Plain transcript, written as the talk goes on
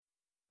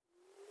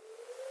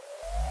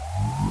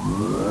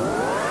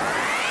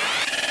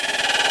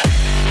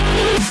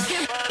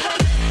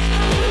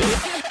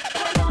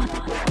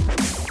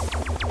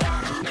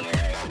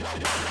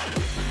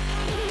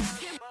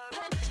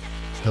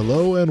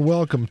Hello and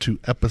welcome to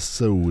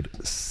episode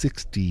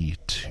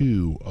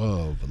 62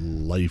 of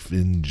Life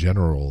in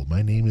General.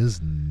 My name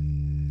is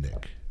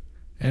Nick.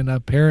 And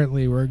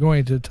apparently we're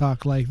going to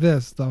talk like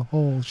this the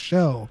whole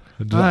show.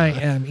 I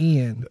am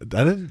Ian.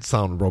 I didn't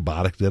sound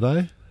robotic, did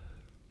I?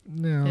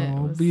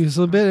 No,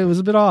 it was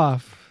a bit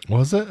off.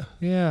 Was it?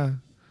 Yeah.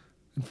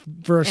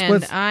 For a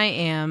split. And I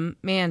am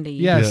Mandy.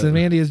 Yes, Yeah. and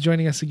Mandy is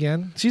joining us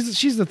again.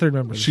 She's the third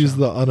member of the She's show.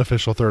 the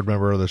unofficial third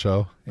member of the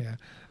show. Yeah.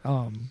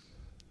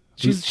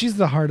 She's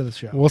the heart of the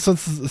show. Well,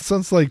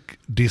 since like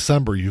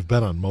December, you've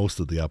been on most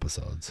of the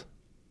episodes.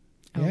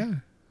 Oh. Yeah.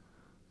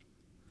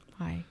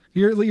 Why?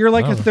 You're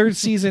like Oh. a third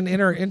season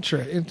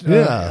intro.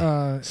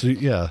 So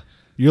yeah,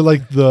 you're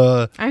like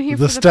the I'm here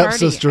the for the party.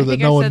 stepsister I that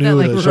think no I one said knew that,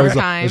 like, that four shows up.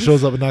 times. That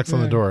shows up and knocks on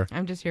the Yeah. door.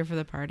 I'm just here for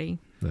the party.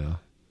 Yeah.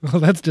 Well,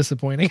 that's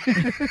disappointing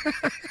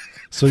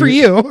So for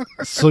you.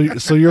 So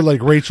you're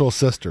like Rachel's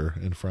sister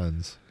in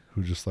Friends,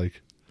 who just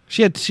like.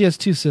 She has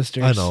two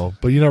sisters. I know,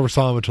 but you never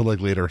saw them until like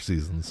later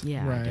seasons.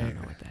 Yeah, I Right. don't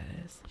know what that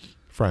is.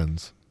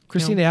 Friends.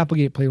 Christina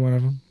Applegate played one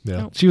of them. Yeah.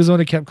 Nope. She was the one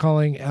who kept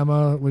calling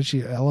Emma, was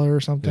she Ella or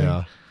something?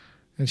 Yeah.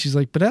 And she's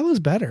like, but Ella's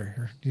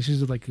better.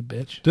 She's like a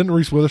bitch. Didn't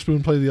Reese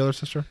Witherspoon play the other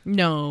sister?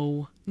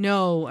 No.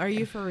 Are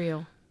you for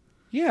real?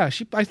 Yeah,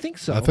 I think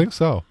so. I think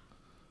so.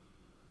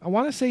 I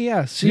want to say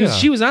yes. Yeah.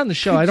 She was on the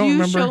show. Could I don't you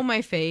remember. show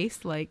my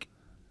face? Like,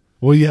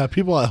 Well, yeah,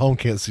 people at home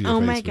can't see your oh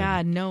face. my maybe.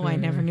 God, no, I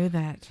never knew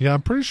that. Yeah,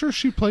 I'm pretty sure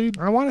she played.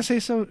 I want to say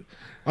so.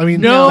 I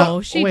mean, No.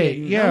 No, she wait,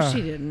 didn't. yeah. No,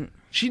 she didn't.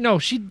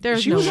 She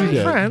There's she no was way. on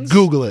did. Friends.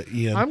 Google it,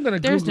 Ian. I'm gonna.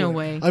 There's Google no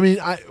it. way.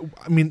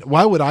 I mean,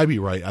 why would I be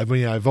right? I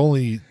mean, I've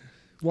only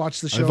Watch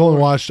the show.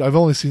 I've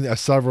only seen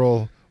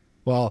several.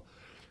 Well,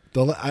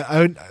 the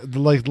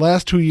like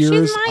last 2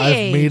 years, my I've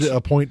age. made it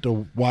a point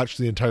to watch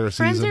the entire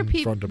Friends season are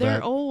people. front to They're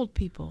back. old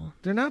people.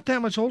 They're not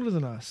that much older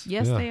than us.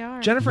 Yes, Yeah. they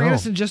are. Jennifer No.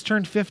 Aniston just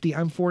turned 50.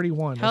 I'm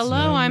 41. That's Hello,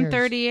 9 I'm years.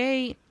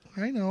 38.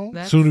 I know.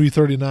 That's, Soon to be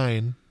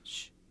 39.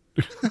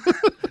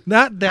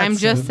 Not that. I'm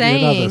just You're not that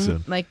saying,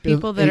 soon. like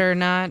people that are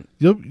not,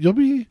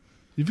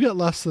 You've got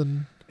less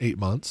than 8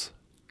 months.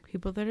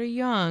 people that are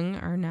young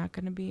are not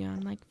going to be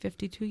on like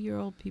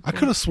 52-year-old people. I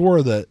could have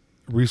swore that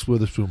Reese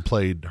Witherspoon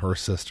played her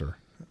sister.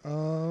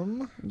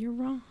 You're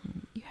wrong.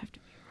 You have to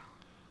be wrong.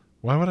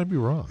 Why would I be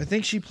wrong? I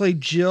think she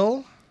played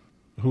Jill.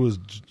 Who was?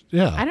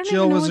 Yeah, I don't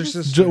Jill even know was what her this-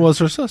 sister. Jill was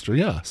her sister.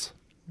 Yes.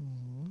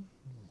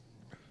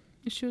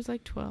 She was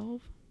like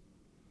 12.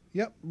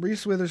 Yep,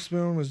 Reese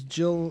Witherspoon was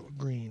Jill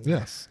Green.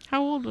 Yes.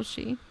 How old was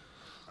she?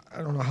 I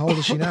don't know how old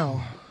is she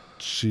now.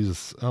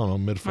 She's I don't know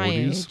mid My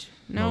 40s. age.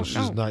 No,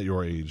 she's not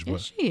your age, but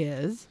Yes, she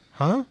is.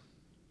 huh?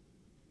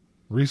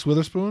 Reese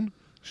Witherspoon?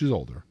 She's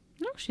older.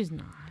 No, she's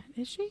not.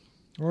 Is she?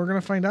 Well, we're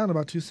gonna find out in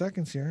about 2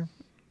 seconds here.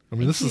 I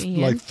mean, this Thank is you,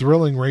 Ian. like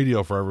thrilling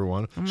radio for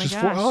everyone. Oh my she's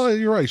gosh. Oh,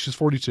 you're right. She's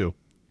 42.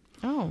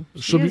 Oh,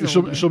 She'll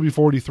be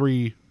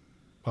 43.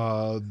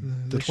 The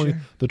This 20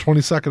 year? the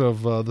 22nd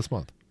of this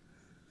month.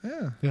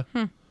 Yeah.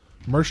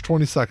 March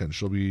 22nd.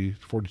 She'll be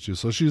 42.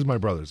 So she's my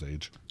brother's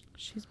age.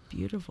 She's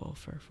beautiful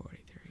for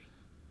 43.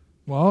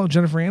 Well,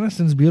 Jennifer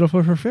Aniston's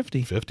beautiful for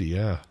 50. 50.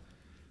 Yeah.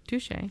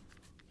 Touche.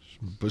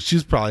 But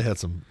she's probably had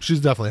some.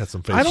 She's definitely had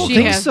some face. I don't She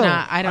think has so.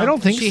 not- I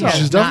don't think she so. has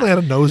She's not- definitely had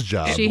a nose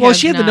job. She Well, has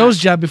she had the not. nose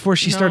job before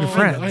she started No.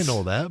 Friends. I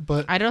know that,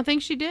 but I don't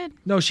think she did.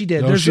 No, she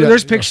did. No, there's she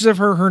there's had- pictures of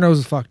her. Her nose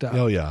is fucked up.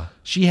 oh yeah,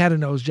 She had a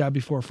nose job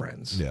before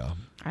Friends. yeah.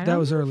 I That don't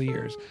was know early if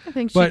years. I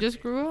think But- she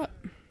just grew up.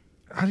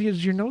 How do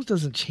your nose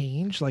doesn't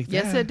change like that?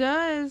 Yes, it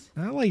does.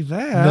 Not like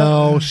that.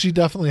 No, she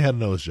definitely had a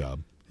nose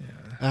job. Yeah.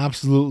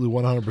 Absolutely,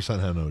 100%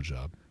 had a nose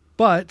job.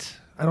 But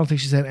I don't think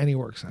she's had any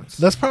work since.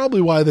 That's probably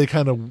why they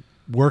kind of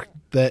worked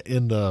that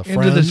into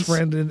Friends.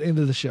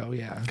 Into the show,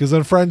 yeah. Because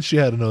in Friends, she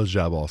had a nose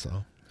job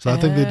also. So I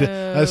think they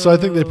did. So I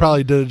think they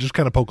probably did it just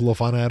kind of poke a little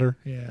fun at her.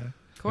 Yeah.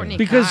 Courtney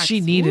Because Cox.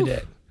 she needed Oof.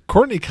 it.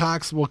 Courtney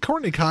Cox. Well,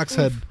 Courtney Cox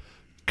had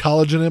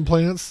collagen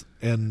implants,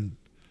 and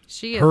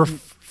She her is,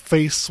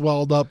 face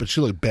swelled up, and she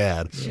looked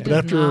bad. she But does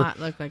after not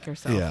look like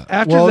herself. yeah,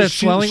 After well, that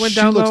she- swelling went she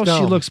down, looks though,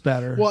 she looks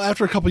better. Well,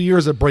 after a couple of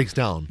years, it breaks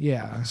down.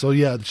 Yeah. So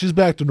yeah, she's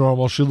back to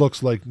normal. She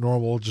looks like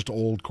normal, just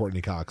old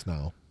Courtney Cox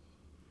now.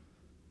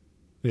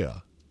 Yeah,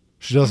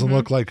 she doesn't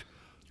look like.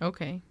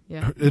 Okay.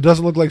 Yeah. It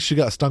doesn't look like she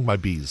got stung by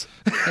bees.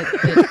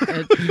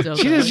 It still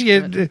She does,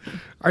 just, but-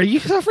 are you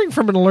suffering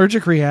from an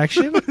allergic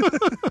reaction?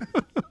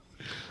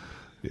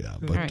 Yeah, All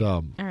but right.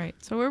 All right.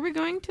 So where are we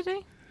going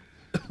today?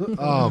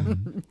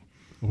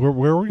 where were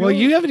we? well, going?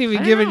 you haven't even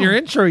I given don't your know.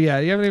 intro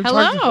yet. You haven't even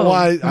Hello. talked.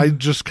 Well, I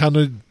just kind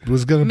of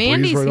was going to breeze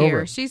Mandy's right here.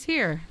 over. it. She's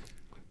here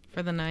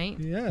for the night.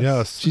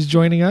 Yes. She's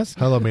joining us.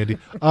 Hello, Mandy.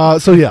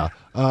 So yeah,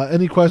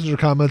 any questions or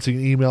comments, you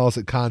can email us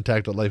at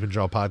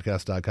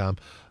contact@lifeandgenralpodcast.com.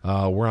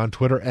 We're on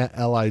Twitter at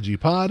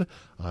LIGpod.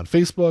 On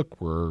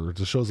Facebook,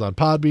 the show's on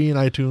Podbean,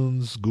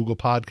 iTunes, Google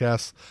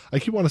Podcasts. I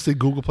keep wanting to say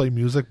Google Play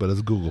Music, but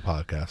it's Google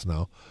Podcasts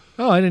now.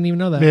 Oh, I didn't even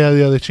know that. Yeah,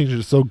 they changed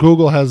it. So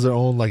Google has their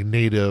own like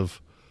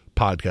native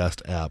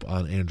podcast app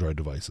on Android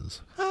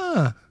devices.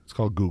 Ah, It's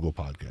called Google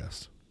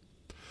Podcast.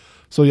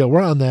 So yeah,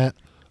 we're on that.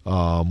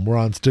 We're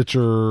on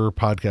Stitcher,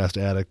 Podcast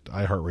Addict,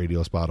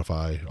 iHeartRadio,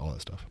 Spotify, all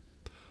that stuff.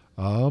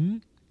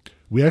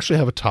 we actually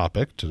have a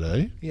topic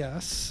today.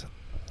 Yes.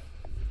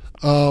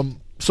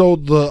 So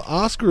the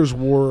Oscars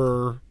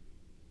were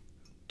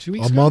 2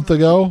 weeks a month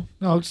ago.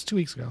 No, it's 2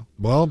 weeks ago.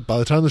 Well, by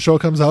the time the show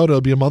comes out,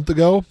 it'll be a month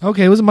ago.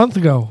 Okay, it was a month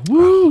ago.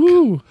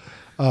 Woo!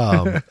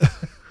 And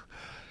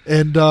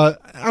I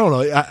don't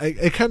know.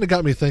 It kind of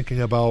got me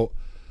thinking about,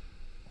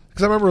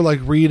 because I remember like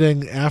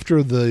reading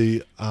after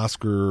the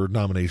Oscar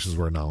nominations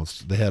were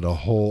announced, they had a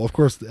whole, of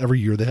course, every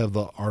year they have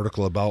the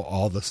article about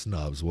all the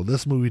snubs. Well,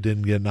 this movie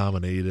didn't get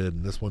nominated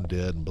and this one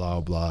did and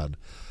blah, blah.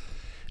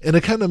 And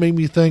it kind of made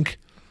me think,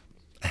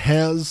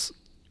 has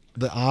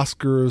the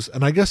Oscars,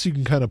 and I guess you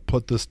can kind of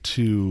put this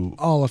to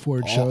all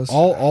award shows.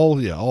 All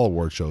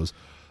award shows,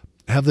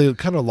 have they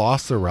kind of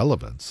lost their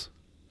relevance?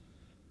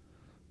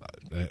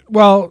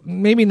 Well,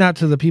 maybe not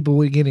to the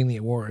people getting the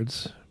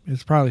awards.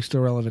 It's probably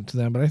still relevant to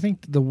them, but I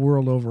think the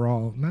world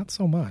overall, not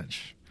so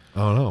much. I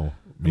don't know.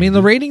 I mean,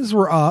 the ratings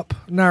were up.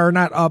 No, or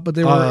not up, but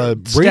they were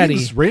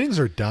steady. Ratings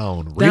are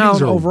down.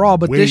 Down overall,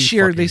 but this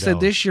year, they said down.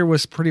 this year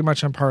was pretty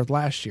much on par with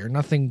last year.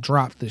 Nothing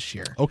dropped this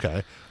year.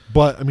 Okay.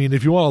 But, I mean,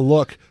 if you want to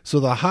look, so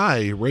the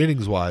high,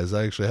 ratings-wise,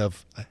 I actually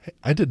have,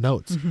 I did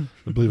notes,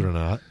 believe it or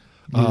not.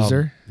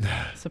 Loser.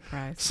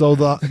 Surprise. So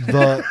the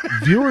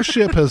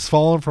viewership has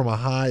fallen from a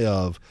high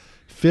of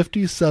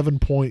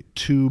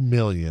 57.2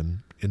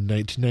 million in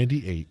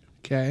 1998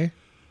 Okay.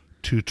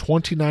 to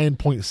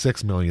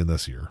 29.6 million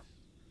this year.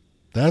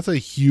 That's a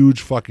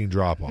huge fucking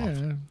drop off.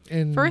 Yeah,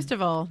 in First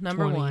of all,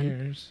 number 20 one,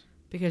 years.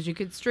 because you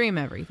could stream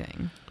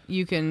everything.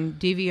 You can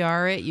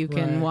DVR it. You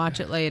can Right. watch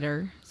it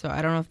later. So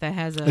I don't know if that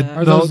has a...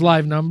 Are those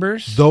live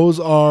numbers? Those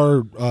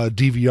are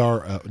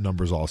DVR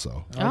numbers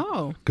also,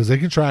 Oh. because they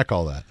can track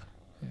all that.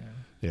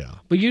 Yeah.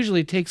 But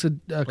usually it takes a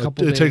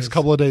couple It days. takes a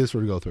couple of days for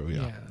it to go through.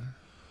 Yeah.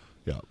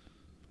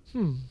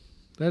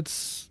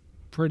 That's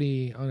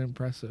pretty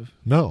unimpressive.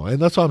 No,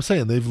 and that's what I'm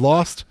saying. They've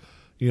lost,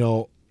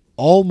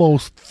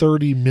 almost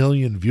 30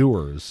 million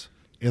viewers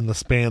in the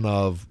span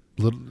of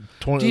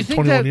 20, Do you think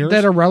 21 years.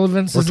 that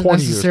irrelevance Or isn't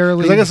 20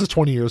 necessarily... years. 'Cause I guess it's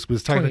 20 years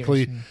because 20 technically,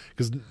 years,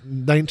 because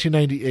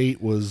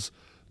 1998 was,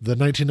 the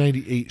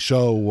 1998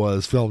 show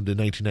was filmed in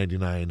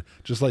 1999,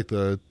 just like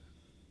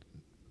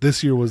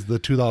this year was the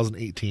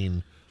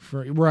 2018.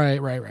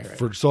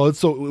 Right.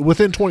 So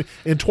within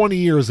 20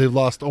 years, they've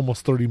lost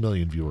almost 30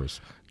 million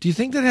viewers. Do you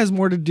think that has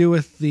more to do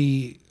with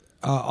the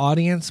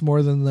audience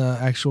more than the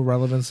actual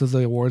relevance of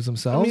the awards I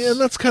themselves? mean, and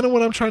that's kind of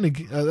what I'm trying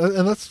to,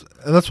 and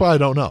that's why I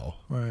don't know.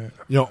 Right.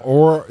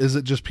 Or is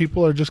it just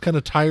people are just kind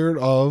of tired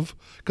of,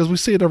 because we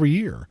see it every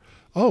year.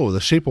 Oh, The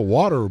Shape of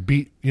Water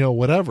beat,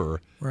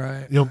 whatever.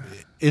 Right.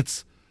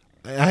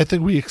 I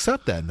think we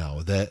accept that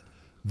now, that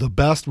the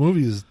best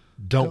movies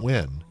don't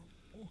win.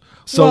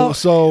 So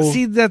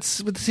see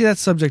that's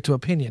subject to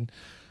opinion.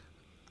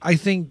 I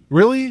think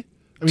really,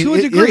 I mean, to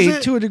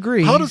a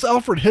degree. How does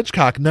Alfred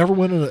Hitchcock never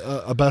win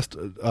a best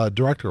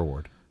director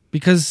award?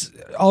 Because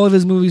all of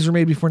his movies were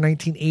made before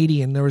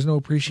 1980, and there was no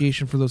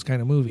appreciation for those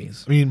kind of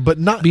movies. I mean, but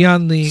not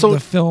beyond the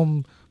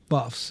film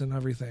buffs and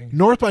everything.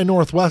 North by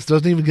Northwest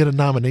doesn't even get a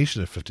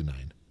nomination at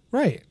 59.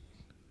 Right.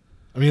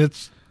 I mean,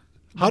 it's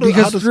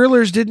because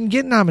Thrillers didn't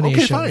get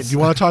nominations. Okay, fine. Do you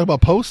want to talk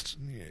about post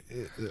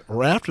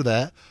or after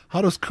that?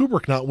 How does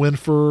Kubrick not win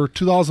for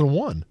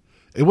 2001?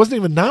 It wasn't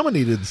even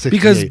nominated in 68.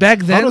 Because back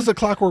then, how does The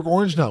Clockwork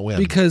Orange not win?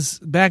 Because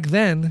back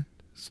then,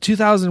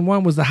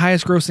 2001 was the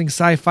highest grossing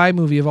sci-fi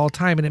movie of all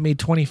time, and it made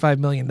 $25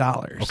 million.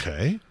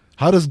 Okay.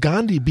 How does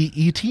Gandhi beat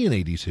E.T. in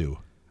 82?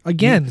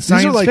 Again,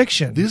 science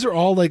fiction. These are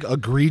all like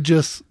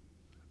egregious.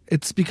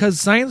 It's because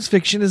science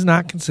fiction is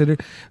not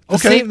considered the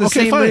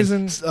same fine.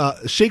 reason.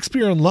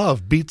 Shakespeare in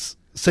Love beats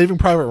Saving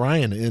Private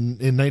Ryan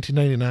in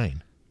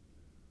 1999.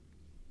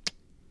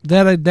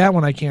 That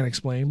one I can't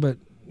explain, but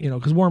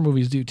because war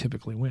movies do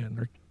typically win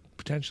or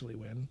potentially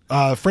win.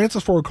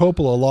 Francis Ford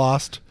Coppola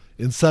lost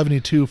in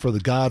 72 for The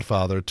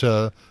Godfather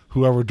to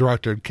whoever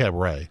directed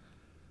Cabaret.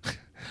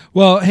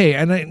 Well, hey,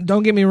 and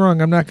don't get me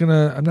wrong, I'm not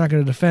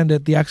gonna defend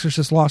it. The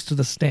Exorcist lost to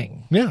The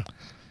Sting. Yeah.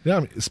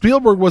 I mean,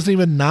 Spielberg wasn't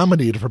even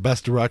nominated for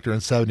Best Director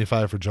in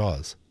 75 for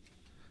Jaws.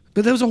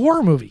 But that was a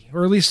horror movie,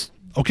 or at least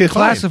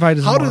classified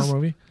as a horror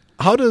movie.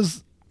 How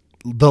does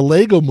the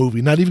Lego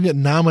Movie not even get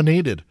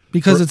nominated?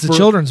 Because it's a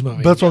children's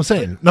movie. That's what I'm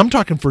saying. I'm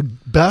talking for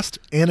Best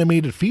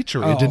Animated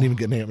Feature. It didn't even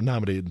get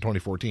nominated in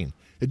 2014.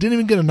 It didn't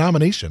even get a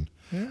nomination.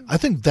 Yeah. I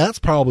think that's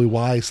probably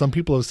why some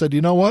people have said, you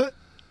know what?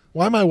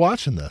 Why am I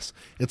watching this?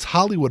 It's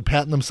Hollywood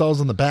patting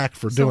themselves on the back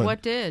for doing. So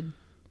what did?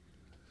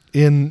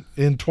 In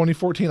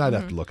 2014, I'd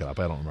have to look it up.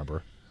 I don't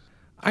remember.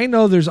 I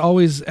know there's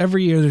always,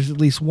 every year, there's at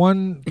least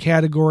one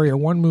category or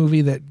one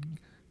movie that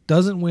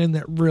doesn't win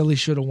that really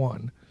should have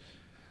won.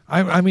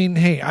 I mean,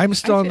 hey, I'm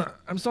still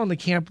in the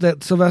camp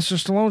that Sylvester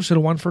Stallone should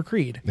have won for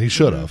Creed. He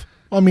should have.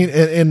 I mean,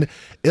 and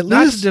at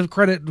not least to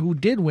credit who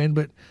did win,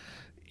 but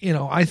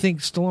I think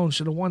Stallone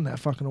should have won that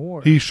fucking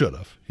award. He should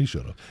have.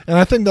 And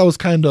I think that was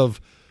kind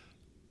of.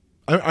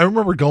 I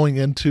remember going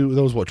into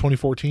that was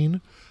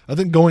 2014. I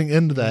think going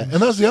into that, and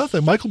that's the other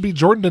thing. Michael B.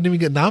 Jordan didn't even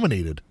get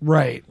nominated,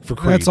 right? For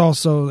Creed. That's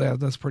also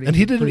that's pretty. And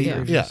he didn't.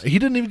 Pretty he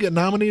didn't even get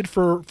nominated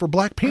for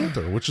Black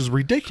Panther, which is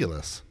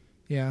ridiculous.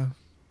 Yeah.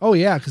 Oh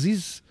yeah, because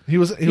he's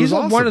was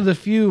awesome. one of the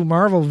few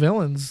Marvel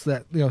villains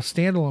that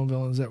standalone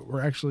villains that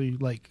were actually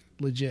like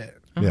legit.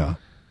 Yeah.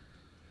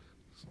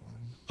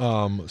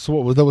 So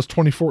what was that? Was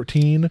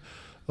 2014?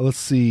 Let's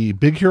see.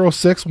 Big Hero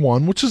 6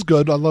 won, which is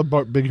good. I love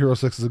Big Hero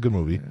 6 is a good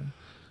movie. Yeah.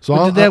 So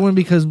but did that win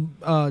because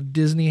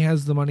Disney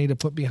has the money to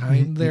put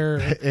behind their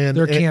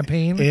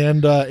campaign,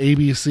 and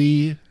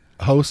ABC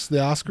hosts the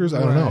Oscars? I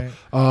don't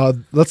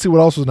know. Let's see what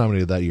else was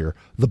nominated that year.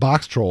 The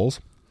Box Trolls.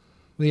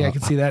 Yeah, I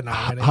can see that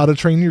nominated. How to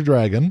Train Your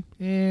Dragon.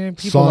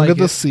 Song of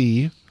the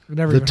Sea.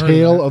 The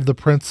Tale of the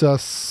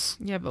Princess.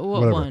 Yeah, but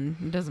what won?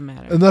 It doesn't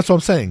matter. And that's what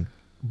I'm saying.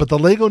 But the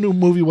Lego New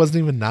movie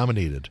wasn't even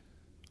nominated.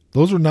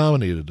 Those were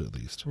nominated at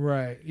least.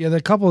 Right. Yeah, the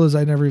couple of those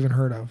I never even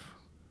heard of.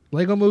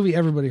 Lego movie,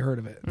 everybody heard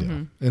of it. Yeah.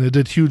 And it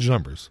did huge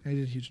numbers. It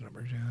did huge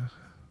numbers, yeah.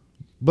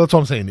 But that's what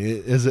I'm saying.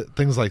 Is it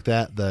things like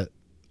that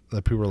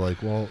people are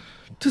like, well...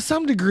 To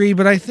some degree,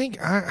 but I think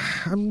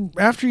I'm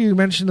after you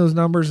mentioned those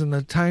numbers and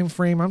the time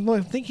frame,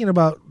 I'm thinking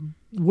about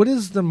what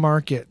is the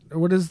market, or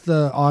what is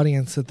the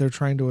audience that they're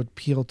trying to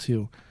appeal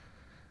to.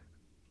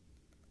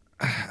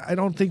 I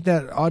don't think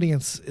that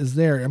audience is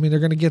there. I mean, they're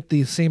going to get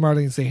the same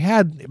audience they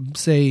had,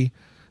 say,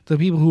 the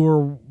people who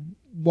were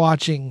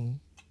watching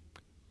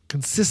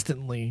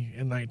consistently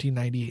in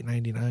 1998,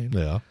 99.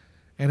 Yeah.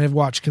 And have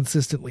watched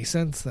consistently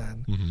since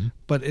then. Mm-hmm.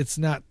 But it's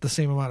not the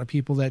same amount of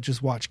people that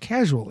just watch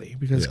casually,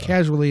 because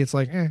casually it's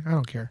like, I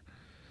don't care.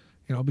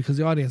 Because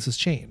the audience has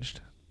changed.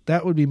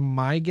 That would be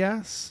my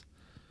guess.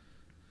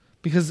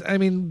 Because, I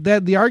mean,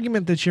 the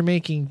argument that you're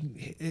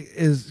making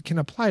can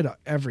apply to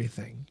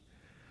everything.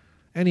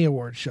 Any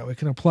award show. It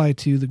can apply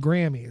to the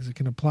Grammys. It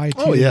can apply to...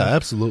 Oh, yeah,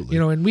 absolutely.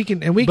 And we can...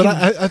 But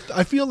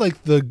I feel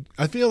like the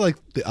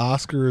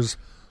Oscars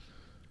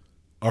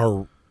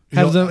are...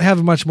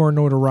 have much more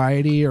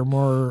notoriety or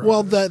more...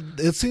 Well, that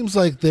it seems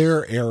like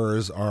their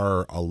errors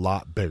are a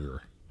lot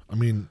bigger. I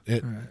mean,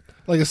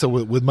 like I said,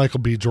 with Michael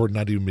B. Jordan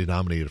not even being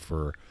nominated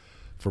for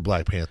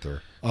Black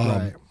Panther.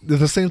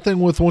 The same thing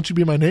with Won't You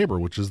Be My Neighbor,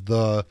 which is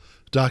the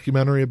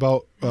documentary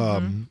about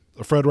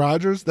Fred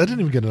Rogers. That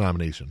didn't even get a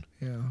nomination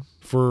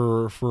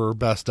for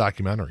Best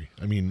Documentary.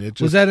 I mean, it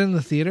just... Was that in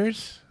the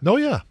theaters? No,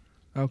 yeah.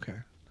 Okay.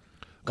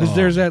 Because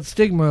there's that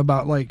stigma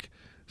about, like,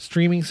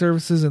 streaming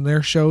services and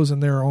their shows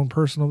and their own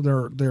personal,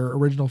 their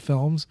original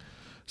films.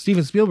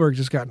 Steven Spielberg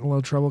just got in a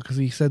little trouble because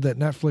he said that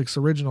Netflix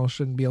originals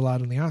shouldn't be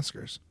allowed in the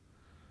Oscars.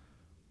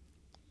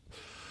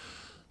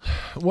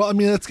 Well, I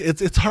mean,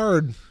 it's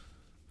hard.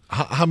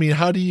 I mean,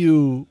 where do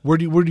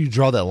you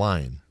draw that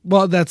line?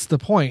 Well, that's the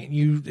point.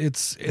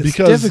 It's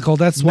because difficult.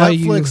 That's why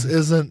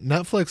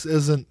Netflix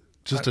isn't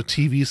just a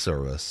TV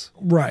service,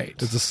 right?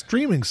 It's a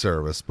streaming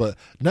service, but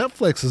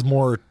Netflix is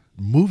more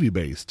movie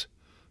based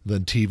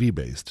than TV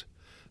based.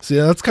 See,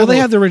 that's kind of... Well,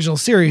 they have the original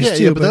series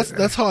too. Yeah, but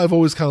that's how I've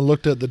always kind of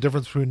looked at the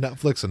difference between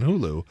Netflix and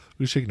Hulu. What are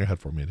you shaking your head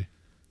for, Mandy?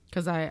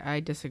 Because I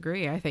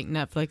disagree. I think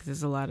Netflix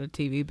is a lot of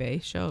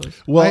TV-based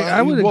shows. Well,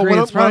 I would agree.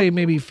 It's probably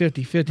maybe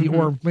 50-50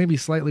 or maybe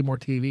slightly more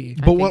TV.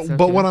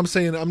 But what I'm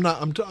saying, I'm not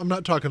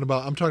talking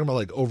about. I'm talking about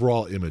like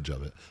overall image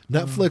of it.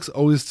 Netflix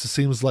always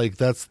seems like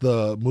that's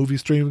the movie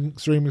streaming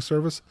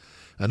service,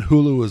 and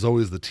Hulu is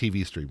always the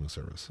TV streaming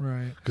service.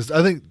 Right. Because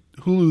I think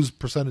Hulu's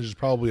percentage is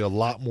probably a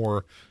lot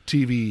more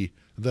TV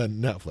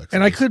than Netflix.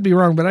 And I could be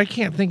wrong, but I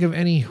can't think of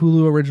any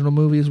Hulu original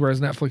movies, whereas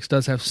Netflix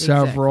does have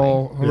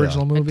several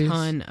original movies. A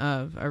ton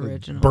of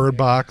original. Bird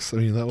Box. I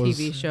mean, that was...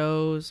 TV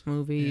shows,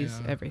 movies,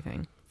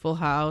 everything. Full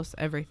House,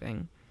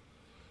 everything.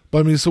 But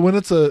I mean, so when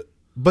it's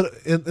but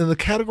in the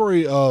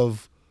category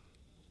of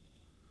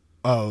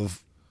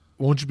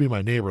Won't You Be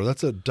My Neighbor,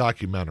 that's a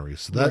documentary.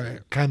 So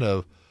that kind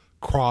of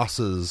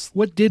crosses...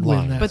 What did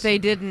lines. win that? But they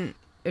didn't...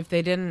 If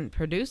they didn't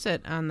produce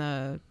it on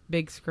the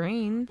big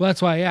screen... Well,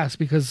 that's why I asked,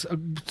 because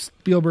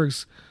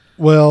Spielberg's...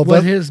 Well,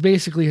 his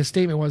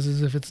statement was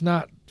is if it's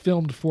not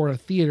filmed for a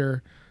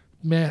theater,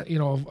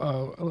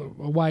 a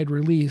wide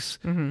release,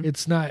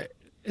 it's not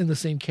in the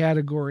same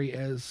category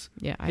as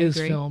his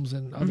films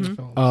and other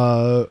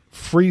films.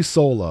 Free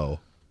Solo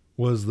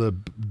was the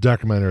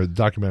documentary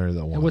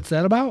that won. And what's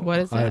that about? What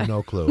is that? I have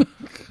no clue.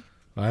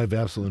 I have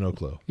absolutely no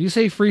clue. You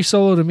say Free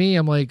Solo to me,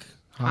 I'm like...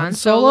 Han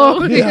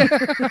Solo? Yeah.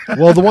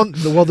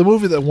 The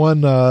movie that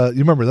won, you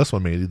remember this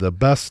one, maybe, the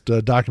best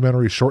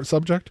documentary short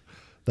subject?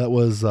 That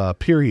was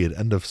period,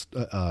 end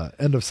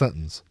of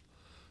sentence.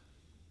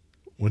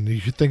 When you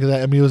think of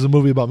that, I mean, it was a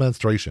movie about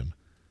menstruation.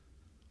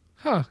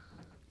 Huh.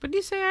 But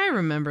you say I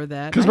remember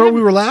that. Because we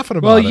were laughing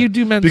about it. Well, you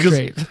do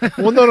menstruate.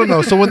 Well,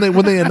 no. So when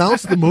they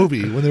announced the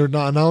movie, when they were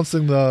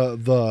announcing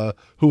the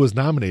who was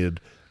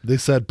nominated, they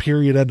said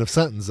period, end of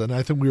sentence. And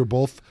I think we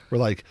were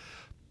like...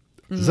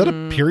 Is that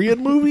a period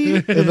movie?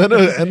 And then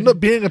it ended up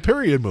being a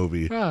period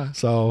movie. Yeah.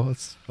 So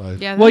it's fine.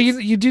 Yeah, well,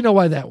 you do know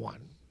why that won.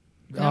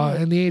 No.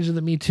 In the age of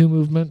the Me Too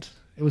movement,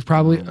 it was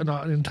probably an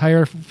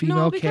entire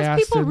female cast. No,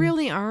 because people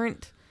really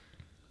aren't.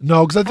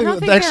 No, because I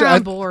think they're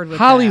on board with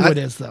Hollywood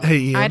that. Is though. Hey,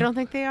 Ian, I don't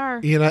think they are.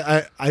 Ian,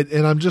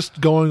 and I'm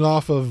just going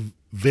off of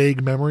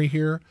vague memory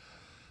here.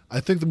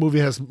 I think the movie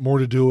has more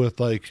to do with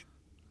like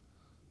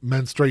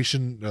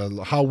menstruation,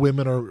 how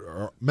women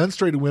are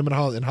menstruating women,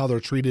 how they're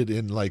treated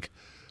in like.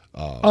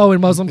 In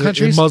Muslim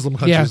countries? In Muslim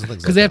countries and things like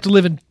because they have to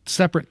live in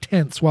separate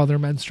tents while they're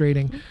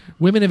menstruating.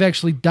 Women have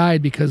actually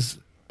died because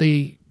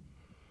they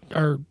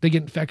get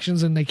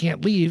infections and they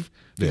can't leave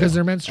because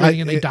they're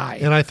menstruating and they die.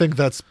 And I think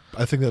that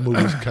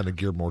movie is kind of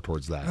geared more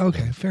towards that.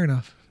 Okay, fair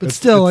enough. But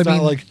still, it's I not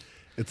mean, like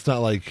it's not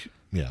like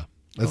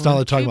it's not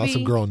like talking about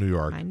some girl in New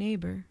York. My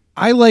neighbor.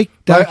 I like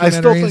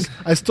documentaries.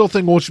 I still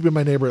think Won't You Be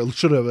My Neighbor? It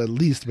should have at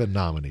least been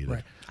nominated.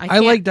 Right. I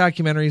like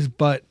documentaries,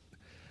 but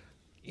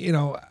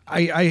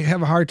I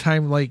have a hard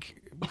time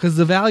because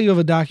the value of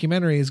a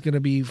documentary is going to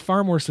be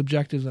far more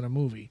subjective than a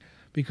movie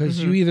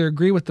because you either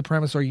agree with the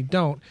premise or you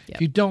don't. Yep.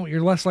 If you don't,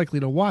 you're less likely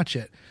to watch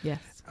it. Yes.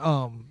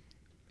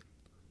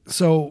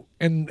 So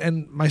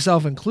and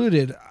myself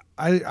included,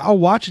 I'll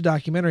watch a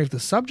documentary if the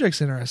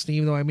subject's interesting,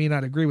 even though I may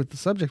not agree with the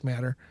subject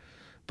matter.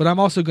 But I'm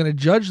also going to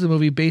judge the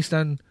movie based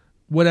on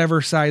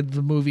whatever side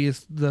the movie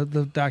is the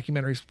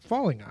documentary's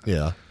falling on.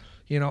 Yeah.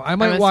 I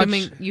might watch. I'm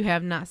assuming you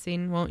have not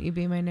seen Won't You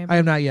Be My Neighbor? I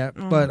have not yet,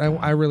 but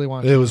I really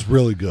want to. It was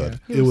really good.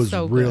 Yeah. It was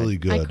so really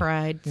good. I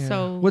cried. Yeah.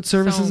 So what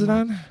service so is it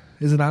on?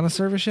 Is it on a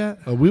service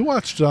yet? We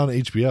watched it on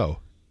HBO.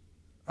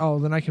 Oh,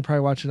 then I can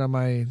probably watch it on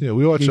my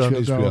We watched it on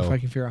HBO Go HBO. if I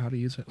can figure out how to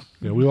use it.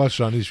 Yeah, we watched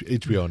it on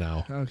HBO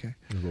now. Okay.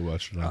 We'll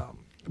watch it now.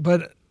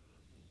 But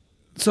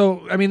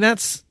so I mean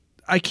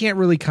I can't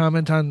really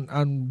comment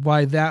on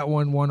why that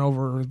one won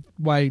over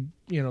why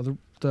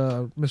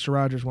the Mr.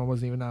 Rogers one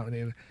wasn't even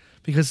nominated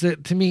because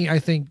to me I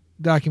think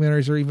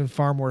documentaries are even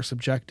far more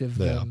subjective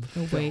than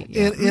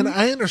and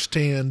I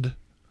understand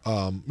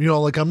I'm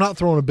not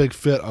throwing a big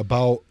fit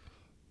about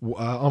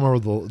I don't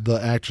remember the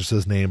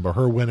actress's name, but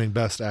her winning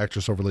Best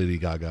Actress over Lady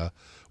Gaga,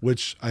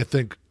 which I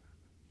think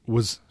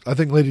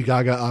Lady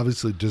Gaga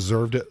obviously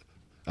deserved it.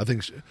 I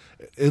think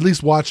at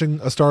least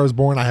watching A Star Is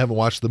Born, I haven't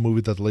watched the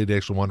movie that the lady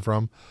actually won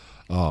from.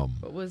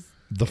 What was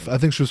I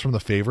think she was from The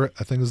Favorite,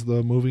 I think is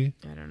the movie.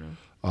 I don't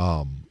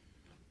know.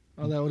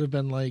 that would have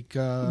been like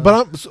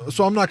but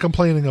I'm not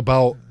complaining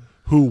about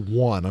who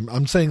won.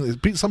 I'm saying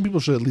some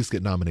people should at least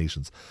get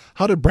nominations.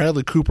 How did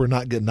Bradley Cooper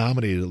not get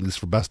nominated at least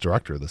for Best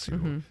Director this year?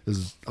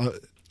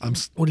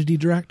 what did he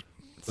direct?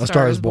 A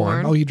Star Is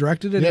Born. Oh, he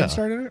directed it Yeah. and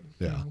started it?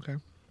 Yeah. Oh, okay.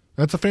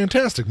 That's a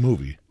fantastic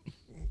movie.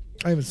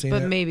 I haven't seen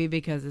But it. maybe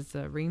because it's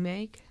a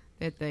remake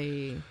that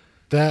they.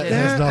 That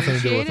Yeah. has nothing to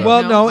do with Appreciate it. it.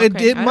 Well, No? no, it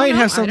Okay. I don't might know.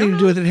 have I something don't to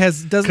do with it.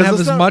 Doesn't 'Cause have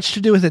it's as not- much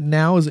to do with it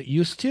now as it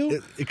used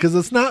to. Because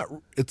it's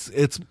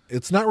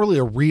not really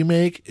a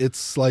remake.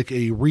 It's like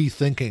a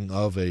rethinking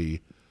of a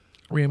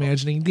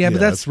Reimagining. Yeah,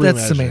 but it's that's reimagining of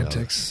it.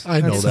 semantics.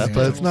 I know That's that,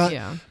 but it's semantics. not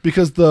Yeah.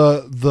 because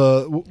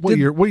what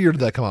year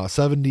did that come out?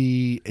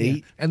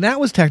 78. And that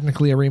was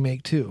technically a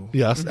remake too.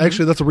 Yes,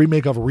 actually, that's a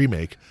remake of a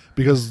remake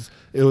because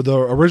the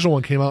original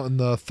one came out in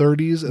the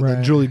 30s, and then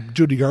Right.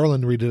 Judy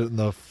Garland redid it in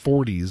the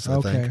 40s, I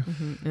Okay.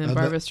 think. And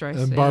Barbara Streisand.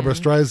 And Barbara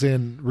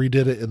Streisand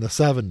redid it in the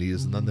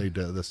 70s, and then they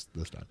did this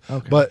time.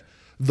 Okay. But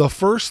the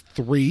first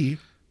three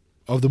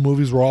of the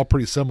movies were all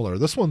pretty similar.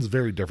 This one's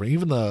very different.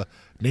 Even the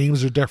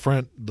names are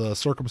different. The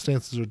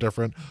circumstances are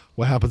different.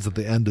 What happens at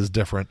the end is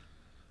different.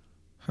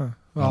 Huh.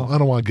 Well, Well, I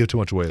don't want to give too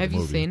much away. of Have the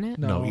you movie. seen it?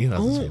 No, No. Ian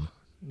hasn't seen it.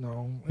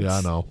 no. Yeah, I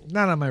it's know.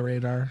 Not on my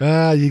radar.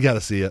 You got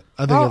to see it.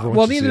 I think everyone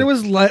well, should see neither it.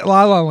 was La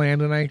La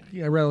Land, and I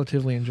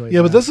relatively enjoyed. Yeah,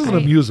 that. but this isn't a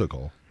I-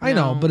 musical. I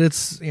know, No. but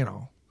it's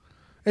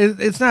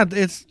it's not.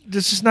 It's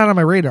just not on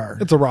my radar.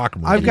 It's a rock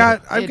movie.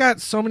 I've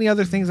got so many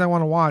other things I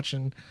want to watch,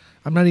 and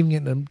I'm not even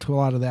getting into a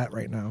lot of that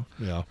right now.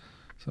 Yeah.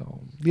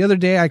 So the other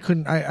day I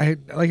couldn't. I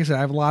like I said,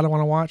 I have a lot I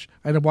want to watch.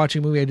 I ended up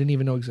watching a movie I didn't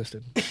even know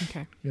existed.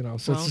 Okay. So Well,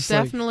 it's just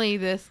definitely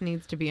this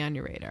needs to be on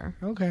your radar.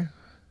 like okay.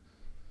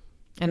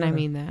 And Yeah. I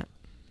mean that.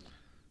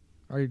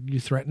 Are you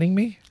threatening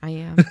me? I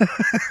am.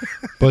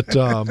 But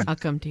I'll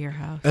come to your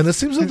house. and it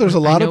seems like there's a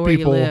lot know of where you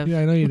people. live.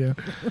 Yeah, I know you do.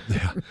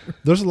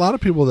 There's a lot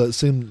of people that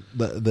seem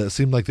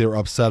like they were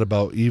upset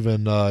about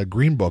even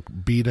Green Book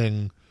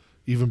beating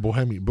even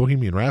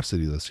Bohemian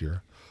Rhapsody this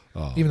year.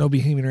 Even though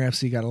Bohemian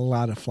Rhapsody got a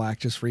lot of flack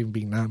just for even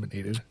being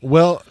nominated.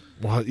 Well,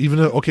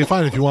 okay,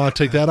 fine. If you want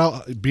to take that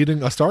out,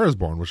 beating A Star Is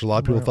Born, which a lot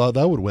of people thought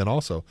that would win,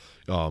 also,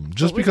 just What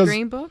was because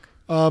Green Book?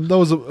 that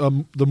was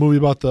the movie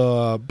about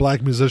the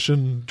black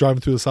musician driving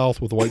through the South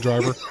with a white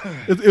driver.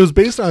 It was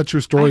based on a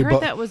true story. I heard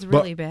but that was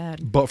really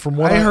bad. But from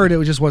what I heard,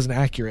 it just wasn't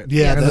accurate.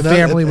 Yeah, and the that-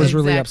 family was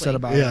really Exactly. upset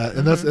about yeah, it.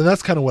 and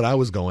that's kind of what I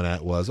was going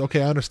at was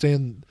okay. I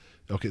understand.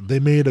 Okay, they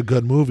made a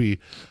good movie,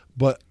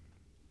 but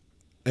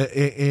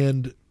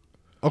and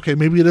okay,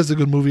 maybe it is a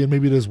good movie and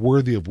maybe it is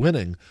worthy of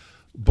winning,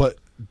 but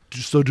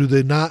so do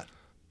they not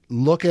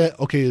look at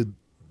okay?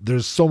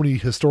 There's so many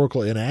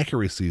historical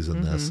inaccuracies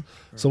in this,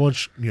 so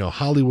much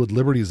Hollywood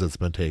liberties that's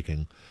been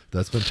taken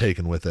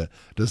with it.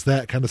 Does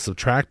that kind of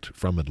subtract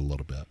from it a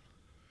little bit?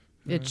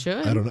 It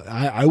should. I don't know.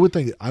 I would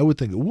think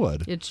it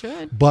would. It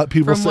should. But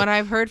people From say, what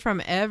I've heard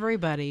from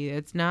everybody,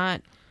 it's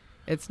not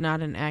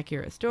an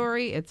accurate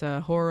story. It's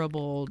a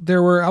horrible.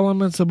 There were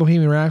elements of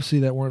Bohemian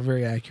Rhapsody that weren't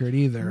very accurate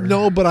either.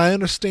 no, but I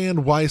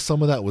understand why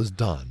some of that was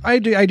done. I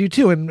do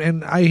too,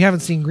 and I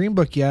haven't seen Green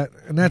Book yet,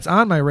 and that's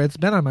on my it's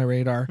been on my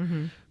radar,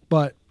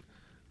 but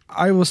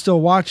I will still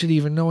watch it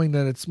even knowing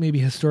that it's maybe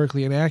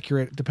historically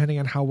inaccurate, depending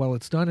on how well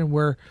it's done. And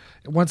where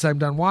once I'm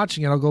done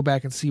watching it, I'll go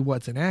back and see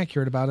what's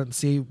inaccurate about it and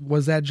see,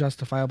 was that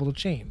justifiable to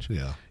change?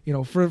 Yeah.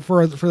 For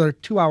the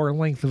 2-hour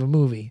length of a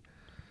movie.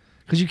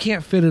 Because you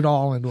can't fit it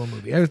all into a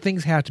movie. Other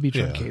things have to be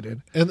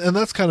truncated. Yeah. And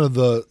that's kind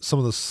of some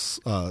of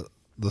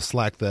the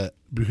slack that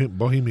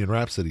Bohemian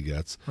Rhapsody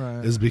gets,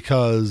 right, is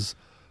because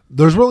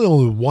there's really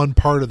only one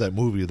part of that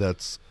movie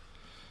that's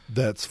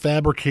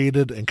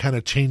fabricated and kind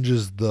of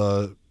changes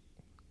the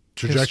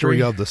trajectory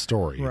History. of the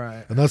story.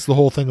 Right. And that's the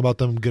whole thing about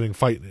them getting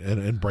fight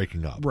and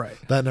breaking up. Right.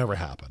 That never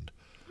happened.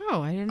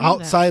 Oh, I didn't know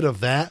Outside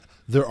of that,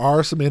 there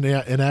are some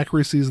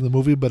inaccuracies in the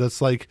movie, but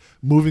it's like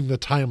moving the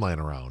timeline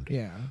around.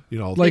 Yeah.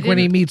 Like when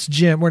he meets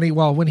Jim, when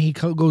he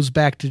goes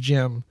back to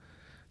Jim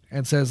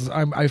and says,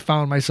 I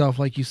found myself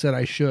like you said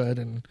I should,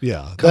 and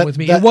come with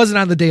me. It wasn't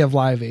on the day of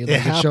Live Aid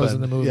like it shows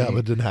in the movie. Yeah, but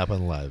it didn't happen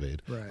in Live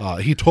Aid.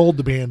 Right. He told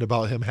the band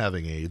about him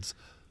having AIDS,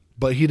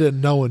 but he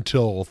didn't know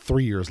until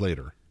 3 years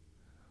later.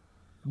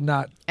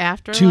 Not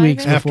after 2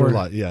 weeks Live Aid? before. After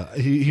Live, yeah.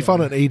 He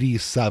found it in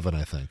 87,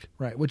 I think.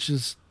 Right, which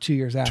is 2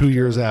 years after. 2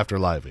 years after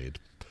Live Aid.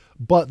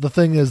 But the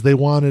thing is, they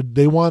wanted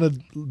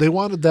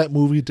that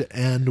movie to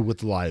end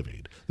with Live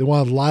Aid. They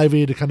wanted Live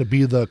Aid to kind of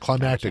be the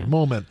climactic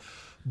moment,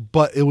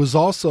 but it was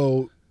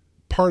also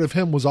part of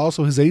him was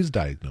also his AIDS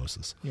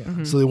diagnosis. Yeah.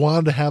 Mm-hmm. So they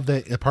wanted to have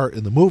that part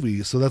in the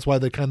movie. So that's why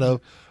they kind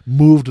of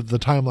moved the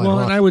timeline Well,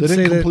 around. and I would they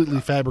didn't say that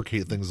completely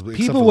fabricate things.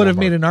 People would have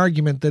made an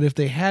argument that if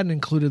they hadn't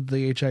included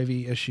the HIV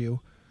issue,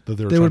 that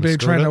they would have been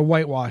trying to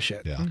whitewash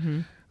it. Yeah.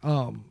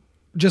 Mm-hmm.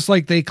 Just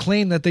like they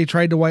claim that they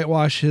tried to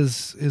whitewash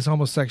his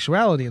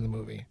homosexuality in the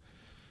movie.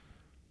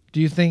 Do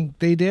you think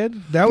they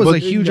did? That was a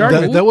huge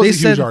argument. That was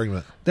a huge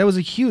argument. That was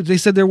a huge. They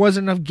said there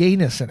wasn't enough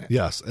gayness in it.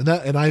 Yes, and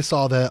I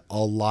saw that a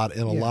lot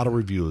in a lot of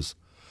reviews.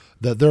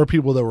 That there are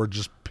people that were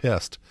just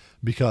pissed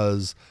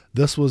because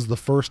this was the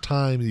first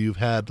time you've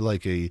had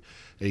like a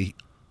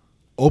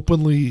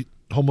openly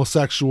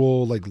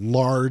homosexual, like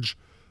large.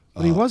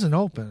 But he wasn't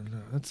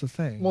open. That's the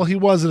thing. Well, he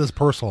was in his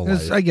personal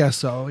life. I guess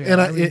so.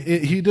 Yeah. And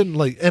he didn't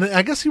like. And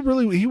I guess he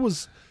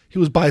was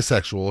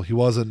bisexual. He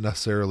wasn't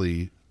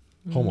necessarily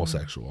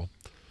homosexual.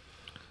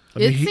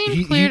 It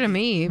seemed clear to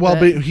me. Well,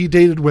 but he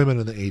dated women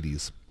in the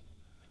 80s.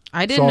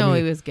 I didn't know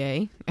he was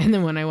gay. And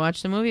then when I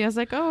watched the movie, I was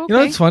like, oh, okay. You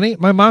know what's funny?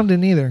 My mom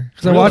didn't either.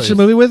 Because Really? I watched the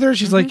movie with her.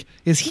 She's like,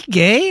 is he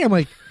gay? I'm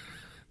like,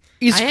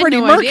 he's I had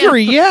Freddie no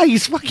Mercury. idea. Yeah,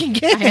 he's fucking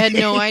gay. I had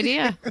no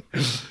idea.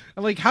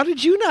 I'm like, how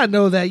did you not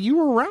know that? You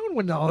were around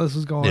when all this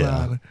was going Yeah.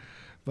 on.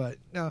 But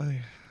no.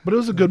 But it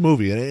was a good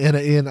movie,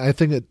 and I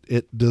think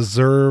it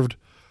deserved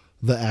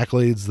the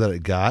accolades that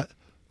it got.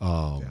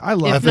 I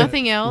love If it.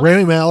 nothing else,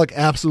 Rami Malek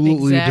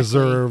absolutely Exactly.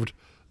 deserved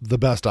the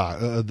best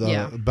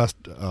Yeah. best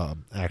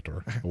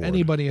actor award.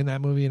 Anybody in that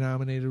movie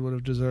nominated would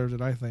have deserved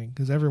it, I think,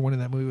 because everyone in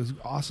that movie was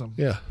awesome.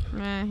 Yeah,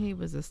 he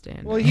was a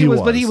standout. Well, He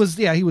but he was.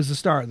 was the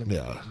star of the movie.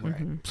 yeah. Right.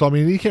 So I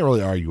mean, you can't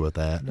really argue with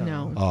that.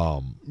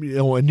 No.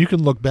 And you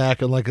can look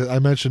back and like I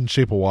mentioned,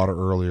 Shape of Water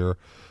earlier.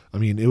 I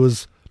mean, it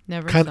was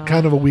Never kind saw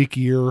of it. a weak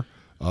year.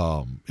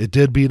 It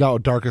did beat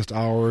out Darkest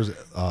Hours,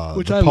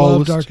 Which The I Post.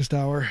 love, Darkest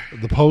Hour.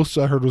 The Post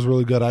I heard was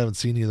really good. I haven't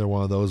seen either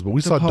one of those, but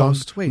we The saw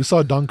Post, wait. we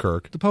saw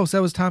Dunkirk. The Post,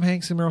 that was Tom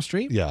Hanks and Meryl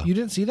Streep? Yeah. You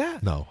didn't see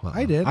that? No,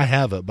 I did. I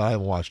have it, but I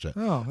haven't watched it.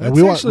 Oh, And that's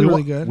we actually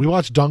really good. We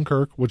watched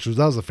Dunkirk, that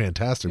was a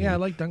fantastic movie. Yeah, I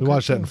like Dunkirk, We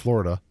watched that too. in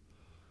Florida.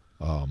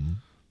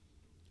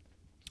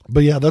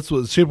 But yeah, that's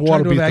what Shape of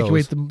Water Tried to beat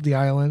evacuate those. the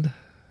island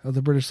of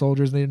the British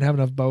soldiers, and they didn't have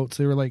enough boats.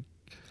 They were like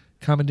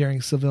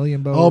commandeering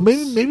civilian boats. Oh,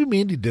 maybe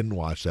Mandy didn't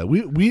watch that.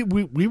 We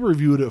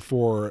reviewed it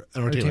for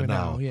Entertainment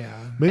Now. Yeah.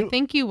 Maybe, I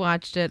think you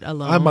watched it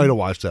alone. I might have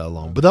watched that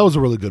alone, but that was a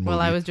really good movie.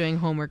 While I was doing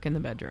homework in the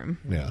bedroom.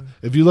 Yeah.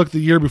 If you look, the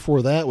year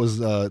before that was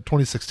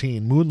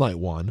 2016. Moonlight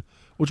won,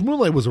 which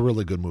Moonlight was a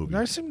really good movie.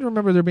 I seem to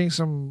remember there being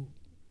some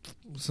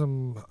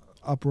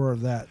uproar of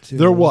that too.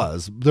 There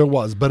was,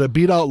 but it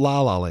beat out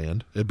La La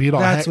Land. It beat out.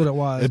 That's what it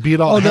was. It beat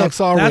out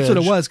Hacksaw Ridge. That's what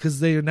it was because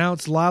they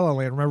announced La La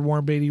Land. Remember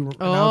Warren Beatty announced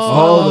Oh,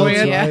 La La that's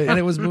Land, right. and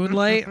it was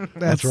Moonlight.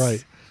 That's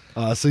right.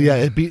 So yeah,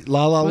 it beat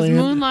La La Was Land.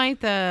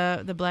 Moonlight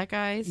the black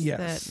guys?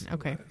 Yes.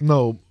 Okay.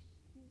 No.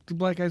 The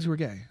black guys who were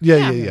gay.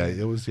 Yeah.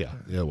 It was. Yeah,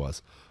 it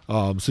was.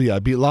 So yeah,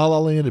 it beat La La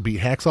Land. It beat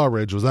Hacksaw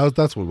Ridge.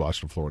 That's what we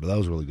watched in Florida. That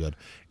was really good,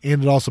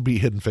 and it also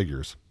beat Hidden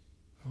Figures.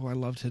 Oh, I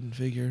loved Hidden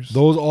Figures.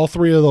 All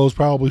three of those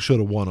probably should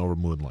have won over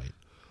Moonlight.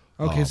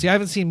 Okay, see, I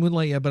haven't seen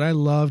Moonlight yet, but I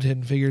loved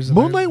Hidden Figures. and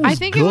Moonlight was I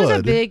think good.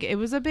 it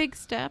was a big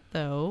step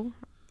though.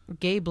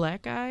 Gay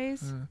black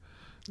guys.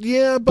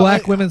 Yeah, but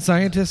black women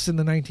scientists in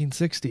the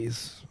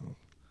 1960s.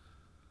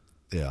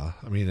 Yeah,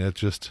 I mean it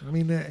just. I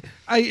mean,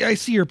 I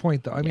see your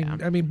point though. Yeah.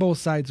 I mean, both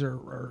sides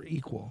are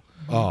equal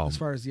as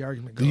far as the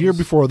argument goes. The year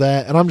before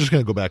that, and I'm just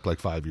going to go back like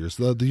 5 years.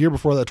 The year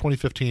before that,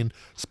 2015,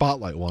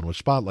 Spotlight won, which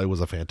Spotlight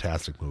was a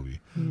fantastic movie.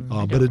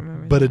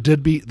 But it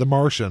did beat The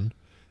Martian,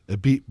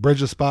 it beat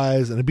Bridge of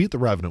Spies, and it beat The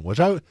Revenant, which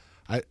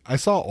I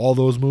saw all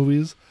those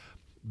movies.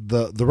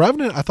 The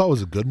Revenant I thought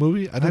was a good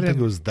movie. I didn't think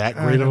it was that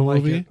great of a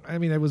movie. It. I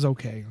mean, it was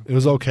okay. It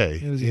was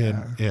okay. It was,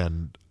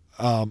 and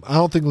I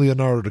don't think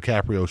Leonardo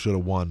DiCaprio should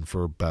have won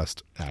for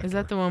Best Actor. Is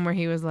that the one where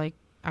he was like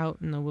out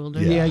in the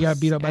wilderness. Yeah, he got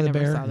beat up by I the never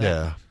bear. saw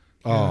that.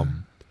 Yeah.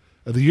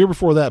 The year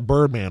before that,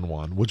 Birdman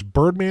won, which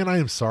Birdman, I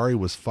am sorry,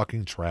 was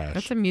fucking trash.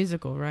 That's a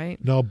musical, right?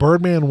 No,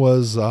 Birdman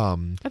was I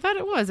thought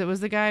it was. It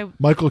was the guy.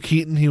 Michael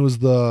Keaton. He was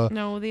the...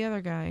 No, the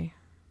other guy.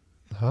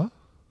 Huh?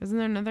 Isn't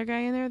there another guy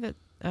in there that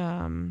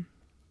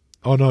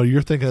Oh, no,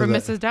 you're thinking from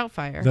of that. Mrs.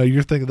 Doubtfire? No,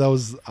 you're thinking that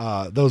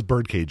was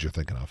Birdcage you're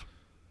thinking of.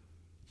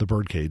 The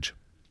Birdcage.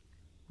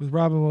 With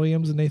Robin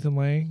Williams and Nathan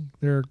Lane.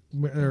 They're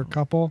a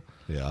couple.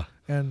 Yeah.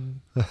 And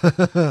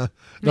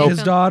No,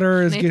 his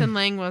daughter is Nathan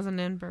Lang wasn't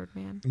in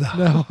Birdman.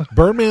 No.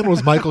 Birdman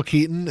was Michael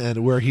Keaton,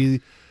 and where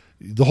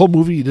the whole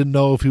movie you didn't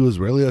know if he was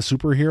really a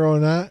superhero or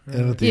not.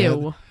 And at the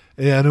end,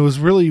 and it was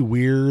really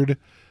weird.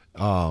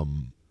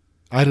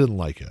 I didn't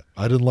like it.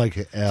 I didn't like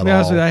it at To be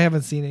honest all. with you, I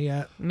haven't seen it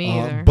yet. Me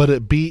either. But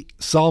it beat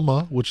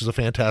Selma, which is a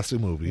fantastic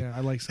movie. Yeah, I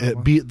like Selma.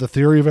 It beat The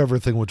Theory of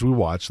Everything, which we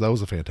watched. That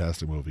was a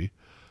fantastic movie.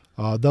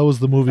 That was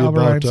the movie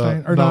Albert about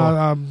Einstein.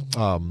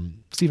 Or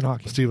Stephen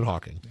Hawking. Stephen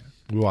Hawking.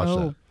 We watched Oh.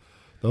 that.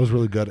 That was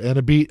really good. And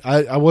it beat,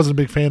 I wasn't a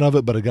big fan of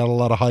it, but it got a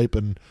lot of hype,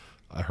 and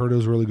I heard it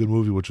was a really good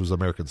movie, which was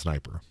American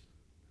Sniper.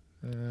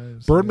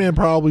 Birdman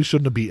probably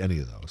shouldn't have beat any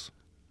of those.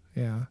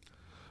 Yeah.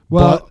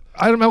 Well,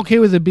 I'm okay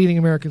with it beating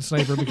American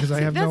Sniper because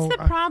I have That's no... the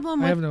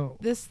problem I have with no...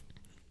 this.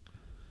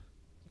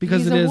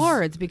 Because these it is...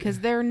 awards, because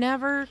they're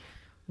never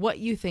what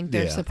you think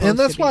they're Yeah. supposed And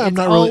that's to be. why I'm It's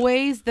not really-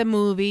 always the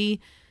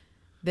movie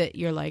that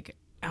you're like,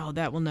 oh,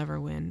 that will never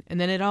win, and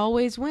then it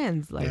always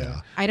wins. Like,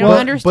 Yeah. I don't But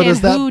understand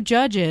is that- who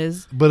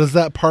judges. But is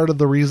that part of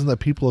the reason that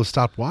people have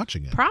stopped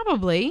watching it?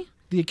 Probably.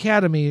 The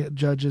Academy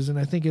judges, and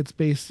I think it's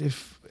based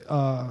if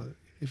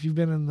you've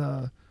been in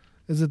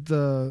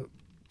the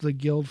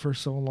guild for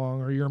so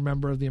long, or you're a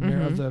member of the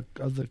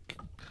of the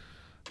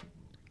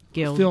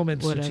Guild, Film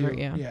Institute,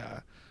 whatever, yeah.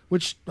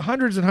 which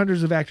hundreds and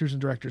hundreds of actors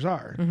and directors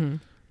are. Mm-hmm.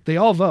 They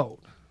all vote.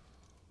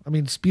 I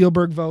mean,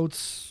 Spielberg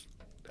votes.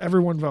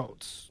 Everyone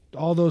votes.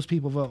 All those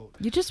people vote.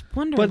 You just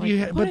wonder, But like,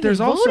 what but are there's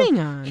they also voting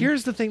on?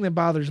 here's the thing that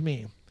bothers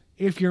me.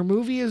 If your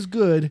movie is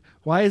good,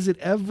 why is it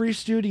every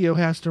studio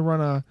has to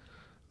run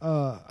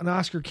an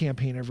Oscar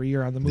campaign every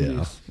year on the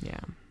movies? Yeah.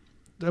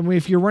 I mean,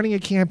 if you're running a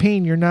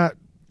campaign,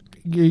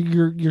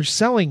 you're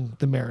selling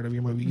the merit of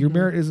your movie. Your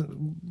merit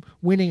isn't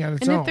winning on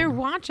its And own. if they're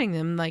watching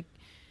them, like,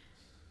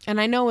 and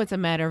I know it's a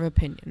matter of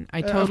opinion. I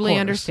Of totally course, it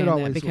understand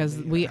always that will because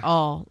be, we yeah.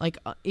 all, like,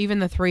 even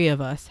the three of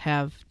us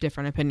have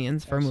different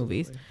opinions for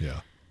movies.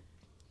 Yeah.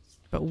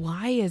 But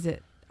why is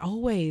it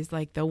always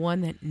like the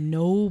one that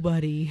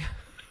nobody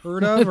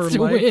heard of or wants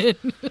to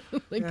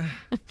like, win?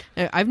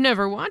 I've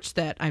never watched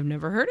that. I've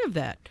never heard of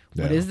that.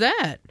 What Yeah. is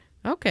that?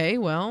 Okay,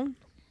 well,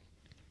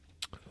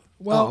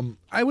 well,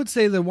 I would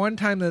say the one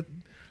time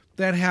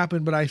that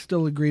happened, but I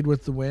still agreed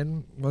with the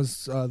win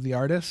was The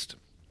Artist.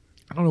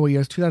 I don't know what year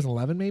it was,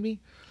 2011 maybe.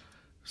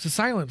 It's a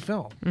silent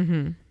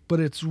film, but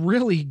it's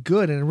really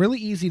good and really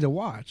easy to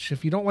watch.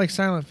 If you don't like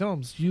silent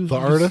films,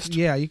 Artist?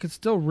 yeah, you could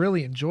still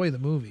really enjoy the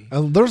movie.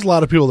 And there's a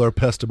lot of people that are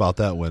pissed about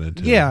that winning,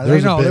 too. Yeah,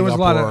 There's I know. big There was a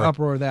lot of uproar.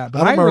 uproar of that, but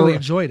don't I remember- really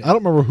enjoyed it. I don't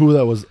remember who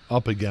that was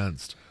up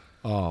against.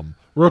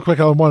 Real quick,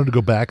 I wanted to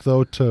go back,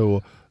 though,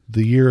 to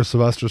the year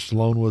Sylvester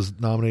Stallone was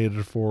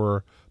nominated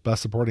for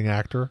Best Supporting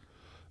Actor.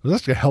 It was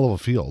actually a hell of a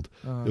field.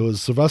 It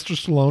was Sylvester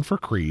Stallone for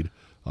Creed,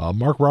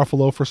 Mark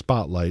Ruffalo for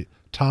Spotlight,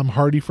 Tom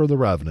Hardy for The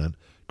Revenant,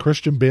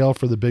 Christian Bale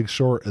for The Big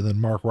Short, and then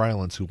Mark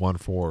Rylance, who won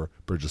for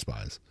Bridge of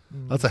Spies.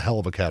 That's a hell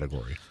of a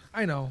category.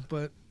 I know,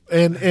 but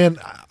And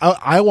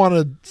I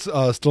wanted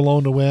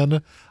Stallone to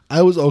win.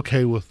 I was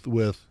okay with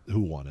who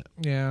won it.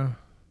 yeah,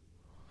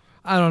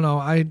 I don't know.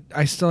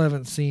 I still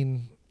haven't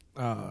seen.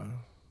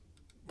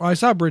 Well, I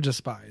saw Bridge of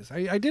Spies.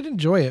 I did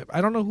enjoy it. I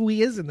don't know who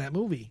he is in that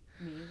movie.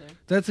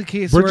 That's a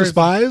case. Bridge where of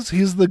Spies.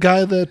 He's the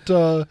guy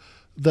that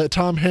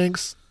Tom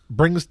Hanks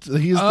brings.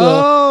 He's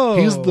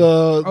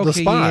the okay,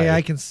 spy. Yeah,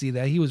 I can see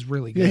that. He was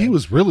really good. Yeah, he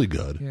was really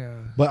good. Yeah,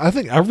 But I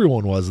think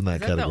everyone was in that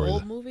is that category. the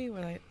old movie?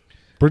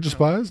 Bridge of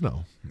Spies?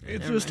 No.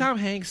 it was Tom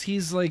Hanks.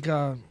 He's like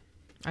I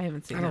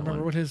haven't seen I that don't remember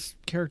one. what his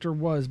character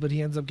was, but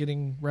he ends up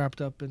getting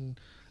wrapped up in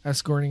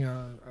escorting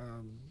a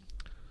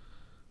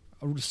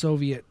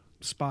Soviet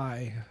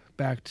spy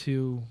back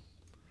to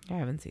I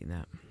haven't seen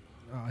that.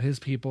 his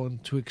people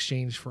and to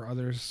exchange for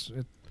others.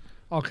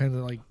 All kinds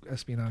of like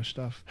espionage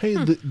stuff. Hey,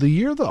 the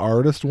year The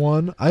Artist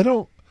won, I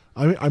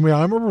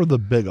remember the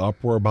big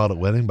uproar about it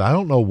winning, but I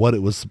don't know what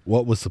was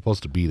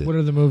supposed to beat it. What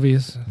are the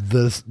movies?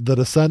 The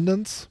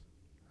Descendants,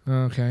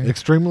 Okay.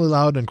 Extremely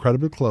Loud,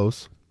 Incredibly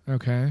Close,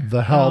 Okay.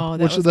 The Help, Oh,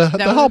 that which was- the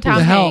that was help Tom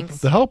was Hanks.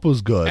 The Help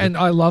was good. And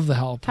I love The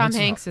Help. Tom That's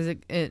Hanks is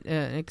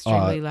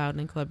extremely loud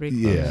and incredibly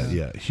close.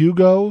 yeah.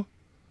 Hugo,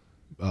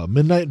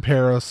 Midnight in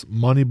Paris,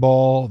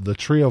 Moneyball, The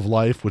Tree of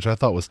Life, which I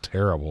thought was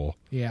terrible,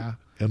 Yeah.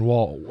 and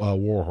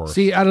Warhorse.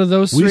 See, out of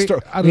those three,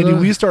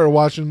 we started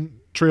watching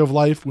Tree of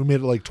Life. We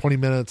made it like 20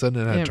 minutes in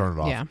and had to turn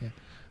it off. Yeah.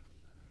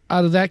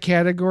 out of that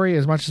category,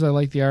 as much as I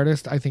like The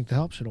Artist, I think The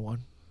Help should have won.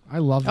 I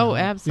love that. Oh,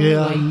 absolutely.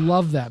 Yeah. I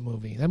love that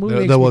movie. That movie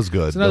That makes me- was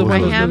good. it's another That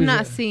one was of I those have movies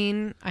not that-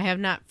 seen. I have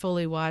not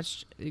fully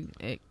watched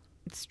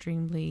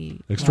Extremely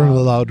Extremely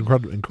Loud.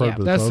 Loud,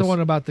 Incredibly That's the Close. one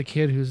about the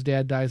kid whose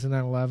dad dies in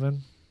 9/11.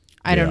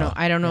 I don't Yeah. know.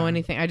 I don't know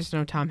anything. I just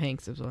know Tom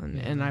Hanks is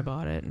one, and I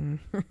bought it. And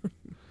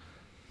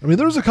I mean,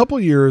 there was a couple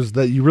years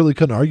that you really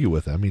couldn't argue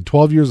with. I mean,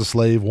 12 Years a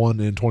Slave won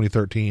in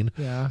 2013.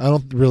 Yeah. I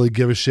don't really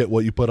give a shit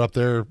what you put up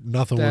there.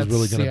 Nothing was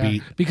really going to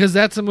beat. Because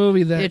that's a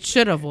movie that it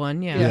should have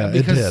won. Yeah. Yeah, it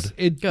because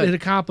did. It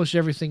accomplished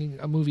everything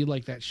a movie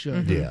like that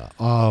should. Yeah.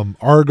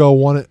 Argo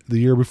won it the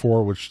year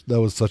before, which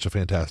that was such a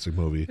fantastic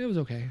movie. It was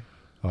okay.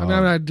 I mean,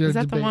 I'm not Is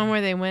that the one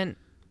where they went?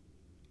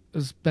 It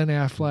was Ben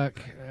Affleck.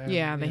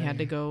 Yeah, they had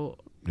to go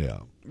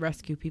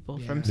rescue people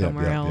from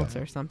somewhere else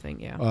or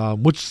something. Yeah.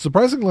 Which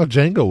surprisingly enough,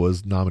 Django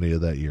was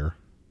nominated that year.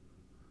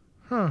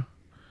 Huh.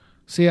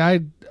 See, I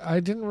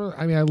didn't really.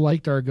 I mean, I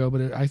liked Argo,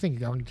 but I think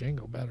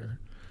Django better.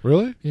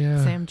 Really?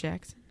 Yeah. Sam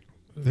Jackson.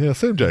 Yeah,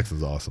 Sam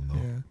Jackson's awesome though.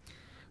 Yeah.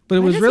 But it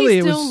Why was does really he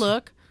it still was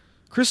look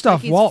Christoph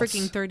like he's Waltz.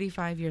 freaking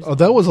 35 years Oh, old.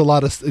 that was a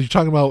lot of. You're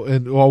talking about,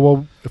 and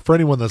well, for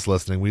anyone that's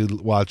listening, we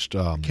watched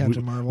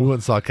Captain Marvel. We went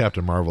and saw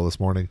Captain Marvel this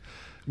morning.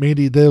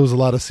 Mandy, there was a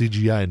lot of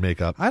CGI and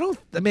makeup.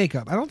 The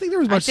makeup. I don't think there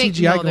was much I think,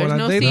 CGI no, going there's on.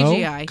 no They-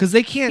 CGI. because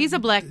they can't. He's a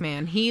black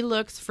man. He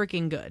looks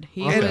freaking good.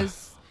 He Okay.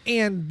 was.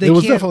 and they It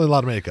was can't- definitely a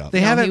lot of makeup. They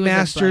No, haven't he was a black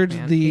mastered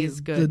man. the He's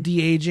good.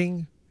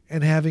 de-aging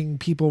and having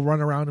people run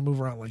around and move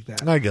around like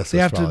that. I guess they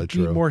that's have to probably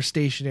be true. more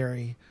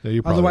stationary. Yeah,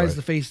 you're probably Otherwise, right.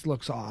 the face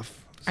looks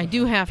off. I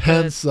do have to.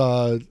 Hence,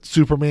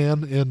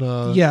 Superman in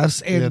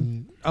Yes, and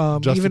in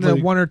Justice even the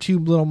League. one or two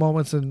little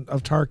moments of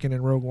Tarkin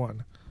in Rogue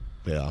One,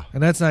 Yeah,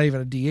 and that's not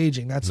even a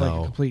de-aging. That's like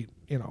No. a complete,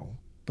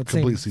 but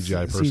Complete same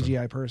CGI person.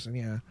 CGI person,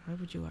 yeah. Why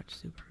would you watch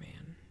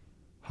Superman?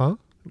 huh?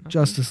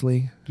 Justice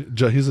League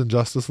He's in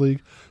Justice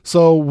League.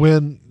 So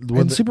when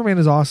Superman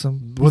is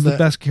awesome. when He's the the-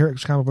 best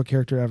comic book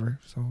character ever.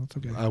 So it's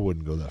okay. I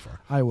wouldn't go that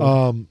far. I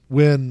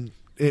would.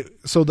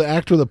 So the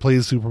actor that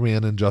plays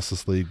Superman in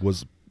Justice League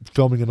was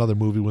filming another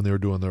movie when they were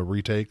doing the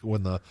retake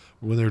when they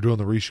were doing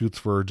the reshoots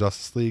for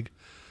Justice League,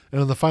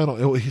 and in the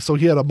final, so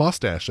he had a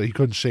mustache that he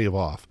couldn't shave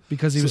off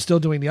because he was still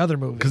doing the other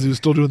movie. because he was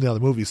still doing the other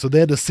movie. So they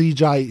had to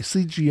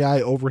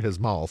CGI over his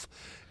mouth,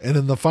 and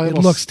in the final,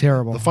 It looks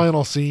terrible. The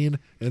final scene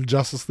in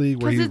Justice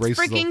League where Because he it's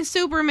races. freaking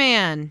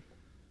Superman.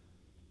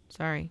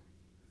 Sorry.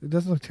 It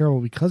doesn't look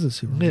terrible because it's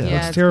Superman. Yeah. It Yeah,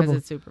 looks it's terrible. because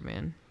it's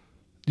Superman.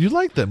 You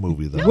like that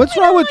movie though? No. What's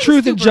I wrong don't with like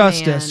Truth and Superman.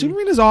 Justice?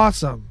 Superman is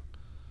awesome.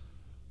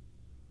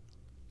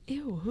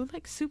 Ew, who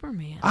likes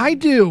Superman? I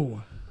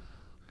do.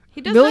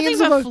 He does millions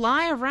nothing but of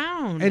fly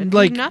around and, and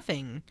like, do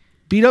nothing.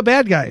 Beat up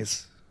bad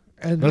guys.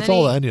 And That's then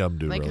all he- any of them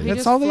do, Like really. he That's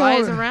just all they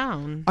flies are.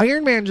 around.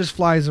 Iron Man just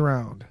flies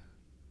around.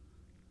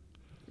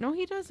 No,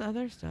 he does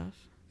other stuff.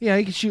 Yeah,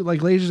 he can shoot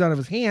like lasers out of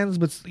his hands,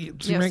 but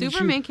Superman, can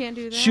Superman can't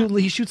do that.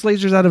 He shoots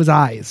lasers out of his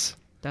eyes.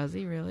 Does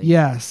he really?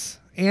 Yes,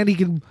 and he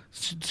can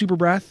super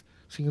breath,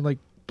 so he can like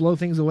blow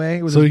things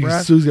away with So, his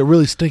breath. he's got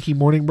really stinky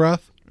morning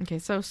breath. Okay,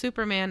 so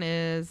Superman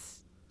is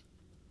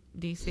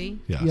DC.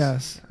 Yes.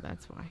 Yes.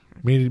 That's why.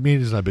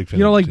 Mandy's not a big fan.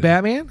 You don't of like it.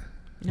 Batman?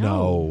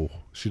 No,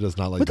 she does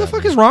not like. What the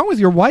Batman. fuck is wrong with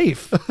your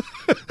wife?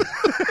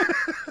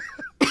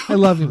 I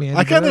love you, man.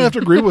 I kind of have to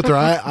agree with her.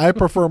 I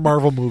prefer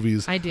Marvel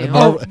movies. I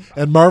do.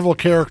 And Marvel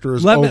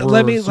characters. Let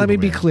over me be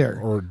Superman clear.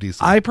 Or DC.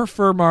 I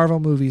prefer Marvel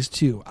movies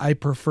too. I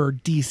prefer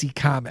DC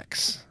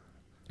Comics.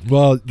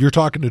 Well, you're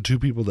talking to two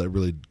people that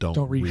really don't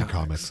read read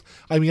comics. comics.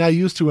 I mean, I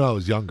used to when I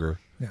was younger.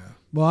 Yeah.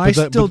 Well, I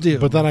still do.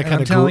 But then I And kind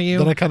I'm of telling you,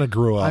 Then I kind of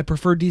grew up. I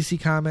prefer DC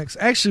Comics.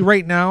 Actually,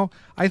 right now,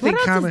 I think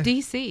What else comic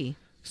is DC?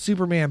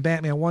 Superman,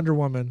 Batman, Wonder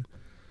Woman,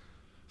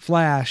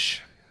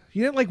 Flash.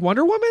 You didn't like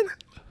Wonder Woman?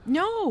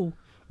 No.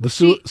 the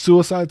She-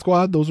 Suicide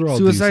Squad. Those are all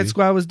Suicide DC.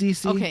 Squad was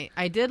DC. Okay,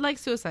 I did like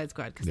Suicide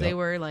Squad because Yeah. they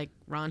were like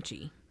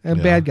raunchy. And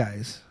Yeah. bad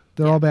guys.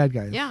 They're all bad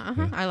guys. Yeah,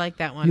 I like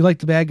that one. You like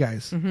the bad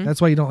guys. Mhm. That's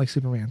why you don't like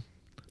Superman.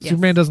 Yes.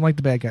 Superman doesn't like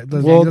the bad guys. He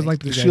Well, doesn't like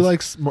the good she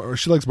guys.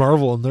 likes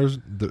Marvel, and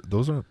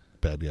those aren't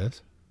bad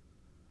guys.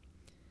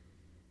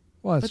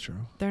 Well, that's But-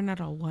 true. They're not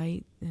all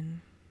white and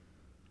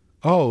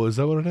Oh, is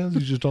that what it is?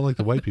 You just don't like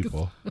the white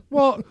people.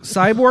 Well,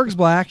 Cyborg's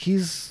black.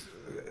 He's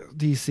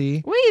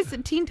DC. wait, is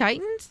it Teen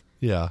Titans?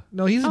 Yeah,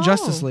 No, he's in Oh.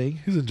 Justice League.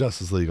 he's in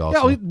Justice League Yeah,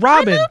 also.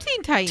 Robin. I know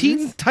Teen Titans.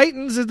 Teen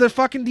Titans is the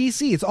fucking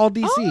DC. It's all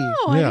DC.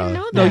 Oh, I Yeah. didn't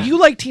know No, that. you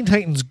like Teen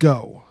Titans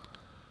Go.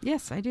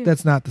 Yes, I do.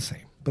 That's not the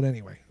same. But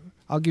anyway,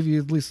 I'll give you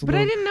at least a but I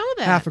little, didn't know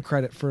that. half a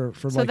credit for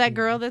so liking that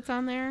girl that's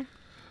on there.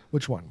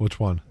 Which one? Which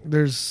one?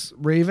 There's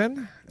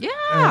Raven.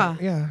 Yeah.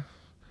 Yeah.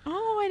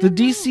 Oh, I The didn't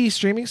know. DC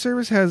streaming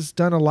service has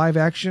done a live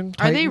action.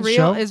 Are they Titans real?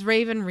 show. Is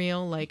Raven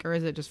real? Like, or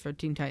is it just for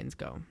Teen Titans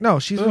Go? No,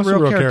 she's That's a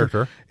real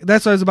character.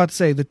 That's what I was about to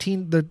say.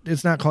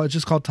 It's not called. It's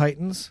just called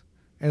Titans,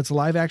 and it's a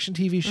live action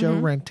TV show.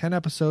 Mhm. Ran 10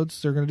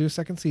 episodes. They're going to do a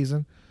second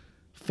season.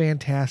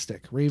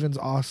 Fantastic. Raven's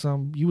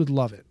awesome. You would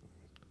love it.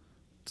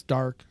 It's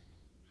dark.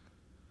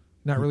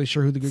 Not really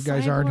sure who the good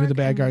guys are and who the Cyborg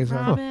bad and guys are.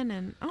 Robin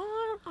and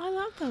I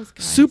love those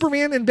guys.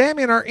 Superman and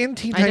Batman are in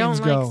Teen I Titans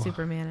don't Go. like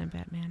Superman and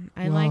Batman.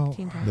 I Well, like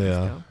Teen Titans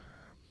Yeah. Go.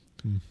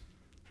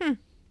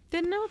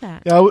 Didn't know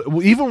that. Yeah,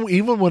 even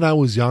when I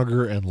was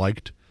younger and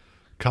liked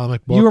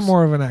comic books, You were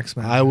more of an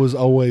X-Men. I was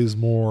always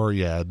more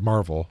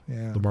Marvel.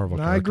 Yeah. The Marvel.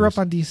 No, I grew up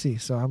characters. on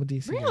DC, so I'm a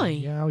DC guy. Really?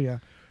 Yeah, oh yeah.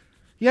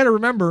 You got to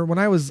remember when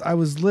I was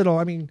little.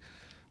 I mean,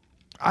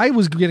 I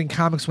was getting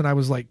comics when I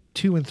was like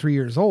 2 and 3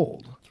 years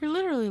old. You're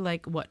probably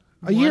like what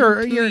a year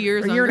and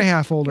a younger?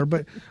 half older.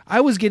 But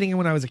I was getting it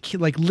when I was a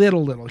kid, like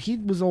little. He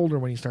was older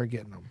when he started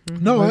getting them.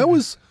 No, I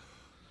was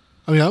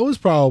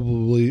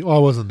probably. Well, I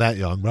wasn't that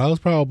young, but I was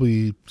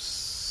probably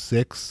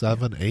 6,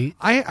 7, 8.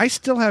 I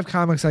still have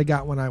comics I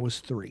got when I was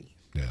 3.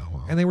 Yeah,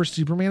 well. And they were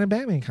Superman and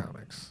Batman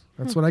comics.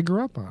 That's what I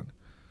grew up on.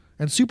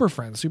 And Super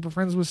Friends. Super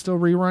Friends was still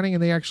rerunning,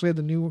 and they actually had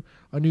a new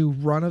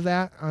run of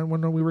that on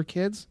when we were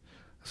kids.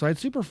 So I had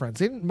Super Friends.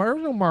 There were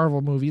no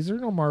Marvel movies. There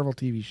were no Marvel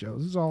TV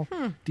shows. It was all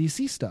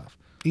DC stuff.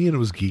 Ian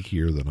was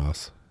geekier than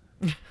us.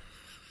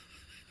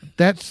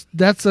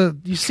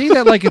 You say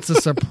that like it's a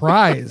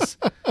surprise.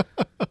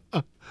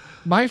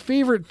 My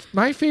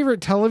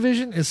favorite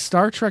television is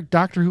Star Trek,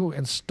 Doctor Who,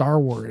 and Star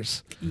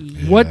Wars.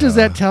 Yeah. What does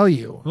that tell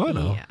you? I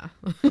know.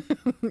 Yeah.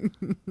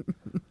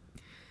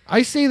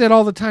 I say that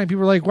all the time.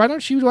 People are like, "Why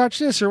don't you watch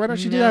this?" or "Why don't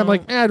you do that?" I'm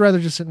like, I'd rather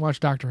just sit and watch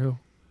Doctor Who.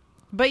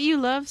 But you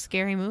love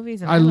scary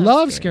movies. And I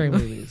love scary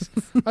movies.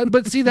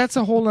 But see, that's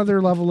a whole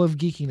other level of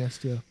geekiness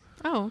too.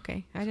 Oh,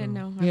 okay. I didn't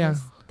know I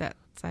was that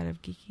side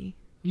of geeky.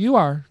 You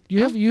are.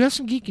 You have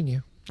some geek in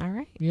you. All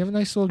right. You have a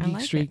nice little I geek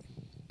like streak.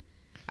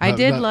 I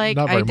did not like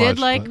very much,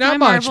 but- the Not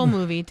much. Marvel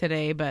movie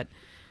today, but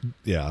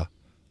Yeah.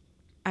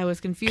 I was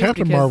confused.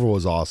 Captain because Marvel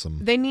was awesome.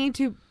 They need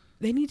to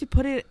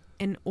put it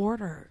in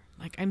order.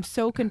 Like I'm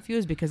so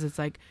confused because it's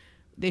like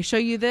they show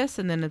you this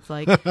and then it's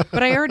like,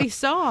 but I already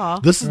saw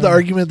This is the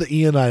argument that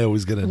Ian and I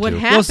always get into. what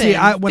happened see,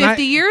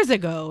 50 years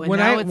ago. And When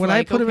now I it's when I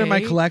like, put them in my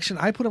okay. collection,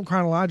 I put them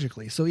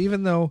chronologically. So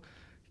even though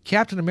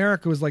Captain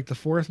America was like the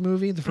 4th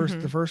movie, the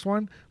first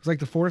one was like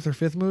the 4th or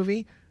 5th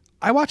movie,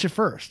 I watch it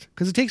first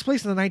because it takes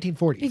place in the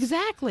 1940s.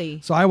 Exactly.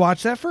 So I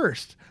watch that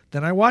first.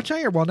 Then I watch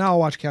Iron. Well, now I'll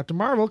watch Captain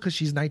Marvel because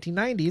she's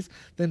 1990s.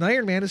 Then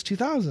Iron Man is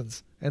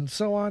 2000s, and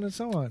so on and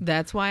so on.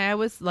 That's why I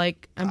was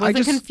like, I wasn't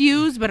just-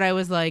 confused, but I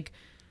was like,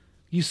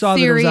 You saw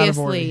that it was out of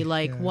order. seriously,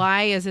 like, Yeah.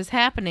 why is this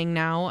happening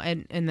now?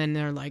 And then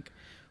they're like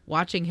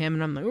watching him,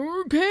 and I'm like,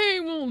 okay,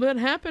 well, that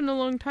happened a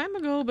long time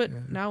ago,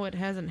 but now it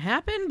hasn't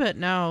happened, but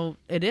now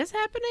it is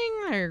happening,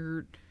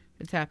 or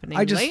it's happening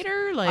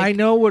later. Like, I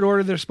know what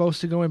order they're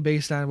supposed to go in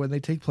based on when they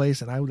take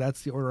place, and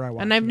that's the order I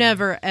watch. and I've them in.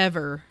 never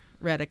ever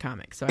read a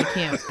comic, so I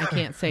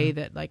can't say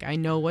that like I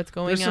know what's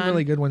going There's on. some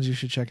really good ones you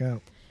should check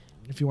out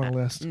if you want a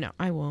list. No,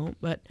 I won't,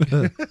 but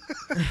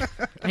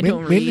I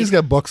don't read. Mindy's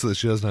got books that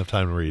she doesn't have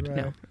time to read. Right.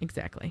 No,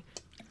 exactly.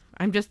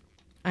 I You get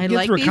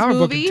like through a these comic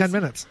book in movies, 10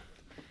 minutes.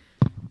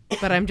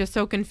 but I'm just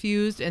so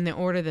confused in the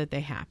order that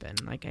they happen.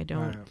 Like I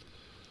don't Right.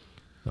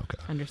 Okay.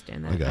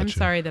 understand I that. got I'm you.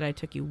 sorry that I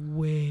took you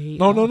way.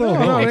 No,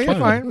 off. you're it's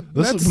fine.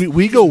 This is,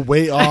 we go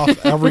way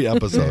off every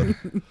episode.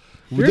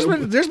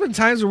 There's been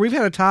times where we've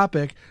had a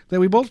topic that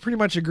we both pretty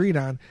much agreed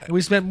on, and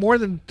we spent more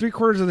than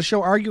 3/4 of the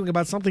show arguing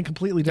about something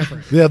completely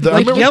different. Yeah, I like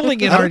remember-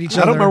 yelling at each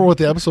other. I don't remember what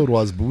the episode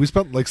was, but we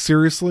spent like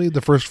seriously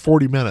the first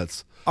 40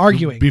 minutes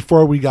Arguing.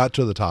 before we got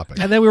to the topic.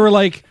 And then we were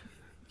like,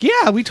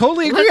 "Yeah, we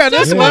totally agree on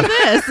Let's this talk one."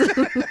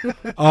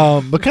 about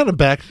this. But kind of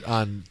back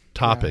on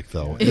topic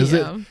though,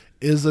 Yeah.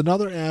 is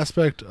another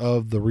aspect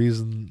of the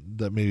reason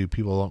that maybe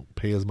people don't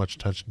pay as much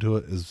attention to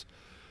it is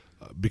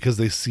because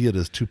they see it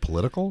as too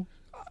political.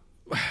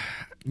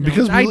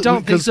 Because I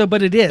don't think so,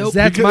 but it is. Nope.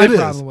 That's because my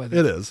problem with it.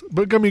 It is,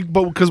 but I mean,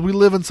 but because we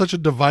live in such a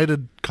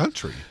divided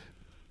country,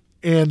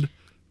 and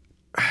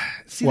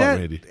See what, that?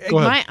 Randy? Go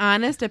ahead. My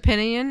honest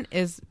opinion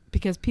is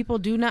because people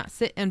do not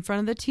sit in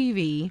front of the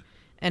TV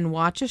and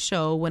watch a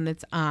show when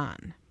it's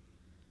on.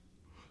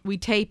 We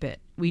tape it.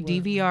 We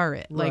DVR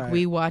it. Like Right.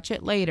 we watch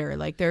it later.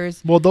 Like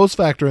there's Well, those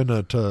factor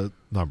into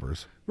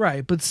numbers.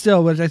 Right, but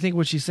still, what I think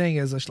what she's saying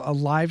is a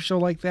live show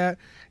like that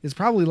is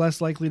probably less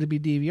likely to be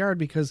DVR'd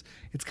because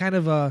it's kind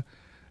of a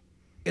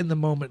in the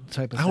moment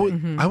type of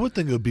thing. I would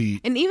think it would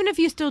be. and even if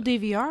you still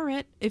DVR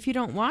it, if you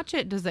don't watch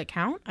it, does that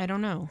count? I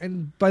don't know.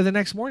 And by the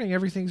next morning,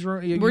 everything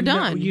We're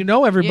done. You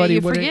know everybody. Yeah,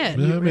 you when forget.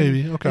 Yeah,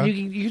 maybe. Okay. And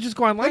you can just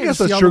go online. I guess and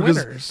see that's all true the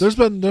because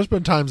winners. there's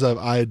been times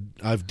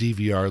I've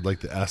DVR'd like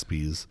the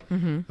ESPYs,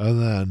 and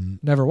then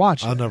Never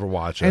watched. I'll it. never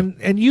watch it.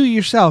 And you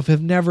yourself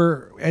have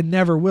never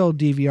will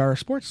DVR a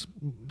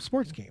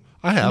sports game.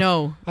 I have.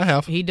 No, I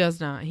have. He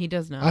does not. He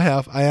does not. I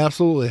have. I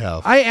absolutely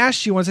have. I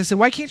asked you once. I said,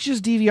 "Why can't you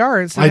just DVR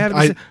it instead of I- having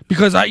I- to say,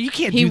 because you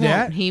can't He do won't.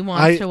 that." He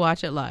wants I- to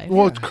watch it live.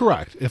 Well, it's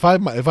correct. If I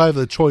have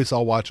the choice,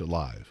 I'll watch it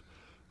live.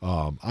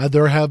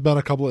 There have been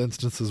a couple of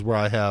instances where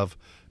I have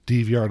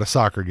DVR'd a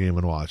soccer game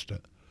and watched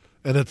it,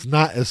 and it's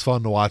not as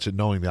fun to watch it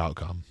knowing the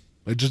outcome.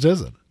 It just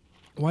isn't,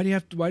 Why do you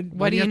have to? Why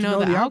do you have to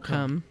know the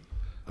outcome?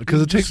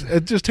 because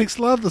it just takes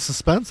a lot of the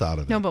suspense out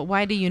of it. No, but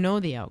why do you know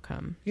the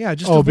outcome? Yeah,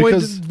 just Oh, avoid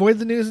because- avoid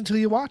the news until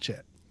you watch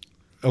it.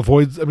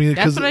 Avoids. I mean,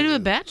 That's what I do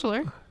with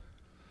Bachelor.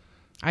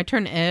 I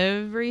turn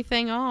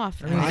everything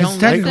off. And I don't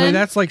Technically, listen.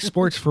 that's like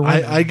sports for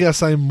women. I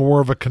guess I'm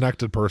more of a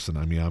connected person.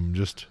 I mean, I'm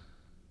just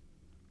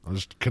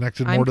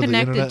connected more I'm to the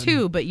connected internet.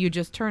 too, but you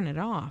just turn it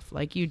off.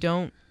 Like you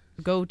don't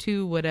go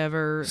to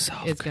whatever is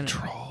going to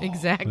Self-control.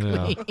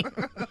 exactly.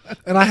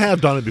 And I have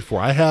done it before.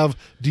 I have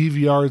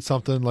DVR'd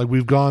something like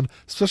we've gone,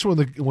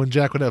 especially when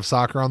Jack would have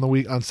soccer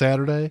on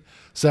Saturday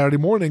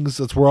mornings.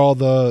 That's where all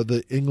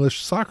the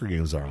English soccer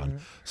games are on.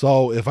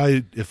 So if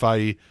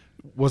I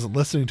wasn't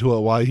listening to it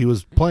while he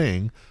was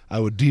playing, I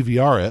would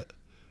DVR it,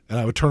 and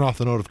I would turn off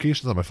the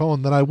notifications on my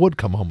phone. Then I would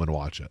come home and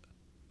watch it.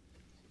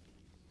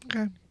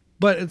 Okay.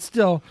 But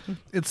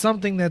it's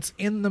something that's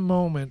in the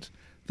moment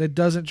that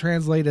doesn't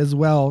translate as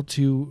well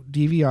to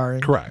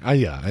DVR. Correct.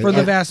 For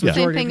the vast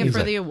majority. Same thing of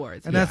for the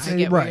awards. And that's I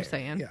get right. what you're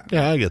saying.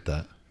 Yeah, I get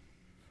that.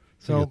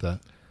 So I get that.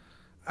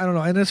 I don't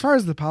know. And as far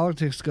as the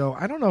politics go,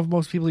 I don't know if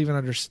most people even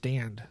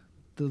understand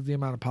the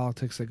amount of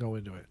politics that go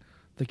into it.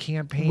 The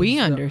campaign. We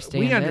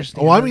understand. We it.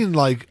 understand. Oh, I think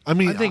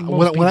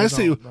most when I people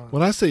say don't.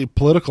 when I say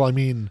political, I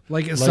mean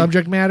like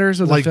subject matters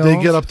of the like films.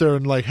 they get up there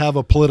and like have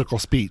a political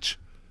speech.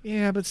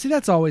 Yeah, but see,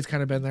 that's always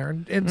kind of been there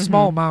in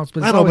small amounts.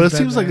 But it's I know, but it always been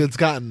seems like there. it's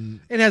gotten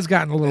It has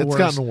gotten a little worse.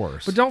 It's gotten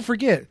worse. But don't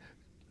forget,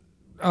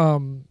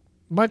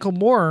 Michael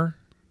Moore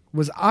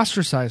was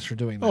ostracized for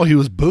doing that. Oh, he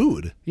was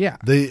booed. Yeah.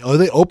 They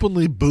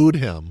openly booed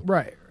him.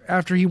 Right.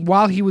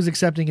 While he was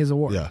accepting his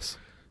award. Yes.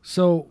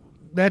 So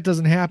that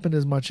doesn't happen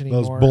as much That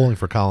anymore. was bowling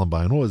for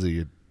Columbine. What was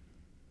he?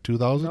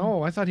 2000?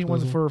 No, I thought he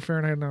won for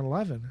Fahrenheit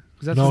 9/11.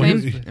 That's No, the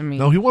Same- same. I mean-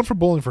 no, he won for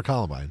bowling for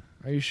Columbine.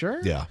 Are you sure?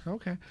 Yeah.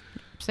 Okay.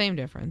 Same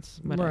difference.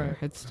 Whatever. Right.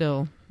 It's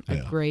still a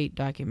Yeah. great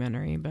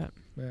documentary, but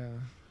Yeah.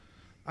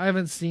 I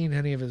haven't seen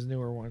any of his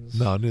newer ones.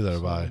 No, neither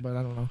have I. But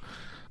I don't know.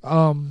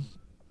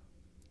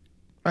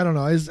 I don't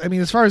know.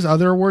 As far as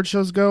other award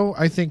shows go,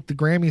 I think the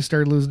Grammys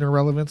started losing their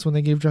relevance when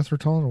they gave Jethro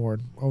Tull an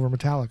award over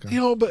Metallica. You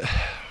know, but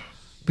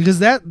Because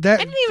that I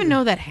didn't even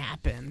know that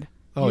happened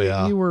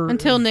you were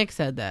until Nick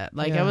said that.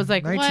 Like I was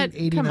like, what?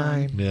 Come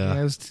 1989. on. Yeah.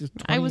 It was 20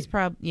 I was I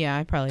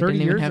probably 30 didn't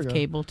even years have ago.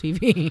 cable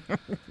TV.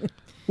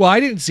 Well, I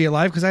didn't see it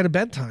live because I had a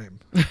bedtime.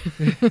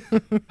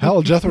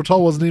 hell, Jethro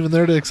Tull wasn't even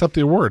there to accept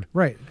the award.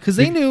 Right. Because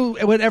they knew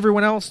what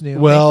everyone else knew.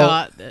 Well, They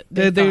thought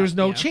that there was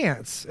no yeah.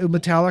 chance.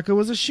 Metallica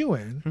was a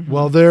shoo-in.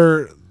 Well,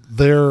 their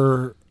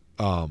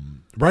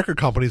record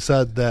company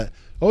said that,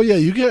 oh yeah,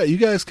 you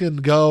guys can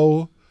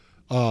go,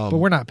 But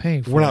we're not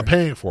paying for it. we're not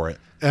paying for it,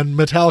 and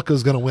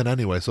Metallica's going to win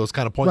anyway, so it's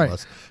kind of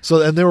pointless.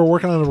 So, and they were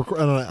working on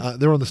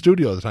they were in the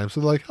studio at the time, so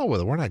they're like, oh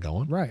well, we're not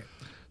going. Right.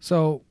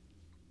 So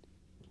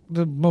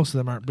most of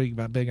them aren't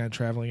big on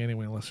traveling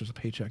anyway unless there's a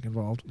paycheck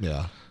involved,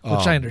 Yeah,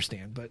 which I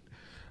understand. But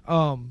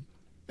and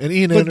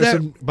Ian But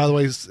Anderson, by the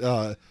way,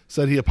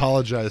 said he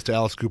apologized to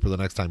Alice Cooper the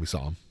next time he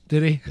saw him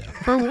did he?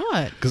 For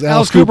what? because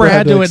Alice Cooper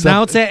had to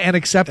announce it and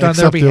accept on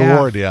their the behalf.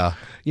 award. Yeah,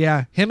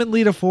 Yeah, him and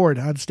Lita Ford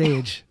on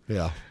stage.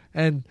 yeah.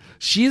 And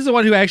she's the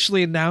one who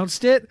actually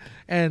announced it.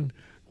 And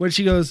when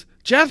she goes,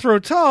 Jethro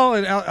Tull,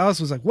 and Alice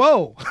was like,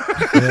 whoa.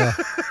 Yeah.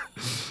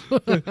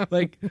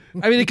 Like,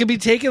 I mean, it could be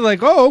taken like,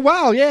 oh,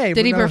 wow, yay.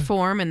 Did he But no.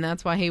 perform and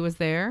that's why he was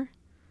there?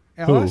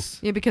 Alice?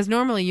 Yeah, because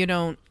normally you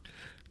don't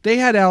They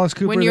had Alice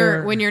Cooper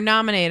there. when you're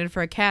nominated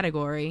for a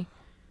category.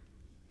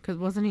 Because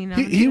wasn't he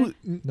nominated? He was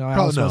No,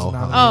 Alice no. wasn't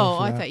nominated Oh,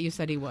 for I that. thought you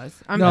said he was.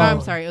 I'm No.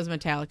 sorry, it was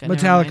Metallica.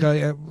 Metallica,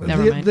 yeah.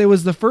 Never mind. There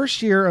was the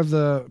first year of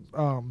the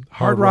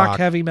hard rock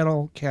heavy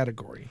metal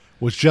category.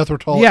 which Jethro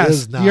Tull Yes,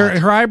 is not.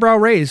 her eyebrow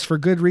raised for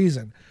good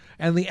reason.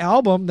 And the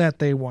album that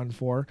they won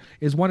for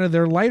is one of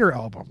their lighter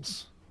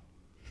albums.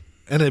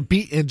 And it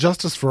beat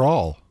Injustice for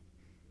All.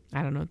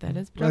 I don't know what that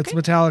is. But That's okay.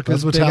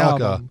 Metallica's That's big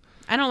Metallica. I album.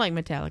 don't like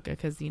Metallica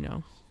because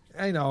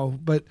I know,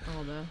 but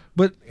all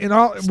the in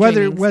all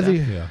whether Streaming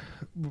stuff. Yeah.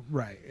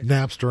 right,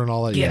 Napster and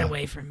all that. get yeah.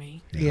 away from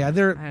me. yeah,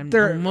 I'm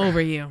they're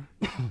over you.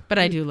 But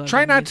I do love.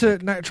 try their not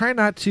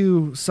music.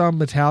 to sum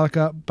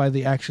Metallica by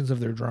the actions of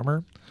their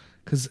drummer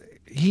because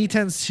he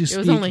tends to It speak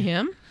was only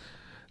him.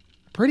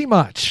 pretty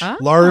much. Oh.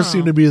 Lars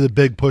seemed to be the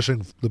big push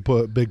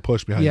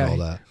behind Yeah, all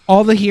that.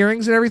 all the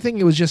hearings and everything.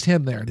 It was just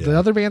him there. The Yeah.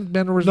 other band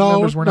members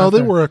No, were not they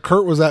there. were.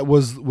 Kurt was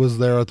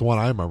there at the one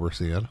I remember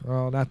seeing.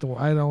 Well, not the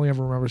one. I only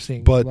ever remember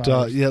seeing. But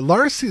Lars. yeah,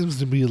 Lars seems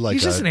to be like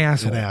he's just an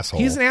asshole.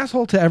 He's an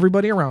asshole to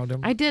everybody around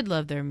him. I did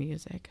love their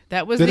music.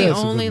 That was It the is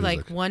some good only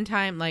music. one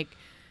time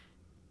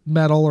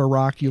Metal or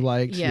rock you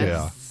liked.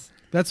 yes.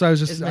 That's what I was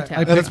just. Is I Metallica.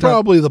 And it's picked up.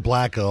 probably the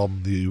Black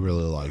Album that you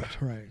really liked.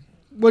 Right.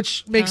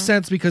 Which makes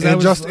sense because And I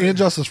was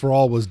Injustice for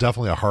All was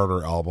definitely a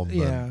harder album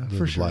yeah, than for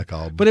the sure. Black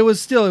Album. But it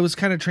was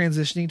kind of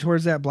transitioning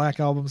towards that Black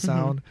Album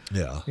sound.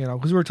 yeah.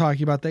 Because we were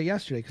talking about that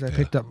yesterday. Because I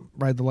picked up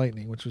Ride the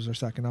Lightning, which was their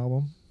second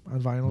album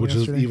on vinyl. Which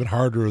yesterday. is even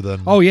harder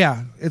than. Oh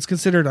yeah, it's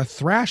considered a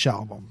thrash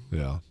album.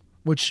 Yeah.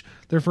 Which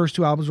their first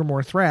two albums were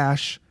more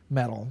thrash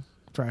metal.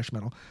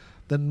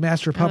 Then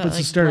Master of Puppets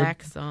like started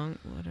Black song,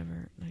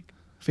 whatever. Like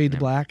Fade to never-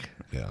 Black.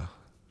 Yeah.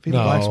 Fade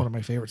to Black's one of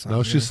my favorite songs.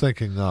 No, she's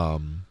thinking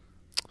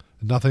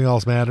Nothing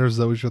Else Matters. Is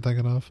that what you're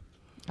thinking of?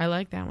 I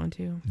like that one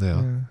too.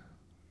 Yeah.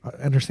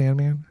 Understand,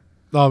 man.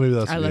 Oh, maybe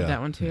that's. I love yeah. that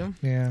one too.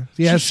 Yeah,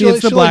 yeah. She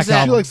It's the Black likes,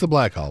 Album, She likes the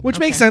Black Album. which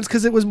makes Okay. sense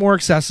because it was more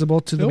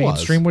accessible to the It was.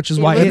 mainstream, which is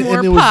It why was it, more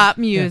and it was- pop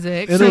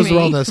music. and for it was me.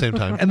 around that same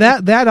time. and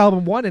that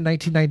album won in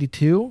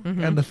 1992.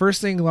 Mm-hmm. And the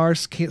first thing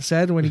Lars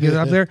said when he gets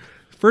up there,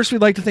 first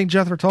we'd like to thank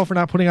Jethro Tull for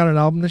not putting out an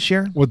album this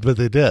year. But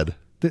they did.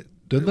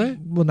 Did they?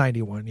 Well,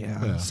 91,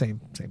 yeah, Yeah.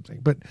 same thing.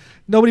 But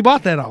nobody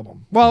bought that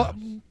album. Well,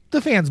 the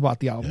fans bought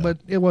the album, Yeah. but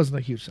it wasn't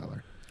a huge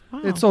seller.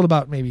 Wow. It sold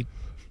about maybe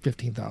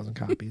 15,000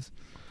 copies.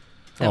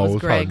 That Oh, was it was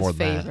probably Greg's more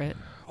than that. favorite.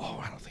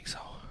 Oh, I don't think so.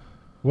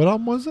 What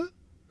album was it?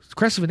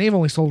 Crest of a Knave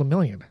only sold 1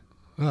 million.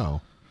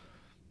 Oh.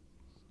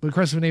 But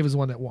Crest of a Knave is the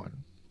one that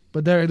won.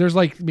 But there's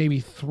like maybe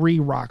 3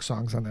 rock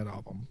songs on that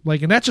album.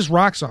 Like, and that's just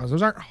rock songs.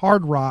 Those aren't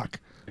hard rock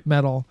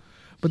metal.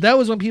 But that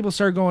was when people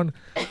started going,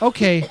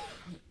 okay,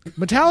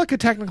 Metallica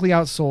technically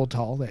outsold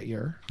Tull that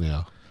year.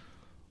 Yeah.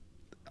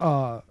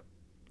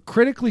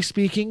 Critically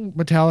speaking,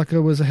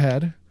 Metallica was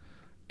ahead.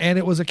 And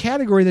it was a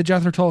category that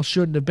Jethro Tull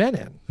shouldn't have been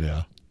in.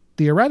 Yeah.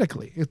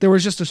 Theoretically. If there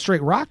was just a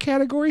straight rock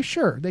category,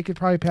 sure, they could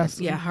probably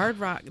pass. Yeah, hard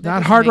rock. that Not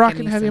doesn't hard make rock any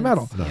and heavy sense.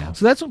 metal. No. Yeah.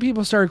 So that's when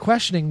people started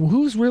questioning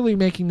who's really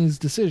making these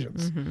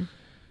decisions. Mm-hmm.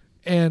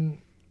 And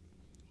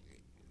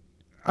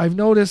I've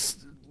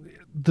noticed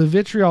the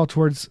vitriol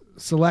towards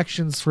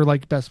selections for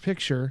like Best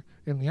Picture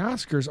in the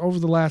Oscars over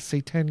the last, say,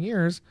 10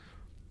 years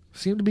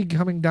seem to be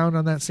coming down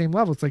on that same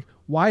level. It's like,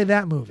 why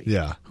that movie?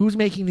 Yeah. Who's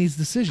making these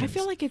decisions? I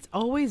feel like it's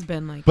always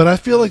been like But I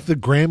feel like the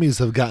Grammys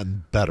have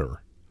gotten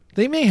better.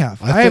 they may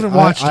have. I think- haven't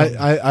watched them.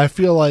 I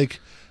feel like,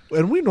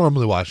 and we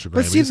normally watch the Grammys.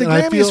 But see, the and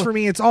I Grammys feel, for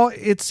me,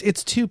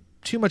 it's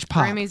too much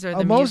pop. Grammys are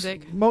the most,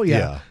 music. yeah.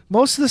 Yeah.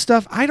 Most of the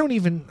stuff, I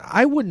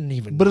wouldn't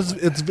even. But know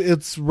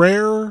it's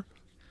rare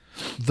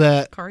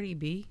that. Cardi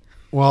B.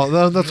 Well,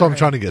 that's what I'm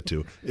trying to get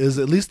to. Is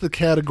at least the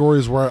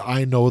categories where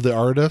I know the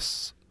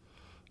artists,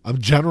 I'm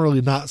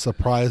generally not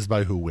surprised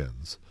by who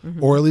wins,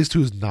 or at least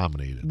who's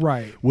nominated.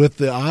 Right. With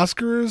the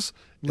Oscars,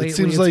 Lately, it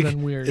seems it's like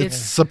been weird. it's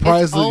Yeah.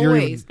 surprised It's that you're.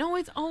 always no.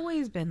 It's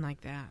always been like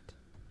that.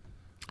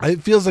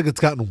 It feels like it's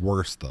gotten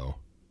worse though.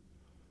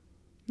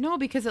 No,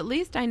 because at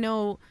least I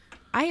know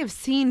I have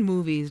seen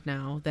movies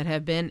now that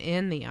have been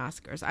in the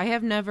Oscars. I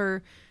have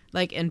never,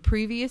 like in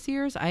previous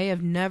years, I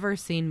have never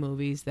seen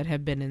movies that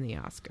have been in the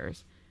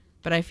Oscars.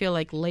 But I feel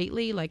like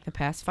lately, like the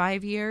past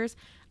 5 years,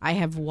 I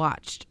have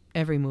watched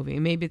every movie.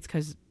 Maybe it's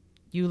because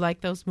you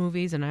like those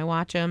movies and I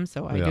watch them,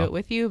 so I do Yeah. it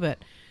with you. But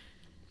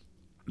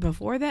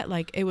before that,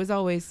 like it was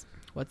always,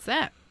 what's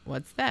that?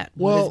 What's that?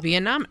 Well, what is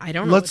Vietnam? I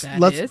don't know what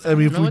that is. I mean,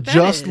 don't if know we what that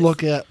just is.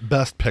 look at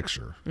Best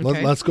Picture,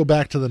 Okay. let's go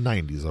back to the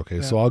 90s. Okay,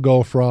 Yeah. so I'll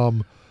go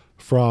from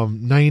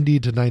 90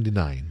 to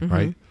 99. Mm-hmm.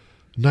 Right,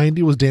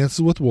 90 was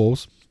Dances with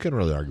Wolves. Can't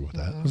really argue with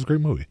that. It was a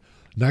great movie.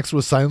 Next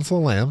was Silence of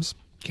the Lambs.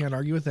 Can't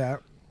argue with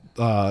that.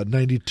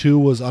 92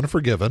 was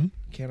Unforgiven.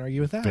 Can't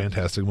argue with that.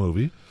 Fantastic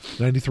movie.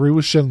 93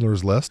 was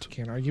Schindler's List.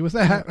 Can't argue with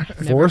that.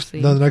 Never Forrest.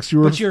 seen. Then the next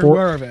year But was you're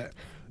aware of it.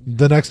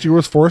 the next year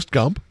was Forrest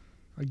Gump.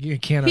 You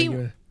can't He- argue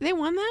with it. they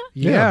won that?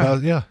 Yeah.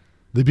 Yeah.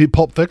 They beat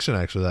Pulp Fiction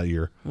actually that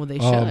year. Well, they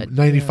should.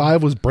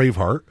 95 was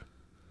Braveheart.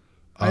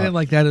 I didn't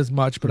like that as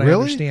much, but I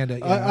Really? understand it.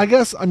 Yeah. I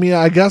guess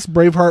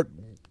Braveheart.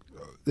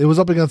 It was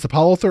up against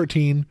Apollo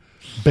 13,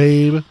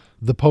 Babe,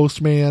 The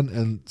Postman,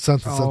 and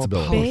Sense and Oh,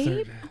 Sensibility. Apollo Babe?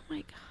 13. Oh my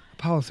god.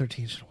 Apollo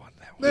 13 should have won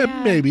that one.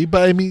 Yeah. Maybe,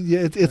 but I mean,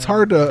 it's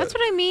hard to. That's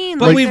what I mean.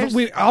 But like, there's-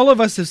 we all of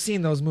us have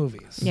seen those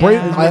movies.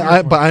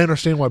 Yeah. But I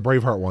understand why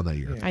Braveheart won that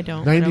year. I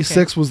don't.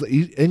 96 was the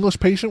English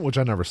Patient, which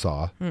I never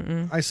saw.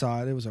 I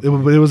saw it. It was It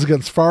was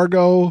against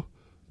Fargo,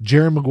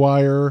 Jerry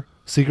Maguire,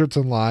 Secrets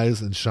and Lies,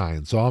 and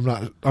Shine. So I'm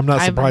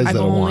not surprised I've that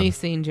it only won.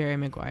 seen Jerry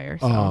Maguire.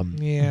 So.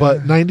 Yeah.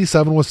 But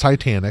 97 was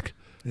Titanic.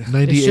 it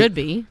 98, should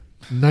be.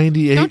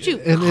 98, Don't you-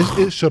 and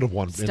it should have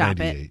won in Stop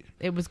 98. it.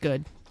 It was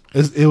good.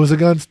 It was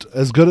against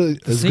as good as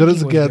it Sinking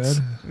was gets.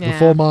 good. The Yeah.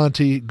 Full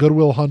Monty,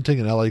 Goodwill Hunting,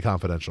 and L.A.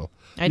 Confidential.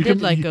 I You did can-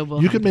 like you-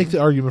 Goodwill You can make Hunting.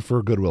 the argument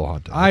for Goodwill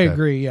Hunting. I okay?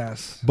 agree,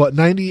 yes. But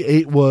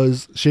 98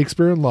 was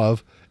Shakespeare in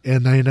Love,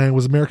 and 99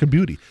 was American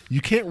Beauty.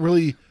 You can't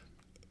really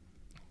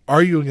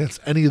argue against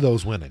any of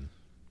those winning.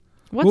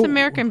 What's Well-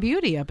 American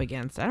Beauty up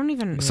against? I don't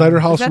even. Cider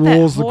Is House that that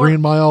Rules, The hor-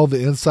 Green Mile,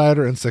 The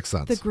Insider, and Sixth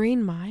Sense. The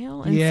Green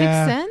Mile and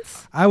Yeah. Sixth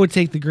Sense. I would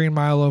take the Green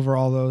Mile over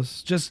all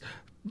those. Just,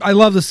 I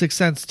love the Sixth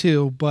Sense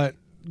too, but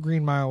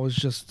Green Mile was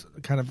just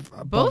kind of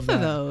above Both of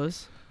that.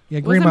 those. Yeah,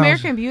 Was Green Mile.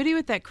 American Beauty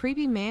with that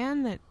creepy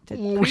man that did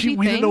Well, creepy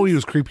we didn't know things? he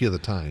was creepy at the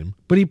time.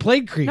 But he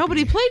played creepy. No, but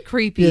he played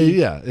creepy.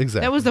 Yeah,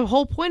 exactly. That was the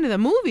whole point of the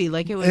movie.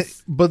 Like it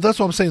was. But that's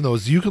what I'm saying though.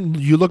 Is you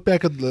look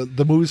back at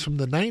the movies from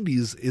the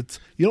 90s.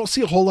 You don't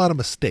see a whole lot of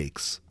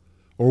mistakes,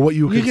 or what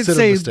you You can consider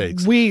say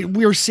mistakes.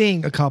 we're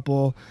seeing a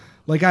couple.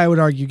 Like I would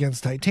argue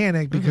against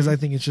Titanic because I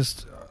think it's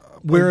just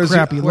Whereas a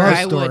crappy you- where love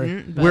I story.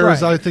 wouldn't. But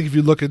Whereas Right. I think if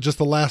you look at just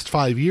the last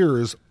 5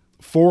 years,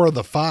 4 of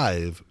the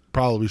 5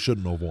 probably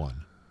shouldn't have won.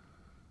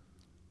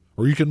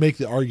 Or you can make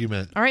the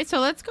argument. All right, so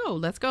let's go.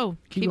 Let's go.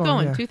 Keep going,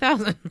 going. yeah.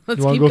 2000. Let's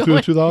You want keep to go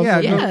through going.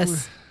 2000? Yeah,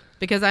 Yes.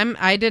 Because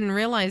I didn't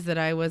realize that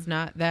I was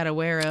not that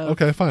aware of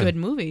Okay, fine. good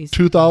movies.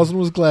 2000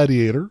 was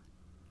Gladiator.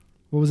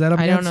 What was that up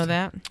I don't against? know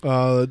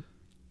that.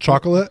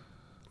 Chocolate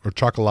or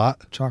Chocolat.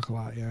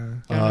 Chocolat, yeah.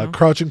 Don't know.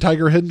 Crouching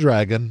Tiger, Hidden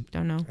Dragon.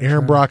 Don't know.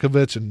 Aaron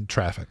Brockovich and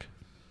Traffic.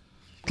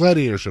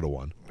 Gladiator should have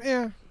won.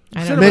 Yeah.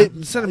 I don't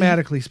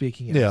Cinematically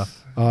speaking, yes.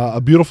 Yeah.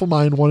 A Beautiful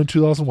Mind won in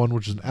 2001,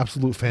 which is an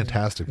absolute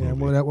fantastic Yeah,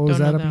 movie. what was Don't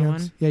that know up that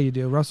against? one. Yeah, you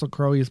do. Russell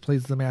Crowe, he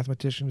plays the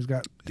mathematician who's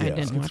got... I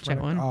didn't watch that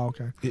one. Oh,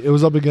 okay. It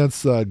was up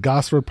against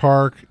Gosford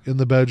Park, In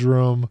the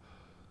Bedroom,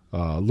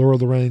 Lord of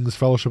the Rings,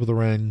 Fellowship of the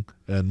Ring,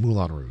 and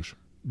Moulin Rouge.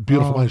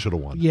 Beautiful Oh, Mind should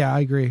have won. Yeah, I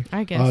agree.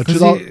 I guess.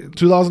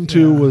 2002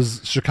 yeah.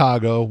 was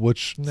Chicago,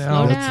 which... No.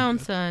 Slow that's- down,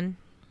 son.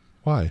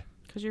 Why?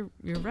 Because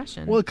you're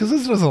Russian. Well, because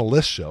this isn't a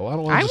list show. I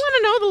don't want. I want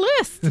to know the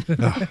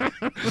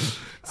list.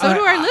 So do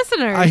our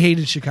listeners. I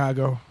hated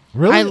Chicago.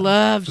 Really? I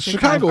love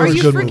Chicago. Are is a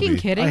you good freaking movie.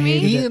 kidding I me?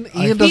 hate Ian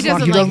it.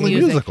 doesn't like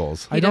music.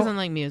 musicals. He doesn't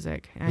like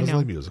music. I He doesn't know.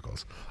 like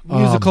musicals.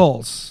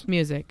 Musicals.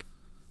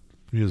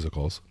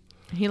 Musicals.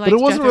 He likes But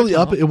it wasn't Jethro really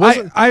up. Tull. It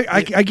wasn't.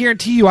 I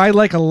guarantee you, I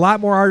like a lot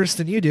more artists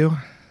than you do.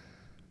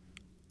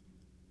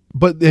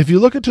 But if you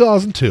look at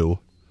 2002,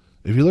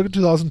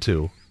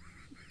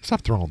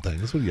 stop throwing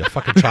things. What are you, a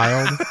fucking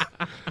child?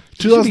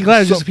 You should be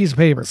glad it's just a piece of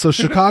paper. So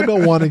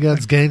Chicago won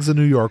against Gangs of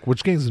New York,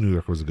 which Gangs of New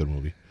York was a good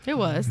movie. It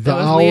was. The That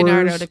was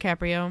Leonardo Hours,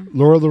 DiCaprio.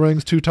 Lord of the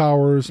Rings, Two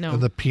Towers, No.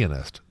 and The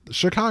Pianist.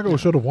 Chicago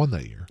should have won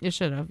that year. It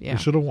should have. Yeah.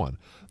 It should have won.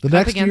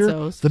 Up against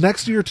those. The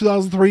next year,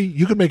 2003,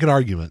 you could make an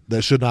argument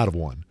that should not have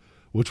won,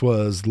 which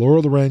was Lord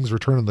of the Rings,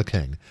 Return of the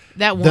King.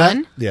 That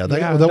one. That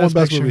won Best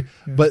Best Picture. Movie.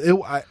 Yeah.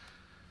 But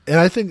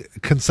I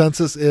think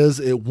consensus is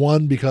it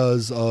won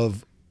because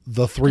of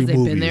the three They've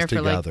movies been there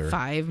together. for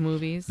like 5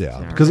 movies. Yeah,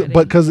 already.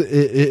 because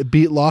it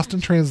beat Lost in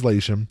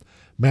Translation,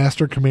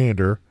 Master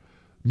Commander,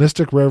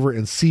 Mystic River,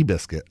 and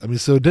Seabiscuit. I mean,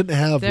 so it didn't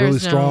have There's really no-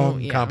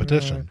 strong yeah.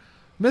 competition.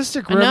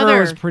 Mystic River Another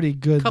was pretty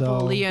good, couple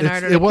though.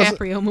 Leonardo It wasn't-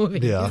 DiCaprio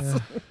movies. Yeah,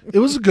 it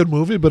was a good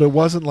movie, but it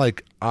wasn't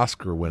like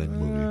Oscar-winning I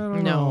movie.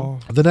 don't No. know.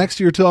 The next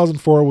year,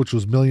 2004, which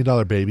was $1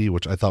 Million Baby,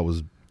 which I thought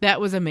was That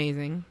was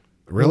amazing.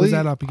 What really was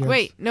that up against?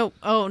 Wait, no.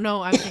 Oh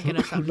no, I'm thinking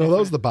of something. No, that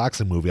was the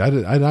boxing movie. I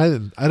didn't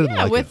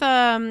yeah, like with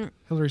it.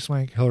 Hillary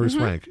Swank. Hillary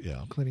Swank.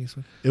 Yeah, Clint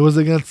Eastwood. it was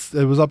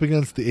up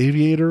against The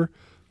Aviator,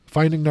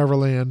 Finding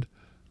Neverland,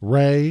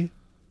 Ray,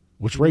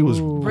 which Ray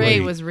was Ooh. Ray great,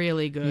 was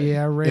really good.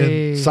 Yeah,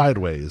 Ray. and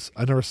Sideways.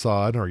 I never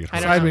saw. I never get. I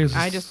heard don't of it.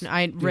 Sideways know.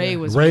 was- Ray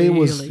was Ray really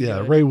was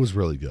good. Ray was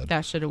really good.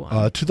 That should have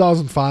won.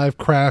 2005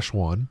 Crash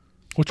won,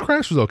 which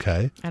Crash was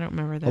okay. I don't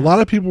remember that. A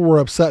lot of people were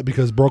upset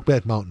because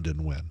Brokeback Mountain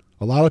didn't win.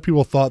 A lot of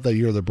people thought that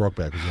year that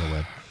Brokeback was going to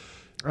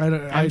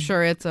win. I'm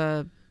sure it's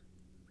a.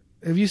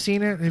 Have you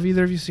seen it? Have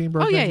either of you seen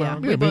Brokeback yeah.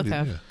 Mountain? We both maybe,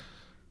 have.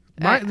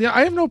 yeah.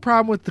 I have no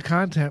problem with the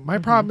content. My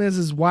problem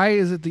is why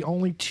is it the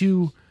only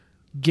two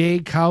gay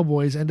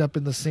cowboys end up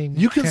in the same?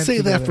 You can tent say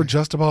that together? for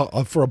just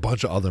about for a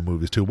bunch of other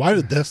movies too. Why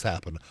did this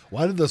happen?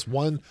 Why did this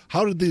one?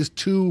 How did these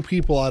two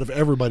people out of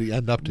everybody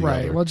end up together?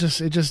 right. Well, it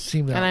just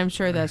seemed that. And I'm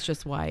sure that's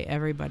just why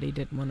everybody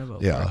didn't want to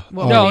vote Yeah. for it.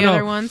 What no, were the no.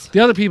 other ones? The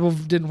other people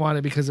didn't want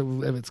it because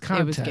of its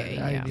content. was gay,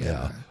 yeah.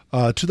 Yeah.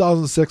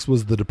 2006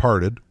 was The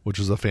Departed, which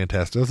is a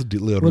fantastic. That's a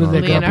What Leonardo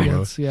did they go up Leonardo.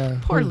 against? Yeah.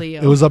 Poor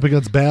Leo. It was up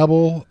against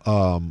Babel,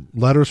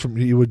 Letters from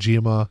Iwo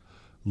Jima,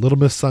 Little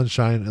Miss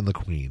Sunshine, and The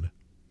Queen.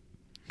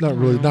 Not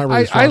really.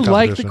 I Strong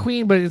like the competition.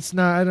 Queen, but it's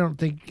not. I don't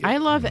think. I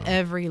love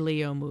every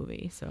Leo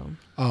movie, so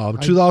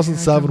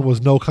 2007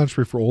 was No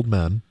Country for Old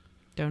Men.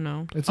 don't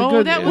know. It's a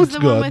good- that was it's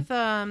the one good.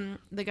 with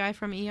the guy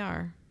from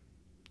ER,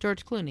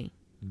 George Clooney.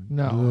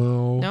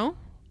 No. No?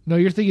 No,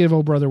 you're thinking of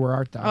Oh Brother, Where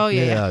Art Thou? Oh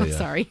yeah, Yeah, I'm yeah.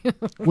 sorry.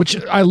 Which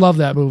I love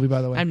that movie,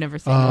 by the way. I've never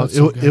seen It, it.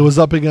 so good. it was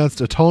up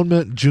against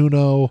Atonement,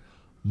 Juno,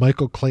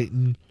 Michael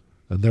Clayton,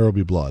 and There Will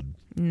Be Blood.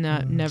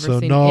 Never So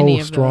seen no any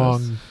of strong.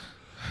 those.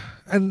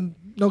 And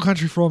No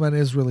Country for Old Men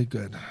is really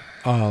good.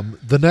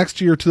 The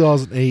next year,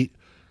 2008,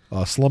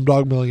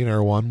 Slumdog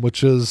Millionaire won,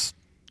 which is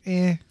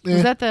Was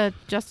that the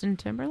Justin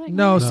Timberlake?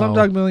 No, movie?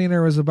 Slumdog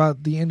Millionaire was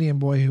about the Indian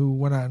boy who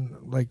went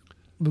on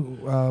Who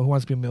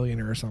Wants to Be a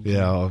Millionaire or something.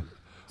 yeah.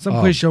 Some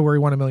quiz show where he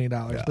won $1 million.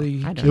 Yeah. But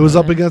I don't It was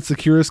know up that. against The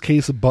Curious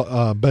Case of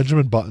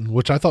Benjamin Button,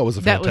 which I thought was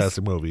a That was-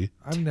 fantastic movie.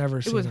 I've never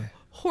It seen was it.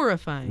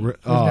 horrifying.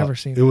 I've never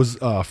seen it. it. Was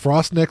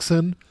Frost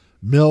Nixon,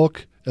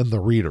 Milk, and The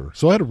Reader.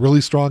 So I had a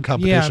really strong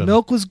competition. Yeah,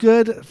 Milk was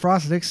good.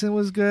 Frost Nixon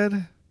was good.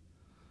 Ooh,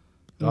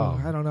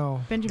 Oh. I don't know.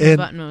 Benjamin And-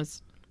 Button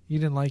was. You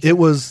didn't like it? It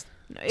was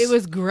It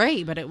was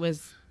great, but it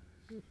was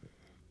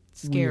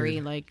scary.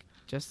 Weird. Like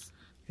just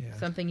Yeah.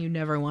 something you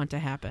never want to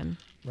happen.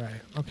 Right.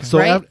 Okay. So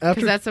right? af- Because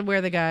after that's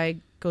where the guy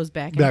goes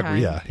back in back,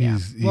 time. yeah,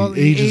 he Well,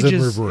 ages in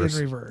ages reverse.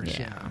 In reverse. Yeah.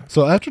 Yeah.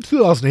 So after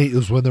 2008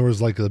 is when there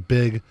was like a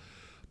big.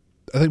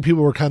 I think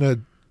people were kind of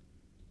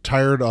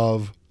tired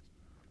of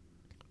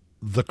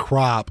the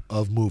crop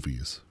of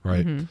movies,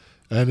 right? Mm-hmm.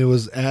 And it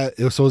was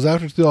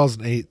after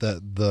 2008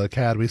 that the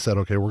Academy said,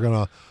 okay, we're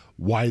gonna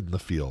widen the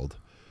field,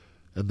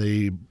 and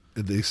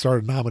they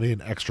started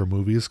nominating extra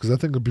movies because I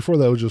think before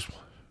that it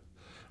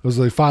was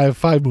like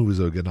five movies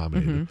that would get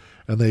nominated,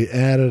 and they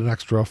added an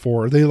extra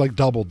 4. They like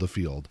doubled the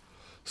field.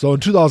 So in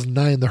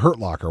 2009, The Hurt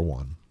Locker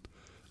won.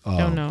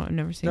 Don't know. I've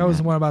never seen That that. was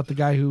the one about the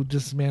guy who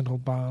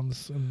dismantled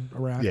bombs in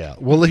Iraq. Yeah.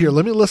 Well, here,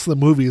 let me list the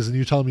movies, and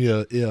you tell me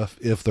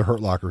if The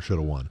Hurt Locker should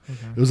have won.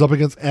 It was up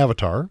against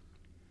Avatar,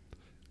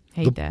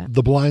 Hate that.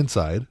 The Blind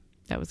Side,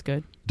 That was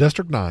good.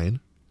 District 9,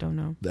 Don't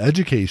know. The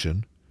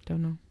Education,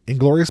 Don't know.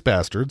 Inglorious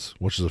Bastards,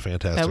 which is a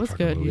fantastic That was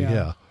fucking good, movie.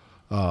 yeah.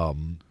 Yeah.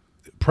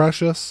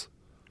 Precious.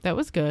 That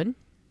was good.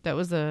 That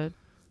was a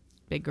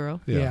big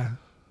girl. Yeah.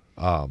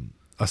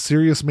 A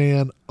Serious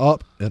Man,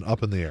 Up, and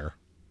Up in the Air.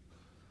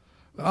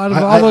 Out of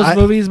all those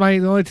movies, the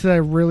only two that I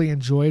really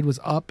enjoyed was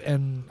Up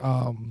and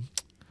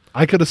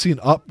I could have seen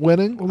Up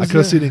winning. I could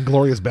have seen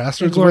Inglourious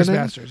Basterds Inglourious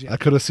winning. Basterds, yeah. I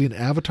could have seen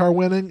Avatar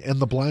winning and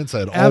The Blind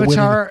Side all winning.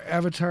 Avatar,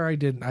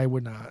 I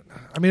would not.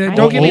 I mean, I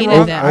don't get me hated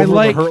wrong. that. I Over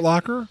like. The Hurt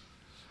Locker.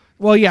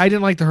 Well, yeah, I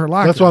didn't like the Hurt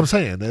Locker. That's what I'm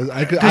saying.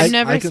 I've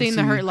never seen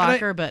The Hurt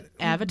Locker, but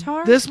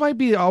Avatar? This might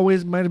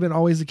have been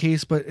always the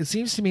case, but it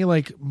seems to me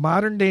like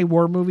modern day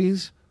war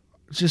movies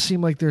just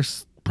seem like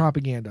there's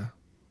propaganda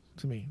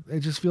to me. It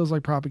just feels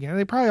like propaganda.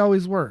 They probably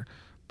always were,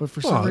 but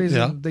for some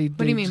reason they. What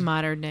do you mean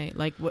modern day?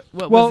 Like what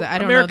well, was it? I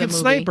don't American know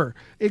the movie. Sniper.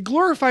 It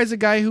glorifies a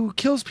guy who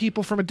kills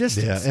people from a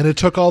distance. Yeah, and it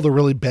took all the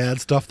really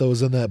bad stuff that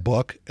was in that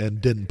book and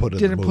didn't put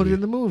it in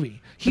the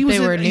movie. He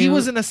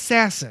was an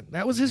assassin.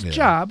 That was his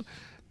job.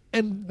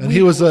 And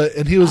he was I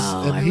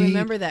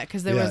remember that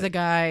because there was a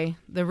guy,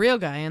 the real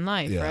guy in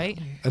life, right?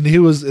 And he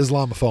was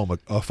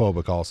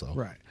Islamophobic also.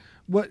 Right.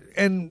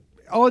 And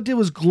all it did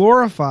was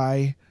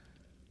glorify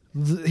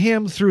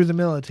him through the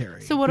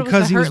military. So what was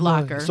the Hurt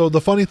Locker? So the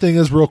funny thing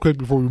is, real quick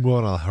before we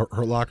move on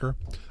Hurt Locker,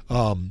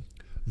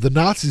 the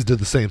Nazis did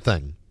the same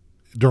thing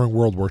during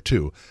World War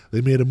II.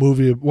 They made a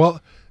movie. Well,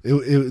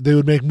 they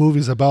would make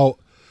movies about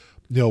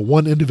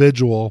one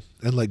individual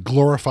and like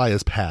glorify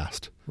his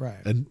past.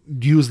 Right. And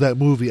use that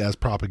movie as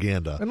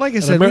propaganda. And like I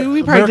said,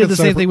 we probably did the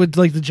same thing with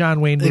like the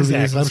John Wayne movies.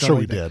 Exactly. I'm sure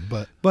we did.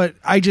 But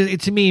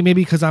to me,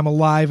 maybe because I'm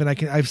alive and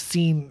I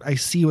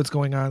see what's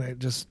going on.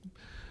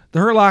 The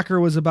Hurt Locker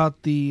was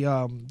about the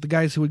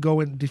guys who would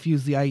go and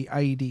defuse the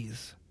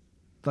IEDs,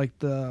 like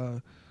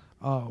a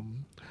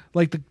long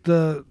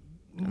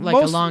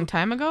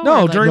time ago.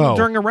 No,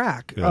 during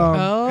Iraq.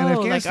 Yeah. And like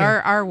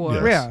Afghanistan. our war.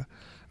 Yes.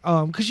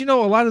 Yeah, because a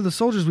lot of the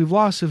soldiers we've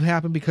lost have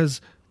happened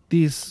because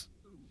these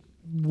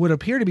would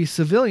appear to be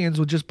civilians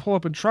would just pull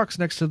up in trucks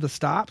next to the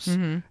stops,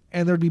 and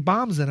there'd be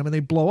bombs in them, and they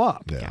blow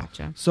up. Yeah.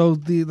 Gotcha. So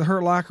the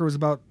Hurt Locker was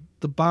about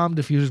the bomb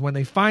diffusers. When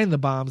they find the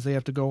bombs, they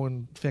have to go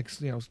and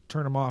fix,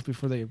 turn them off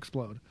before they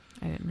explode.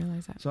 I didn't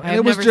realize that. So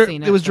I've never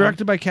seen it. It was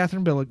directed by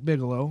Catherine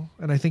Bigelow,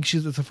 and I think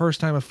it's the first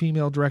time a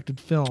female-directed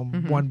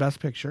film won Best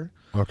Picture.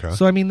 Okay.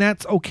 So I mean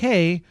that's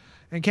okay.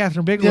 And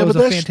Catherine Bigelow is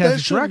a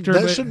fantastic director.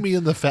 That shouldn't be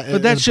in the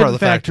but that shouldn't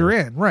factor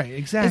in, right?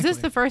 Exactly. Is this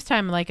the first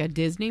time like a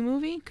Disney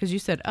movie? Because you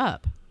said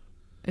Up.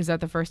 Is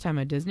that the first time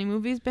a Disney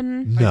movie's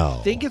been? No.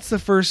 I think it's the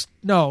first.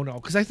 No,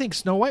 because I think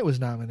Snow White was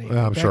nominated.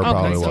 I'm sure it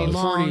probably so was.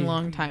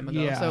 long time ago.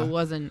 Yeah. So it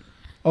wasn't.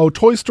 Oh,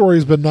 Toy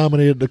Story's been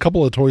nominated. A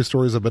couple of Toy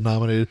Stories have been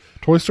nominated.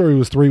 Toy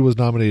Story 3 was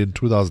nominated in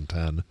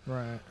 2010.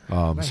 Right.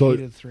 I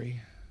hated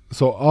 3.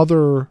 So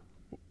other.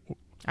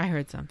 I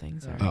heard something.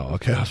 Sorry. Oh,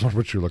 okay. I was wondering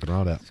what you're looking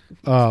around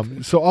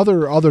at. So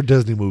other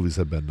Disney movies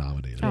have been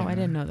nominated. Oh, I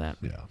didn't know that.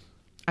 Yeah.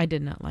 I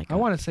did not like it. I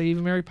want to say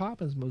even Mary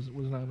Poppins was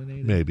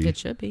nominated. Maybe. It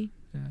should be.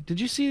 Yeah.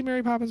 Did you see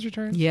Mary Poppins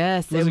Returns?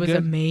 Yes, Was it was good?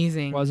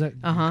 amazing. Was it?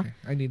 Uh-huh. Okay.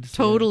 I need to see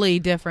Totally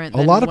different. A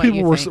than lot of what you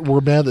people think.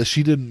 were mad that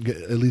she didn't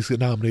at least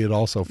get nominated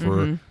also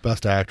for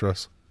Best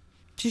Actress.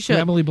 She it. should.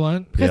 Emily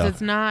Blunt? Because Yeah.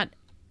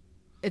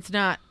 it's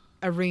not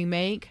a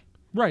remake,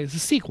 Right. It's a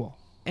sequel.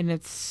 and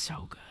it's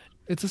so good.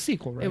 It's a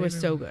sequel, right? It was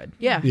so good.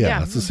 Yeah, Yeah,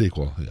 yeah. it's a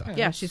sequel. Yeah.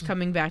 Yeah, she's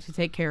coming back to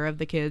take care of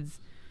the kids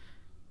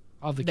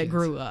Of the that kids.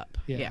 grew up.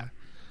 Yeah. Yeah.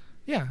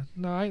 Yeah.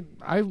 No, I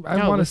No, want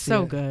it to was see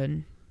so it. good.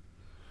 And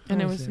wanna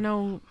there was see it.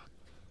 no,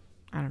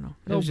 I don't know.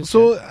 It No, was just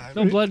So good.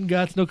 No blood and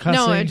guts, no cussing.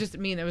 No, I just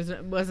mean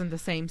it wasn't the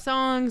same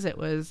songs. It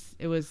was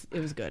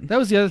good. That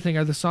was the other thing.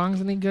 Are the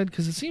songs any good?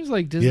 Because it seems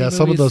like Disney yeah, movies,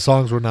 some of those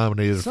songs were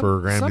nominated some-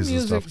 for some Grammys and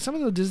music, stuff. Some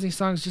of the Disney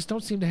songs just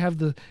don't seem to have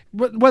the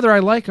whether I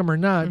like them or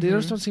not. They Mm-hmm.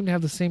 just don't seem to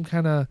have the same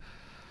kind of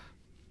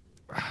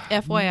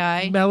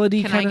FYI,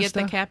 melody can I kinda get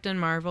stuff? the Captain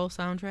Marvel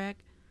soundtrack?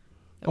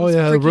 That Oh, was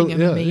yeah, freaking really-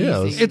 yeah, amazing. yeah,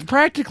 it was- It's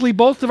practically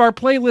both of our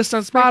playlists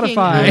on Freaking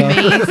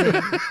Spotify.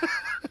 amazing.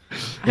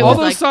 I All was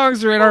those like,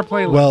 songs are in our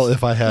playlist. Well,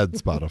 if I had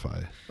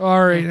Spotify.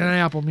 All right, and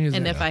Apple Music.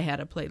 and if I had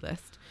a playlist.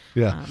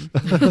 Yeah.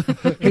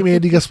 Hey,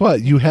 Mandy, guess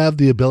what? You have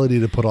the ability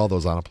to put all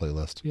those on a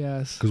playlist.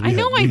 yes. 'Cause I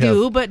know I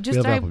do, but we just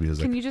have Apple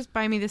Music. can you just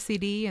buy me the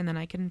CD and then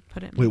I can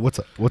put it? Wait,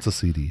 what's a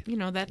CD? You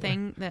know that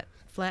thing, that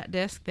flat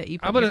disc that you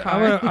put I'm in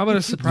gonna your car. I'm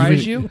gonna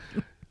surprise you.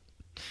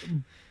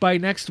 By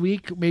next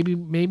week, maybe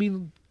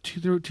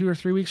 2 or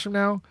 3 weeks from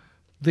now,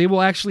 they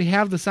will actually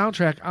have the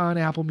soundtrack on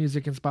Apple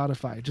Music and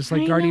Spotify, just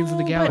like I Guardians of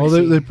the know, Galaxy. but-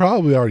 Oh, they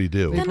probably already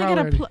do. Then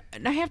probably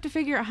I have to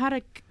figure out how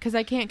to, because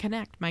I can't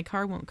connect. My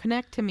car won't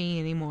connect to me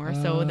anymore.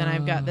 So then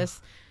I've got this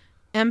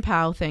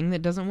MPOW thing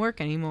that doesn't work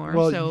anymore.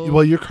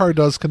 Well, your car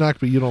does connect,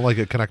 but you don't like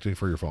it connecting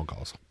for your phone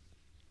calls.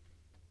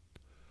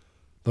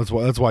 That's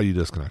why you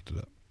disconnected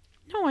it.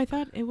 no, I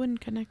thought it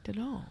wouldn't connect at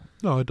all.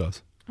 No, it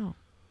does. Oh.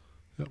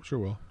 Yep, sure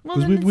will. Well,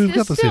 'Cause then we've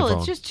got the same phone.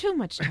 it's just too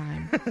much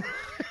time.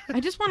 I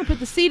just want to put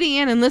the CD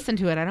in and listen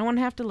to it. I don't want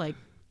to have to like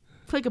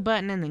click a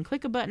button and then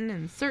click a button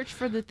and search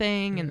for the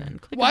thing and then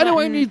click. Why a do I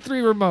button. need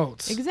 3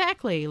 remotes?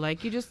 Exactly.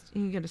 Like you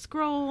got to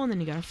scroll and then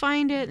you got to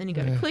find it, then you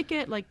got to click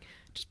it. Like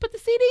just put the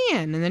CD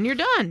in and then you're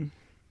done.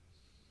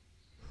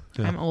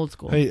 Yeah. I'm old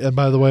school. Hey, and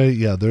by the way,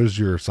 yeah, there's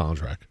your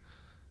soundtrack.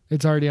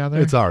 It's already on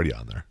there. It's already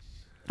on there.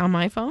 On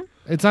my phone?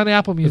 It's on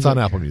Apple Music. It's on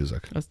Apple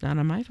Music. It's not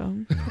on my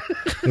phone.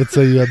 It's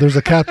there's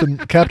a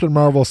Captain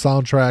Marvel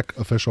soundtrack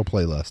official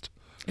playlist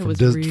It was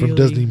from really,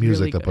 Disney Music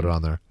really that put good. it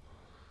on there.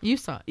 You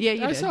saw it. Yeah,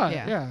 you I did. saw it.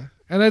 Yeah.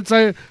 And it's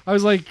I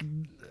was like,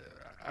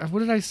 what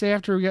did I say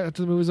after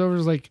the movie was over? It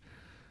was like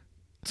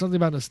something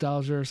about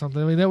nostalgia or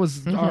something. I mean, that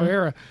was our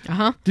era.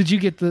 Uh-huh. Did you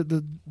get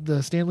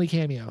the Stanley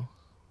cameo?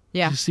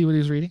 Yeah. Did you see what he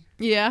was reading?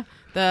 Yeah.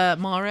 The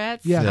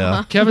Mallrats. Yeah.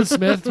 Yeah. Kevin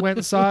Smith went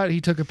and saw it. He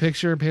took a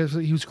picture and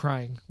he was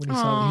crying when he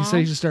saw it. He Aw. said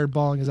he just started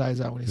bawling his eyes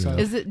out when he saw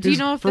it. Do you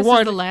know if this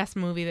is the last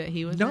movie that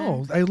he was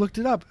No, in? I looked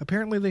it up.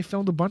 Apparently, they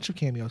filmed a bunch of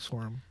cameos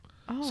for him.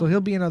 Oh. So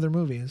he'll be in other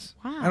movies.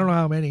 Wow. I don't know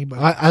how many, but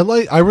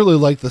I really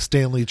like the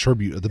Stanley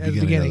tribute at the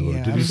beginning. Of the movie.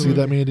 yeah, Did you see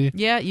absolutely. that, Mandy?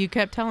 Yeah, you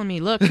kept telling me,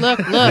 look, well,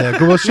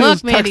 she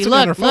was look, Mandy, texting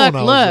on her look, phone.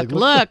 I was like,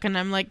 look. And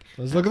I'm like,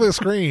 Let's look at the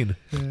screen.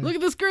 look at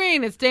the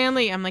screen. It's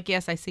Stanley. I'm like,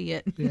 yes, I see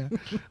it. yeah.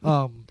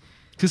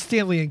 Because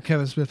Stanley and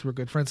Kevin Smith were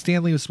good friends.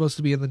 Stanley was supposed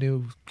to be in the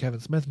new Kevin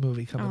Smith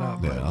movie coming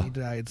out, but Yeah. he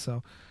died,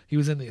 so he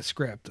was in the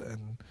script.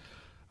 And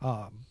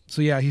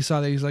so yeah, he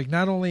saw that. He's like,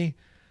 not only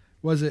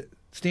was it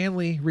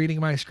Stanley reading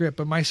my script,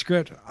 but my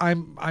script,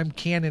 I'm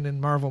canon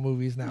in Marvel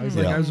movies now. He's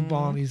like, Yeah. I was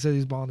bawling. He said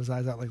he's bawling his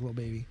eyes out like a little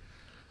baby.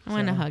 I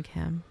want to So- hug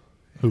him.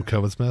 Who,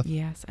 Kevin Smith?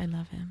 Yes, I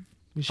love him.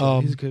 We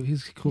should.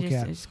 He's a cool I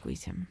cat. just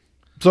squeeze him.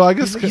 So I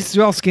guess He's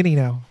all skinny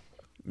now.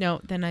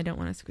 No, then I don't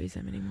want to squeeze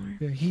him anymore.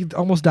 Yeah, he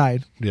almost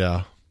died.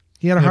 yeah.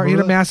 He had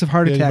a massive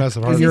heart Yeah, attack.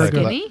 massive a heart year attack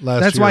ago. skinny? last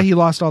That's year. why he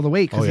lost all the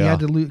weight because Oh, he yeah. had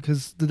to lose.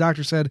 Because the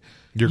doctor said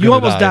You're you gonna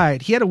almost die.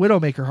 died. He had a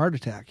widowmaker heart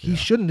attack. He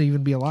shouldn't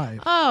even be alive.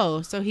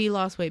 Oh, so he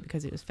lost weight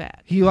because he was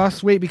fat. He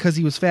lost weight because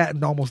he was fat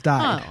and almost Oh,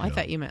 died. I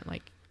thought you meant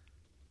like,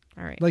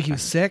 all right. Like he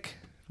was fine. sick?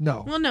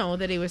 No. Well, no,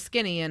 that he was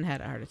skinny and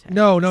had a heart attack.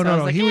 No. So I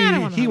was like, he I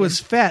don't wanna he hug was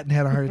him. fat and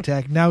had a heart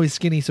attack. Now he's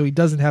skinny, so he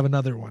doesn't have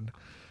another one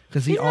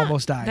because he He's not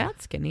almost died.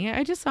 that skinny.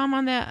 I just saw him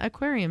on that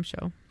aquarium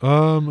show.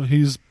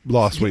 He's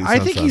lost weight. I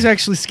since think then. he's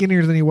actually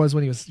skinnier than he was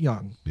when he was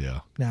young. Yeah.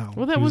 Now.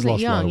 Well, that He's wasn't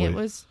lost a lot of young. It weight.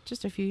 was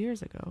just a few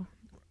years ago.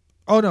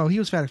 Oh no, he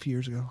was fat a few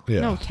years ago.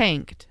 Yeah. No,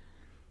 tanked.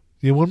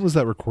 Yeah. When was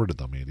that recorded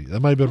though, Mandy? That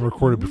might have been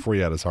recorded before he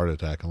had his heart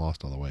attack and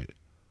lost all the weight.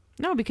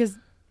 No, because,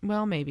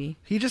 well, maybe.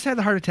 He just had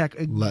the heart attack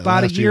about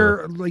last a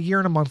year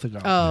and a month ago.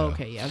 Oh, Yeah.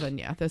 okay. Yeah, then,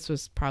 yeah. This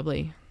was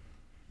probably.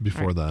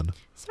 Before Right. then.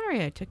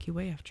 Sorry, I took you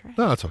way off track.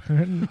 No, it's okay.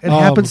 It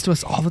happens to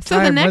us all the So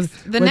time.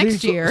 the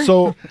next year.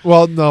 So,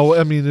 well, no,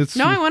 I mean it's.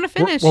 No, I wanna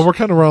finish. We're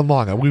kind of running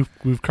long.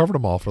 We've covered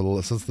them all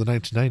since the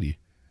 1990.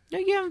 No,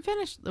 you haven't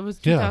finished. It was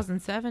Yeah.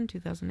 2007,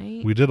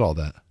 2008, We did all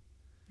that.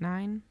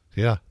 9.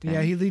 Yeah,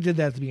 Yeah, he did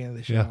that at the beginning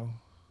of the Yeah. show.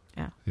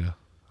 yeah.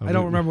 I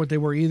don't remember what they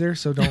were either,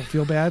 so don't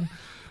feel bad.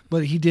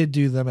 But he did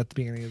do them at the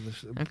beginning of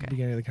the Okay.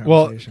 beginning of the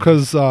Well, conversation.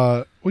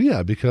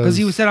 because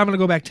he said I'm going to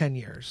go back 10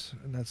 years,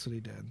 and that's what he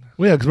did.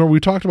 Well, yeah, because remember we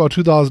talked about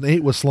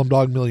 2008 was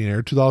Slumdog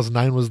Millionaire,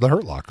 2009 was The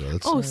Hurt Locker.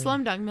 Oh,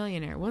 Slumdog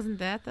Millionaire. Wasn't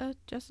that the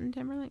Justin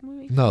Timberlake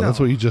movie? No, that's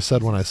No. what you just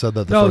said when I said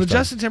that. No, the first time.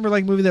 Justin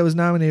Timberlake movie that was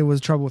nominated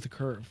was Trouble with the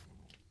Curve.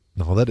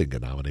 No, that didn't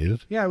get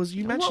nominated. Yeah, it was.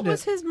 You mentioned What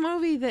was it. his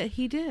movie that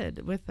he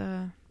did with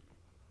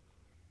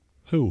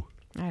Who?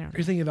 I don't You're know.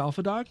 thinking of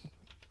Alpha Dog?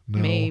 No.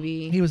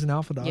 Maybe. He was an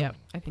Alpha Dog. Yep,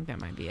 I think that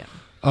might be it.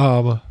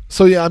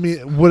 So yeah, I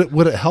mean,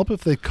 would it help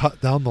if they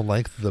cut down the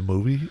length of the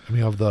movie? I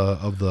mean, of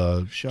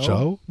the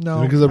show?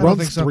 No, because I it don't runs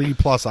think so.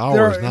 3+ There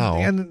hours are- now.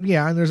 and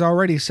there's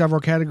already several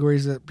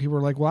categories that people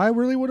are like, well, I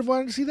really would have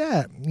wanted to see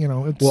that. You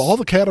know, it's, Well, all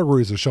the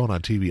categories are shown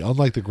on TV,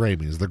 unlike the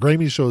Grammys. The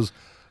Grammys shows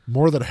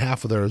more than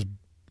half of theirs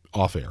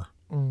off air.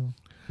 Mm.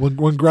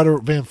 When Greta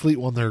Van Fleet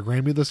won their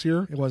Grammy this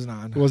year, it wasn't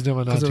on. it wasn't even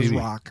on because it was TV.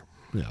 rock.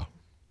 Yeah,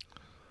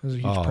 There's a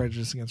huge Oh.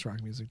 prejudice against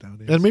rock music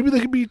nowadays. and maybe they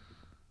could be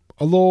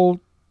a little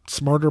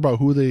smarter about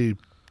who they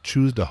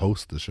choose to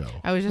host the show.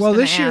 I was just Well,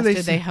 gonna this year ask, they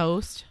did say- they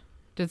host?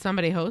 Did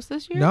somebody host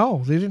this year?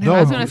 no, they didn't No, have.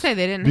 I was a going to host. say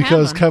they didn't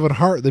Because have one. Kevin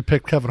Hart, they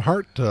picked Kevin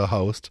Hart to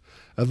host,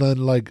 and then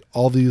like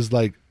all these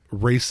like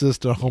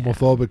racist and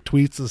homophobic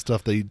tweets and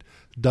stuff they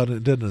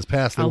did in his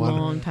past. They a wanted,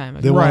 long time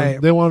ago. They Right.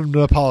 want they want him to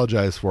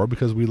apologize for it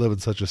because we live in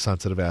such a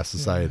sensitive ass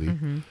society.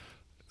 Mm-hmm.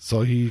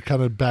 So he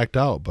kind of backed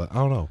out, but I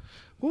don't know.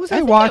 What was I I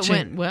think watching? it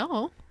went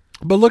well.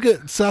 But look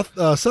at Seth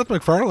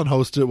MacFarlane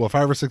hosted it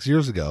 5 or 6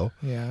 years ago,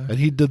 Yeah. and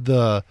he did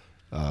the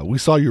 "We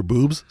Saw Your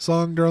Boobs"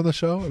 song during the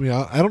show. I mean,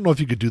 I don't know if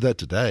you could do that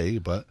today,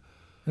 but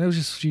That was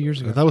just a few years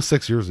ago. that was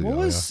 6 years ago. What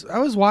was I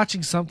was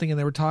watching something and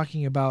they were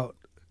talking about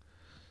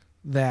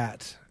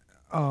that.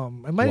 It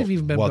might yeah. have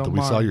even been what? Bill That we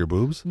Maher. saw your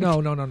boobs?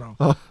 No.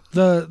 Oh.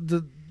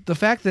 The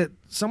fact that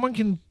someone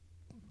can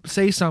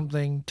say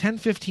something 10,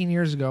 15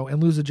 years ago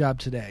and lose a job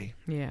today.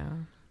 Yeah.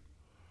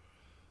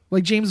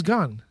 Like James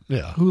Gunn,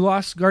 Yeah. who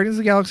lost Guardians of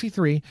the Galaxy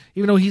 3,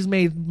 even though he's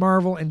made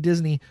Marvel and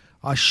Disney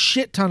a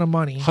shit ton of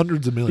money.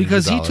 Hundreds of millions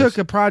Because of he dollars. took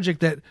a project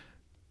that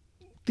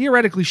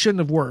theoretically shouldn't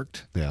have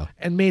worked Yeah.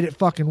 and made it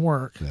fucking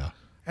work. Yeah.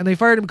 And they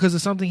fired him because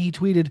of something he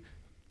tweeted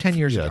 10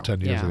 years Yeah, ago.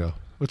 10 years Yeah. ago.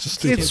 Which is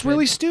stupid. It's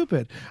really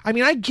stupid. I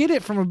mean, I get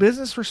it from a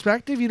business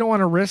perspective. You don't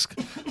want to risk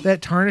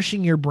that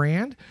tarnishing your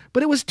brand,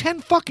 but it was 10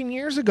 fucking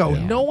years ago.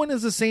 Yeah. No one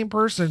is the same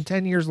person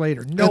 10 years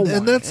later. No one.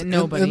 and that's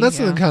Nobody, and that's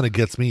yeah. what kind of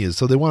gets me is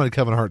so they wanted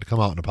Kevin Hart to come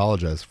out and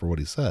apologize for what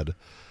he said,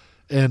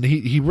 and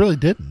he really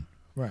didn't.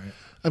 Right.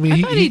 I mean,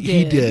 I thought he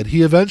he did. did.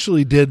 He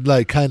eventually did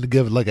like kind of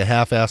give like a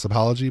half-ass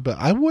apology, but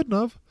I wouldn't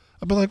have.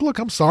 I've been like, look,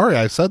 I'm sorry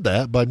I said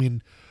that, but I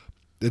mean,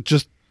 it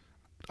just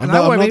And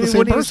I'm I not the same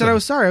wouldn't even person. said I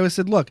was sorry. I would have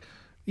said, look,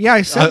 yeah,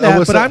 I said I that,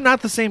 would've but said- I'm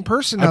not the same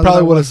person. now I that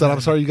probably would have was said, then.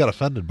 I'm sorry you got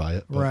offended by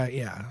it. But Right,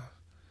 yeah.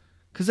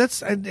 Because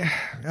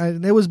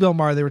it was Bill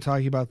Maher they were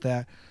talking about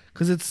that.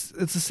 Because it's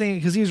the same,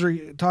 because he was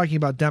talking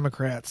about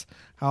Democrats,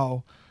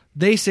 how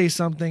they say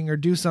something or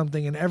do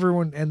something, and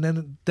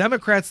then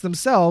Democrats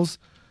themselves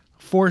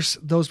force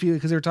those people,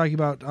 because they were talking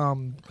about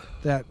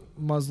that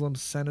Muslim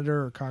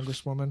senator or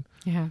congresswoman.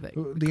 Yeah,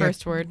 the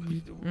curse word.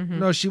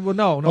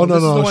 No, no. Oh, This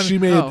is no. the one, She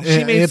made,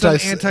 she made some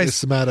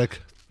anti-Semitic.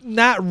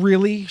 Not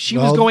really. She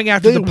Well, was going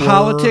after they the were.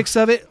 politics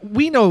of it.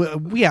 We know,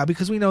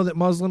 because we know that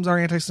Muslims are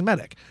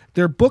anti-Semitic.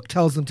 Their book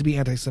tells them to be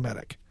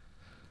anti-Semitic.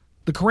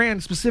 The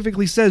Quran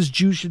specifically says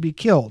Jews should be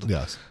killed.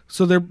 Yes.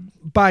 So they're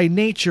by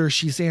nature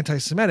she's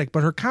anti-Semitic,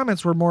 but her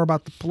comments were more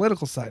about the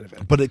political side of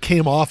it. But it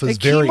came off as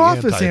It very came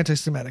off as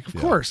anti-Semitic. Of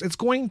Yeah. course, it's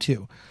going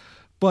to.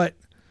 But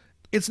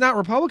it's not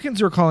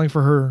Republicans who are calling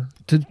for her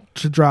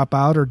to drop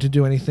out or to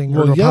do anything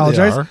or Well, to yeah,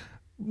 apologize. they are.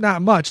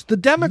 Not much. The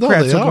No,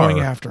 Democrats they are going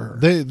after her.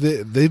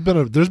 They've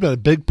been there's been a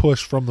big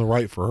push from the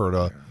right for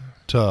her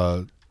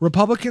to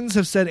Republicans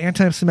have said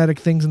anti-Semitic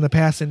things in the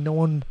past, and no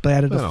one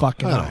batted I a know,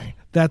 fucking I know. eye.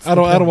 That's I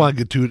don't the point. want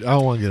to get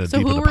So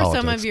deep who into were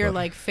politics, some of your but-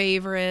 like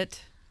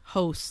favorite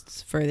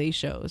hosts for these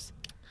shows?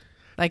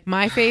 Like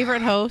my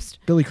favorite host,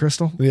 Billy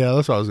Crystal. Yeah,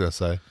 that's what I was gonna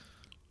say.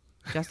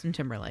 Justin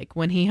Timberlake,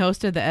 when he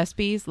hosted the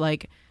ESPYs,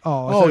 like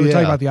Oh, I thought we were yeah.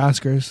 talking about the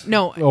Oscars.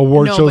 no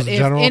Award no, shows but in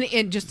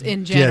general? just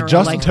in general,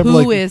 Justin like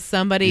Timberlake- who is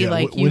somebody Yeah,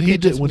 like you when he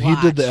could did just when he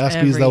did the watch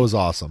ESPYs, that every- was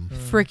awesome.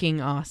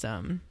 freaking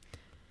awesome.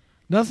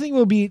 Nothing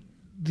will beat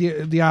the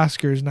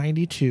Oscars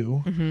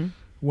 '92 Mm-hmm.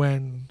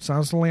 when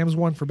Silence of the Lambs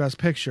won for Best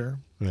Picture.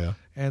 Yeah.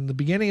 And the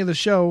beginning of the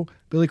show,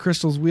 Billy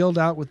Crystal's wheeled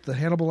out with the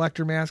Hannibal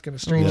Lecter mask and a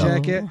string Yeah.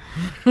 jacket.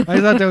 I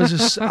thought that was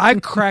just... I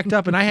cracked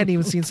up, and I hadn't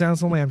even seen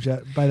Silence of the Lambs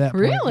yet by that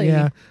point. Really?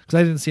 Yeah, because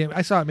I didn't see it.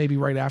 I saw it maybe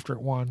right after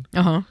it won.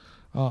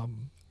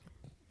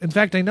 In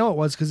fact, I know it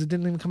was because it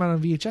didn't even come out on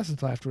VHS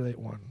until after they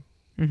won.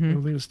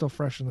 Mm-hmm. It was still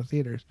fresh in the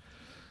theaters.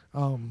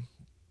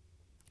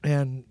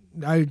 And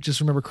I just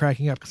remember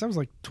cracking up because I was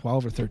like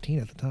 12 or 13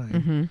 at the time.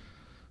 Mm-hmm.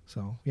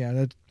 So, yeah,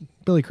 that's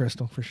Billy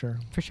Crystal for sure.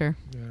 For sure.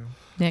 Yeah.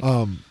 Nick.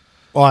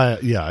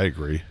 I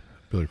agree.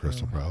 Billy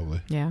Crystal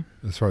probably. Yeah.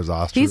 As far as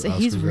Oscars, He's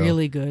Oscars go.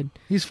 really good.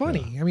 He's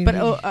funny. I mean,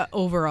 But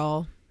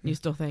overall, you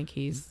still think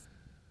he's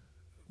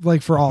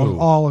like for all Who?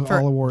 all For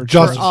awards.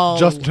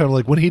 Justin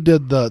Timberlake when he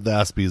did the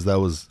ESPYs, that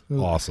was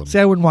awesome. See,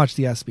 I wouldn't watch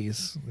the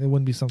ESPYs. It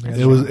wouldn't be something.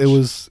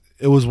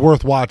 It was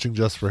worth watching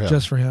just for him.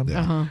 just for him. Yeah.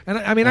 Uh-huh. And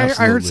I mean, I heard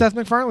Absolutely. Seth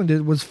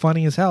MacFarlane was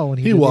funny as hell when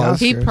he did was.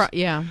 the He Oscars.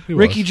 yeah. He was.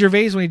 Ricky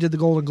Gervais when he did the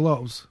Golden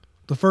Globes,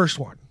 the first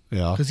one,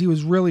 Yeah. because he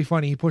was really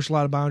funny. He pushed a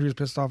lot of boundaries,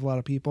 pissed off a lot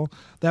of people.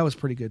 That was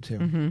pretty good too.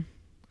 Mm-hmm.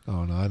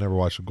 Oh no, I never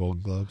watched the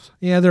Golden Globes.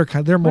 Yeah, they're more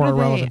What are they?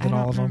 irrelevant than I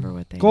all don't of them. remember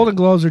what they Golden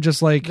Globes are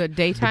just like The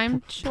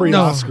daytime show?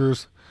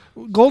 Pre-Oscars.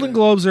 Golden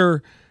Globes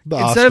are The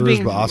instead of Oscars,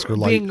 being but Oscar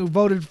light. being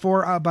voted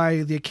for by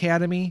the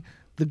Academy.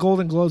 The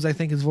Golden Globes, I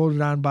think, is voted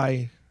on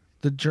by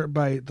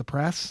the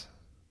press.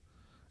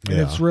 And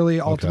Yeah. it's really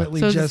Okay.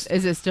 ultimately So just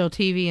is it still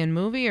TV and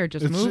movie or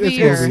just It's- movie? it's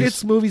or? movies.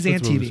 it's movies and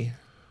It's TV. movies.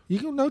 You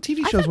can know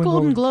TV I shows thought win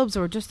Golden Golden Globes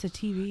were just the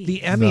TV.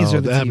 The Emmys No,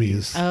 are the the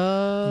TVs. Emmys.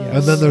 Oh. Yes.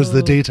 And then there's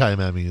the daytime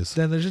Emmys.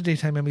 Then there's the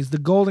daytime Emmys. The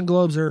Golden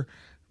Globes are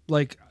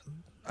like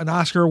an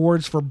Oscar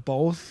awards for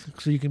both,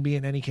 so you can be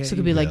in any case. So it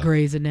could be like Yeah.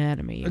 Grey's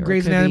Anatomy. or it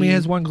Grey's could Anatomy be-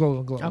 has one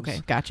Golden Globes.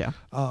 Okay, gotcha.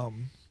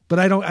 But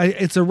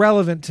it's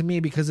irrelevant to me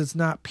because it's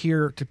not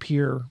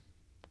peer-to-peer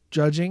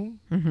judging.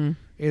 Mm-hmm.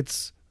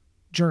 It's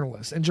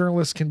journalists, and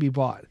journalists can be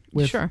bought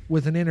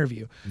with an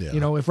interview. Yeah. You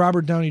know, if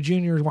Robert Downey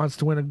Jr. wants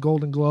to win a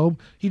Golden Globe,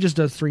 he just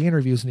does 3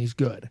 interviews and he's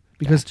good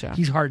because Gotcha.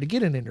 he's hard to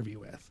get an interview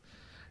with.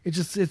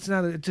 It's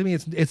not to me.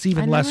 It's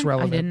even less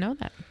relevant. I didn't know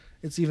that.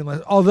 It's even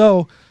less.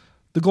 Although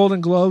the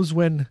Golden Globes,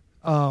 when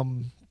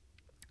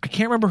I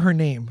can't remember her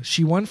name,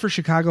 she won for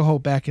Chicago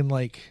Hope back in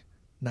like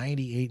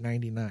 98,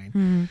 99.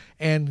 Mm-hmm.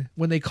 And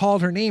when they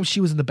called her name, she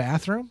was in the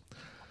bathroom.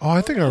 Oh,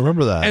 I think I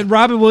remember that. And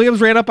Robin Williams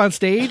ran up on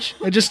stage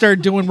and just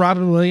started doing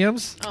Robin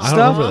Williams I stuff.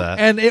 don't remember that.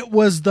 And it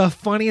was the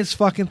funniest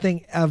fucking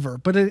thing ever.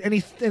 But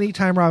any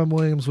time Robin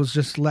Williams was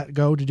just let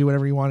go to do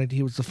whatever he wanted,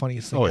 he was the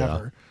funniest thing Oh yeah.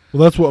 ever.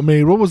 Well, that's what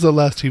made. What was the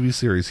last TV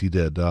series he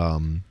did?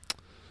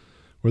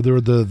 Where there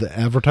were the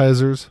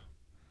advertisers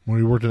when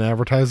he worked in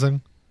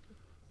advertising.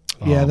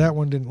 Yeah, that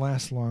one didn't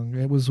last long.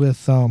 It was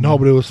with No,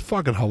 but it was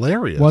fucking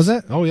hilarious. was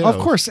it? Oh yeah, of it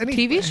was- course. Any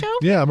TV show?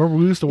 Yeah, I remember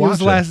we used to It watch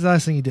was the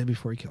last thing he did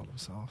before he killed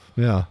himself.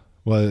 Yeah.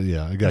 Well,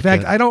 yeah. It got In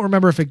fact, I don't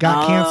remember if it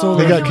got canceled.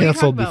 They I or- know got what you're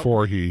canceled talking about.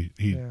 before he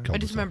Yeah. killed I just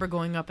himself. remember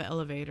going up an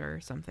elevator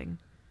or something.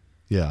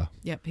 Yeah,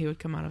 Yep, he would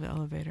come out of the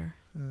elevator.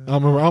 I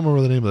don't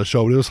remember the name of the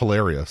show, but it was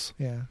hilarious.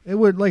 Yeah, it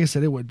would. Like I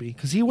said, it would be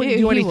because he wouldn't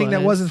He do anything that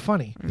was. wasn't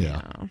funny.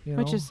 Yeah. You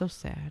Which know? is so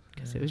sad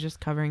because it was just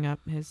covering up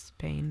his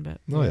pain. But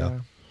Oh yeah.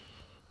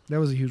 that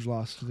was a huge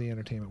loss to the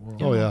entertainment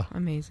world. Oh, yeah.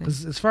 amazing.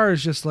 Because as far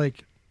as just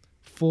like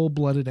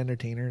full-blooded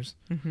entertainers,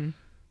 Mm-hmm.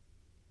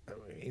 I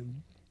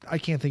mean, I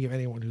can't think of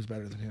anyone who's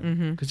better than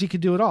him because he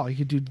could do it all. He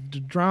could do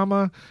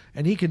drama,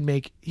 and he can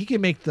make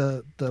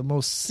the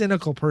most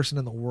cynical person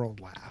in the world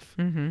laugh.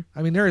 Mm-hmm.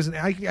 I mean, there isn't.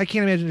 I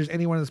can't imagine there's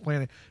anyone on this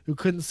planet who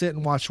couldn't sit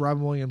and watch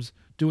Robin Williams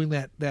doing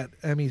that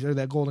Emmys or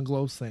that Golden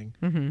Globes thing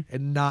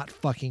and not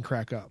fucking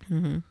crack up.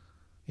 Mm-hmm.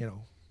 You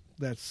know,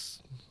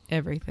 that's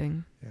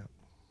everything. Yeah.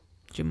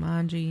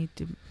 Jumanji,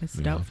 Miss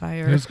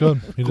Doubtfire. He's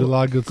good. He did a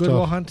lot of good Good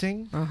Will stuff.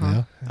 Hunting.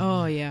 Yeah.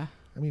 Oh yeah.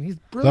 I mean, he's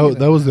brilliant.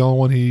 That was the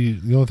only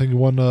thing he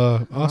won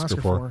an Oscar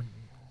for.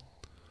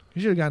 He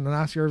should have gotten an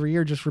Oscar every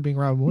year just for being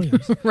Robin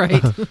Williams, Right.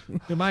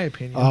 in my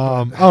opinion.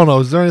 I don't know.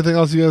 Is there anything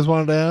else you guys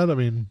wanted to add? I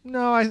mean,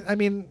 no. I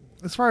mean,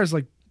 as far as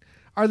like,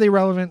 are they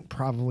relevant?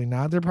 Probably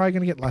not. They're probably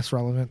going to get less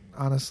relevant.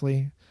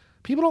 Honestly,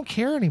 people don't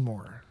care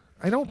anymore.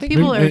 I don't think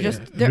people maybe, are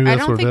just. maybe I that's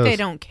don't what think it they is.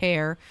 don't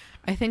care.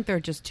 I think they're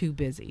just too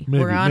busy.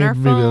 Maybe- we're on our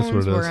maybe that's phones.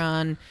 what it is. We're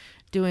on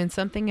doing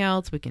something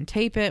else. We can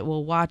tape it.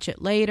 We'll watch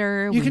it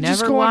later. you we can never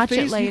just go watch on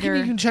it Facebook. later.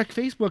 You can check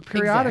Facebook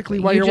periodically Exactly.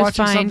 while You you're just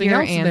watching find something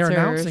your else, and they're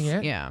answers. announcing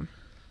it. Yeah.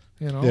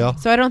 You know, Yeah.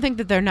 So I don't think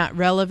that they're not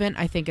relevant.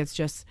 I think it's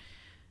just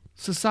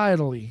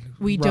societally,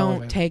 we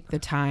relevant. don't take the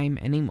time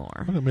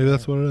anymore. Okay, maybe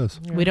that's what it is.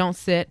 Yeah. We don't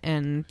sit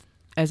and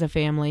as a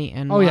family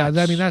and Oh yeah, watch.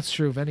 I mean that's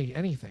true of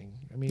anything.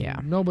 I mean, Yeah.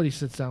 nobody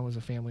sits down as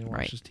a family and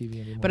Right. watches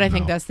TV anymore. But I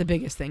think No. that's the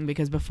biggest thing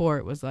because before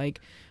it was like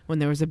when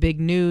there was a big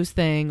news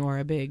thing or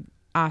a big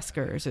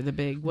Oscars or the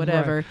big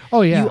whatever. Right.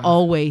 Oh yeah, You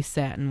always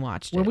sat and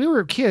watched when it. we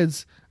were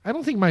kids, I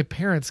don't think my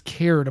parents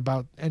cared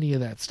about any of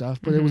that stuff,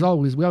 but it was we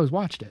always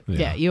watched it.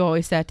 yeah, you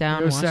always sat down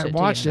We and always watched sat it and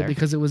watched together. it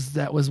because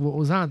that was what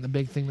was on, the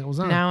big thing that was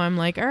on. Now I'm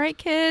like, all right,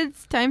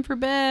 kids, time for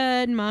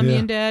bed. Mommy Yeah.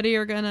 and Daddy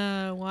are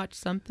gonna watch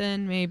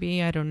something.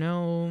 Maybe I don't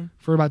know.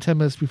 for about 10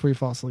 minutes before you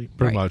fall asleep.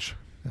 Pretty Right. much.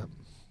 Yep.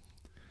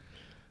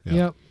 Yeah.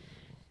 Yep.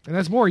 And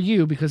that's more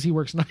you because he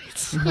works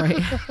nights.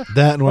 Right.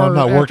 That and when I'm Or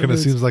not working, it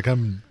afternoons. seems like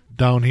I'm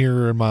down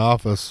here in my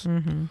office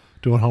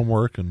doing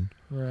homework and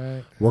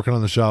Right. working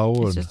on the show.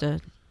 It's And just a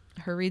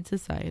hurried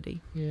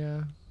society.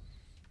 Yeah.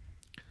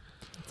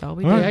 That's all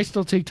we All do. right. I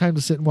still take time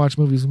to sit and watch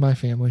movies with my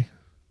family.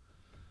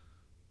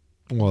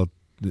 well,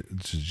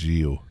 it's just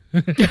you,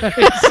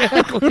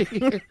 Exactly.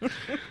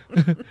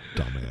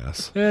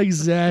 dumbass.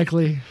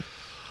 Exactly.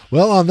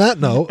 Well, on that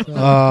note,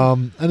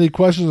 any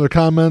questions or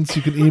comments,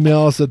 you can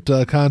email us at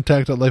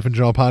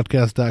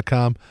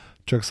contact@lifeandjournalpodcast.com.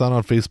 Check us out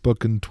on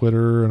Facebook and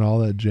Twitter and all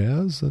that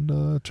jazz.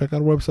 And check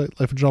out our website,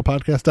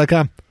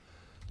 lifeandjournalpodcast.com.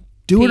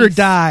 Do it or Peace.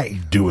 die.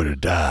 Do it or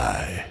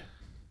die.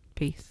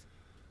 Peace.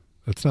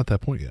 It's not that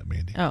point yet,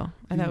 Mandy. Oh,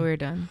 I thought we were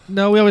done.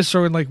 No, we always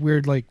throw in like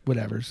weird like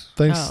whatevers.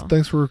 Thanks Oh.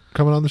 thanks for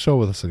coming on the show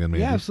with us again,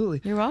 Mandy. Yeah,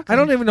 absolutely. You're welcome. I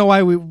don't even know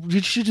why we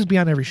should just be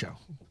on every show.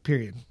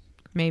 Period.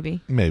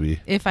 Maybe Maybe.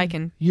 if I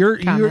can. You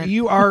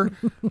Comment. are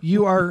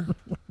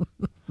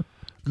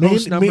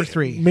host number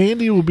 3.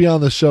 Mandy will be on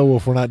the show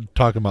if we're not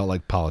talking about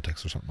like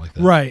politics or something like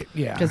that. Right.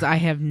 Yeah. Because I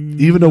have.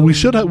 Even though we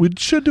should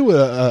do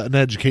an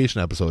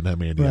education episode and have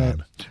Mandy Right.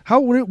 on. How?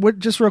 What?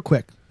 Just real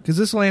quick, because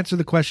this will answer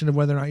the question of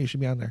whether or not you should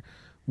be on there.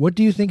 What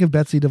do you think of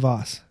Betsy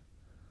DeVos?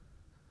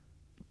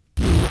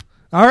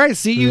 All right.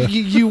 See,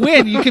 you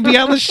win. You can be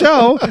on the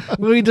show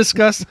when we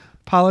discuss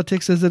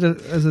politics as it.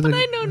 But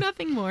I know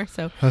nothing more,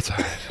 so That's all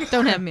right.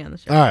 don't have me on the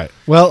show. All right.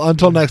 Well,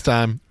 until next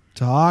time,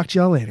 Talk to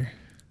y'all later.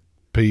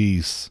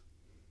 peace.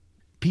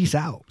 Peace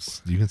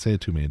out. You can say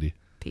it too, Mandy.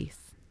 Peace.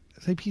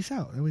 Say peace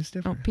out. That was Oh,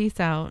 different. peace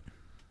out.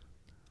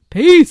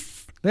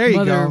 Peace. There you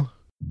Mother. go.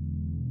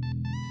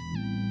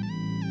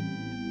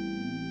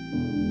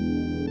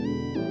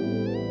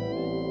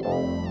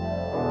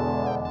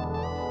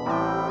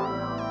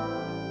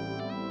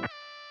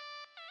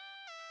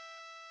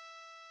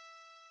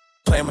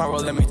 Play my role,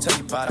 let me tell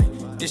you about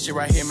it. This shit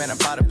right here, man,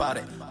 I'm about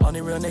it.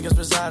 Only real niggas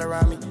reside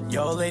around me.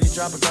 Yo, old lady,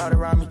 drop a guard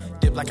around me.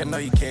 Dip like I know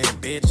you can,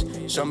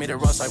 bitch. Show me the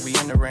ropes like we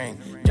in the ring.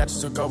 Got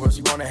you two cobras,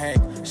 you wanna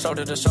hang.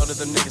 Shoulder to shoulder,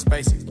 them niggas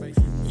basic.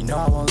 You know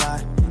I won't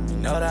lie. You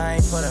know that I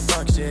ain't for that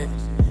fuck shit.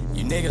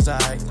 You niggas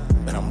alright,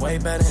 but I'm way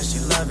better and she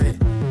love it.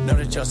 Know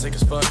that y'all sick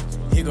as fuck.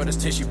 Here go this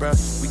tissue,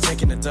 bruh. We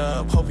taking the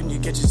dub, hoping you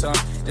get you some.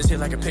 This hit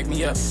like a pick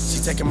me up. She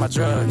taking my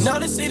drugs. Know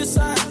they see the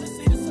sign.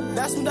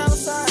 That's some dollar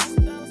signs.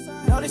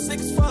 Know they sick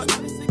as fuck.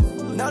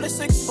 Know they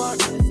sick as fuck.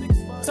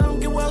 Tell them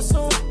get well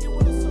soon.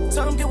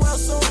 Tell them get well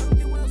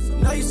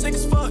soon. Know you sick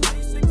as fuck.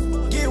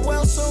 Get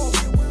well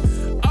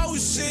soon. Oh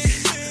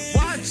shit,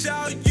 watch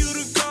out, you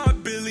the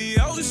god, Billy.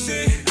 Oh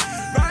shit,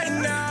 right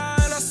now,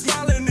 and I'm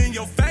smiling in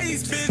your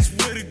face, bitch.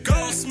 With a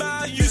gold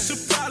smile, you should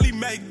probably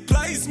make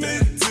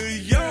placement to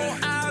your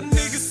eye,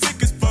 niggas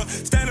sick as fuck.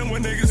 Standing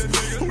with niggas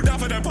who down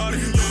for that party,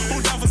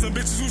 who down for some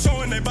bitches who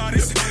showing their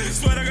bodies.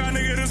 Swear to God,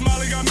 nigga, this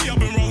Molly got me up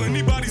and rolling.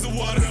 These bodies of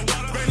water,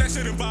 bring that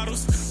shit in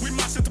bottles. We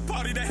mosh at the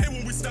party, that hit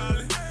when we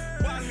stylin'.